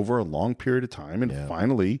things over a long period of time, and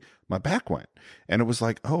finally my back went. And it was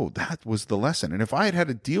like, oh, that was the lesson. And if I had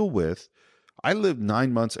to deal with, I lived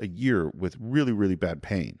 9 months a year with really, really bad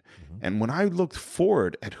pain. And when I looked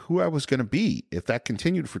forward at who I was going to be, if that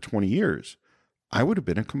continued for 20 years, I would have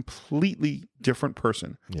been a completely different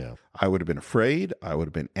person. Yeah. I would have been afraid. I would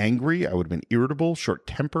have been angry. I would have been irritable,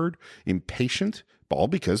 short-tempered, impatient, all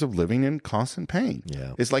because of living in constant pain.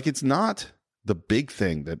 Yeah. It's like, it's not the big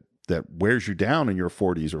thing that wears you down in your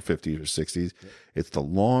 40s or 50s or 60s. It's the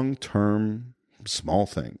long-term small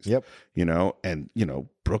things. Yep. And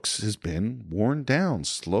Brooks has been worn down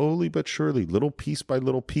slowly but surely, little piece by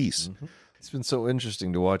little piece. Mm-hmm. It's been so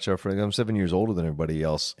interesting to watch our friends. I'm 7 years older than everybody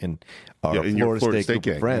else in our in your Florida State group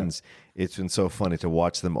gang, of friends. Yeah. It's been so funny to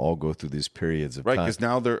watch them all go through these periods of Right, time. because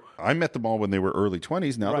now I met them all when they were early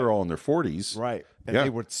 20s. Now they're all in their 40s. Right. And they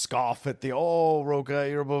would scoff at Roca,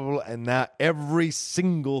 you're blah, blah, blah. And now every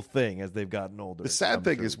single thing as they've gotten older. The sad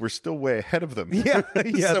thing is we're still way ahead of them. Yeah,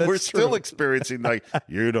 so we're that's still true. experiencing, like,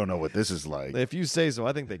 you don't know what this is like. If you say so,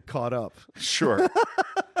 I think they caught up. Sure.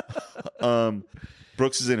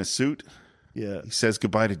 Brooks is in a suit. Yeah. He says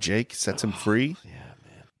goodbye to Jake, sets him free. Yeah,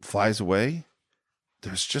 man. Flies away.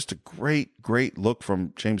 There's just a great, great look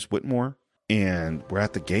from James Whitmore. And we're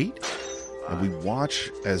at the gate. And we watch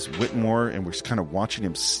as Whitmore, and we're just kind of watching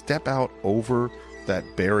him step out over that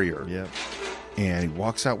barrier. Yeah. And he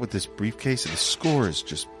walks out with this briefcase, and the score is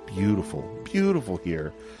just beautiful, beautiful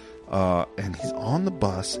here. And he's on the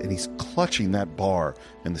bus, and he's clutching that bar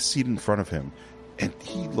and the seat in front of him. And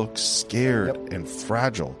he looks scared and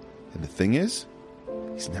fragile. And the thing is,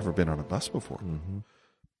 he's never been on a bus before. Mm-hmm.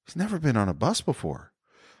 He's never been on a bus before.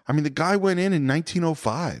 I mean, the guy went in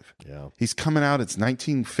 1905. Yeah. He's coming out, it's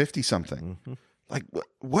 1950 something. Mm-hmm. Like,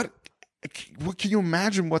 what can you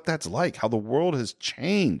imagine what that's like? How the world has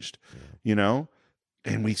changed, And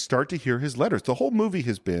we start to hear his letters. The whole movie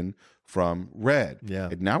has been from Red. Yeah.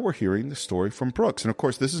 And now we're hearing the story from Brooks. And of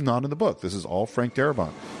course, this is not in the book. This is all Frank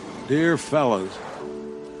Darabont. Dear fellas,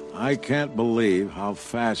 I can't believe how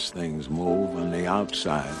fast things move on the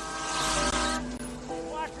outside.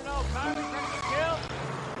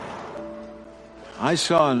 I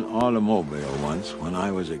saw an automobile once when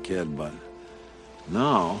I was a kid, but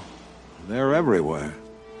now they're everywhere.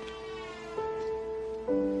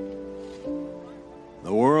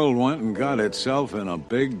 The world went and got itself in a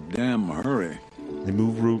big damn hurry. They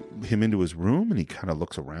move him into his room, and he kind of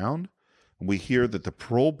looks around. And we hear that the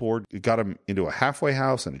parole board got him into a halfway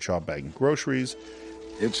house and a job bagging groceries.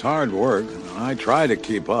 It's hard work. I try to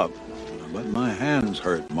keep up, but my hands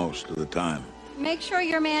hurt most of the time. Make sure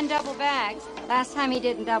your man double bags. Last time he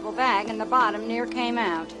didn't double bag, and the bottom near came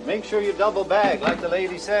out. Make sure you double bag, like the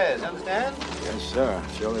lady says. Understand? Yes, sir.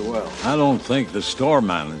 Surely will. I don't think the store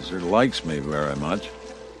manager likes me very much.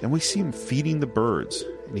 And we see him feeding the birds.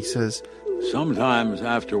 And he says, sometimes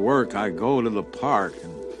after work, I go to the park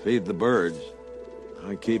and feed the birds.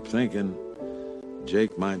 I keep thinking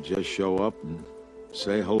Jake might just show up and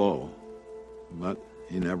say hello, but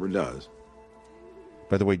he never does.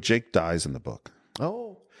 By the way, Jake dies in the book.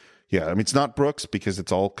 Oh. Yeah, I mean, it's not Brooks because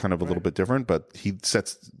it's all kind of a little bit different, but he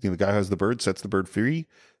sets, the guy who has the bird sets the bird free,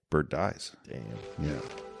 bird dies. Damn. Yeah.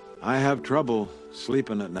 I have trouble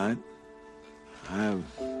sleeping at night. I have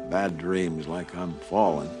bad dreams like I'm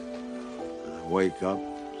falling. I wake up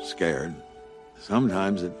scared.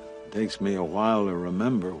 Sometimes it takes me a while to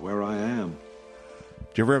remember where I am.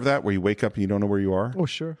 Do you ever have that where you wake up and you don't know where you are? Oh,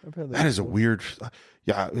 sure. I've had that. That is a weird.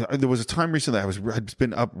 Yeah, there was a time recently I'd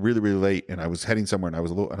been up really, really late, and I was heading somewhere, and I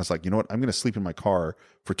was like, you know what? I'm going to sleep in my car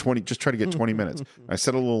for 20. Just try to get 20 minutes. I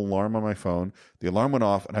set a little alarm on my phone. The alarm went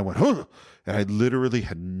off, and I went, huh, and I literally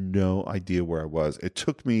had no idea where I was. It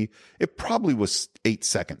took me. It probably was 8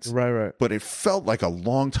 seconds. Right. But it felt like a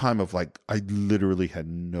long time of like I literally had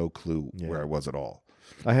no clue where I was at all.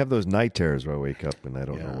 I have those night terrors where I wake up and I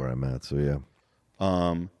don't know where I'm at. So yeah.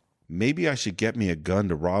 Maybe I should get me a gun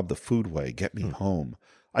to rob the foodway, get me home.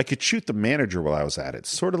 I could shoot the manager while I was at it,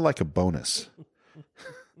 sort of like a bonus.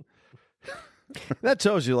 That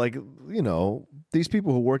tells you, like, these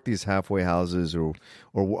people who work these halfway houses or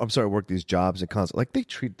work these jobs at concert, like, they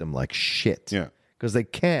treat them like shit. Yeah. Because they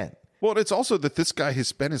can't. Well, it's also that this guy has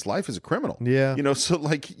spent his life as a criminal. Yeah. So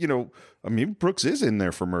like, I mean, Brooks is in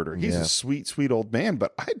there for murder. He's a sweet, sweet old man,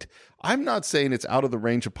 but I'm not saying it's out of the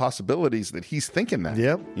range of possibilities that he's thinking that.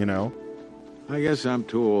 Yep. I guess I'm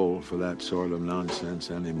too old for that sort of nonsense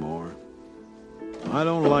anymore. I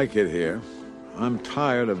don't like it here. I'm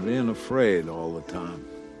tired of being afraid all the time.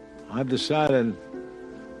 I've decided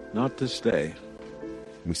not to stay.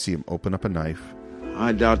 We see him open up a knife.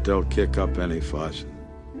 I doubt they'll kick up any fuss.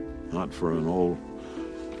 Not for an old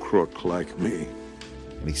crook like me.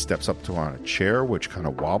 And he steps up to on a chair, which kind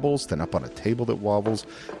of wobbles, then up on a table that wobbles.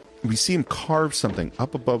 We see him carve something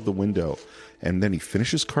up above the window, and then he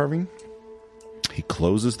finishes carving. He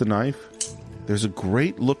closes the knife. There's a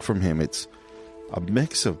great look from him. It's a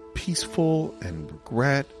mix of peaceful and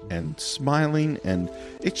regret and smiling, and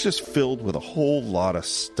it's just filled with a whole lot of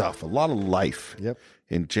stuff, a lot of life. Yep.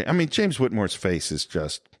 I mean, James Whitmore's face is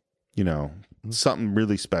just, something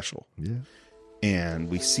really special. Yeah. And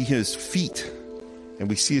we see his feet, and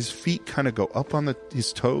we see his feet kind of go up on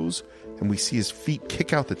his toes, and we see his feet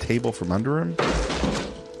kick out the table from under him,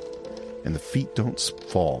 and the feet don't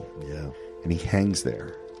fall. Yeah. And he hangs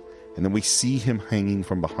there. And then we see him hanging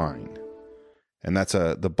from behind. And that's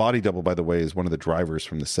the body double, by the way, is one of the drivers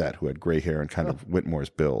from the set who had gray hair and kind of Whitmore's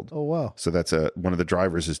build. Oh, wow. So that's one of the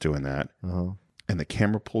drivers is doing that. Uh-huh. And the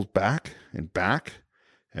camera pulls back, and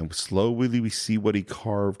slowly we see what he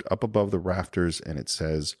carved up above the rafters, and it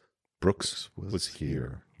says, Brooks was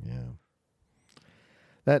here. Yeah.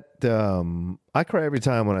 That I cry every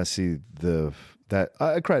time when I see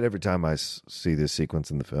I cried every time I see this sequence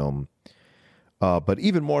in the film. But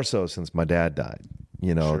even more so since my dad died.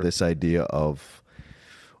 This idea of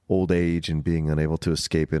old age and being unable to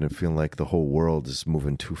escape it and feeling like the whole world is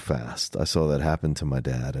moving too fast. I saw that happen to my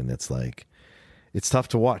dad, and it's like, it's tough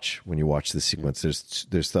to watch when you watch this sequence.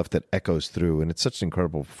 There's stuff that echoes through, and it's such an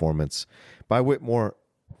incredible performance by Whitmore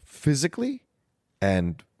physically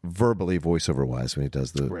and verbally, voiceover-wise, when he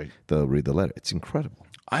does the read the letter. It's incredible.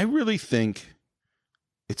 I really think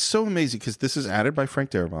it's so amazing because this is added by Frank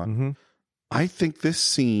Darabont. Mm-hmm. I think this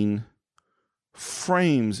scene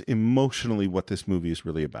frames emotionally what this movie is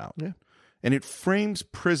really about. Yeah. And it frames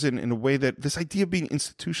prison in a way that this idea of being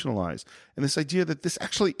institutionalized and this idea that this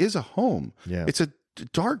actually is a home. Yeah. It's a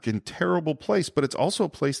dark and terrible place, but it's also a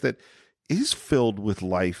place that is filled with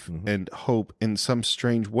life and hope in some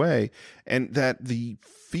strange way. And that the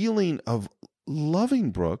feeling of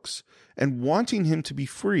loving Brooks and wanting him to be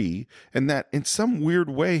free, and that in some weird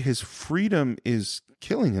way his freedom is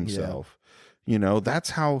killing himself.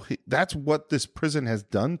 That's that's what this prison has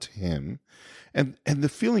done to him. And the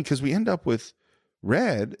feeling, because we end up with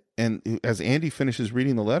Red, and as Andy finishes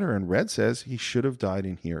reading the letter, and Red says he should have died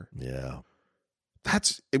in here. Yeah.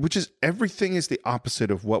 Which is everything is the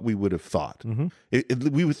opposite of what we would have thought. Mm-hmm.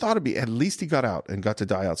 We would thought it'd be at least he got out and got to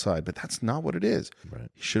die outside, but that's not what it is. Right.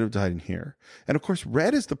 He should have died in here. And of course,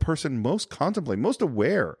 Red is the person most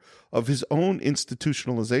aware of his own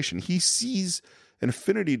institutionalization. He sees an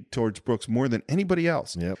affinity towards Brooks more than anybody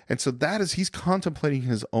else. Yep. And so he's contemplating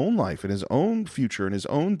his own life and his own future and his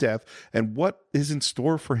own death and what is in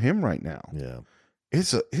store for him right now. Yeah.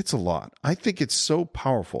 It's a lot. I think it's so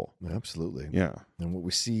powerful. Absolutely. Yeah. And what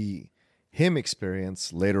we see him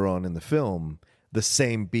experience later on in the film, the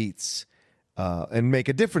same beats, and make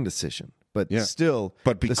a different decision, but still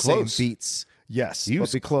be the close. Same beats. Yes, He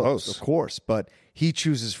was be close, close. of course. But he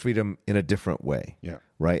chooses freedom in a different way. Yeah.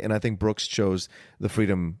 Right. And I think Brooks chose the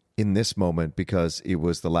freedom in this moment because it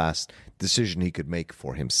was the last decision he could make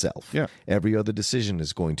for himself. Yeah. Every other decision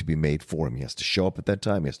is going to be made for him. He has to show up at that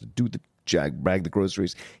time. He has to do bag the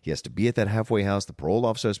groceries. He has to be at that halfway house. The parole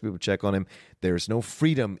officer has to be able to check on him. There is no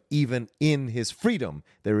freedom even in his freedom.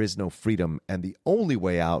 There is no freedom. And the only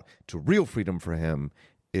way out to real freedom for him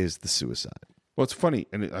is the suicide. Well, it's funny,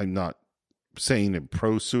 and I'm not saying a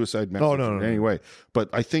pro-suicide message no. in any way, but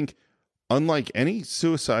I think unlike any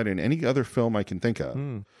suicide in any other film I can think of,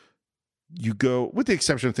 you go, with the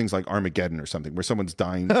exception of things like Armageddon or something, where someone's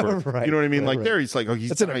dying for, Right, you know what I mean? right, Like there, he's like, oh, he's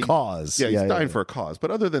That's in dying. a cause. Yeah, he's dying yeah. for a cause.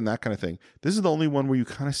 But other than that kind of thing, this is the only one where you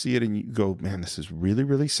kind of see it and you go, man, this is really,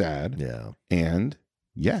 really sad. Yeah. And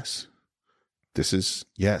yes,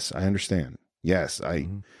 I understand. Yes, I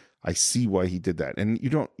see why he did that. And you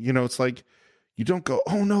don't, it's like, you don't go,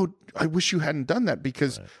 oh no, I wish you hadn't done that,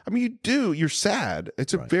 because I mean, you do, you're sad.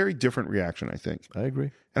 It's a very different reaction, I think. I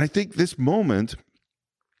agree. And I think this moment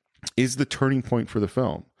is the turning point for the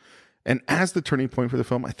film. And as the turning point for the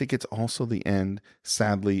film, I think it's also the end,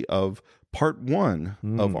 sadly, of part one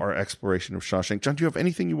of our exploration of Shawshank. John, do you have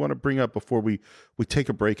anything you want to bring up before we take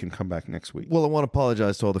a break and come back next week? Well, I want to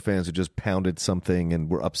apologize to all the fans who just pounded something and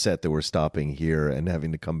were upset that we're stopping here and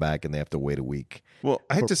having to come back and they have to wait a week. Well,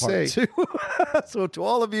 I have to say, so to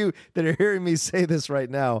all of you that are hearing me say this right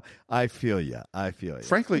now, I feel you.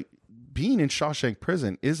 Frankly, being in Shawshank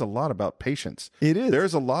Prison is a lot about patience. It is.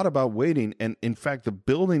 There's a lot about waiting, and in fact, the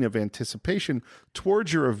building of anticipation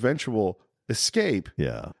towards your eventual escape.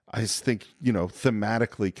 Yeah. I just think,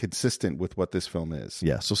 thematically consistent with what this film is.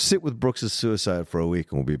 Yeah. So sit with Brooks' suicide for a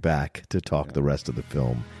week and we'll be back to talk the rest of the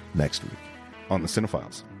film next week on The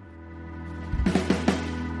Cinephiles.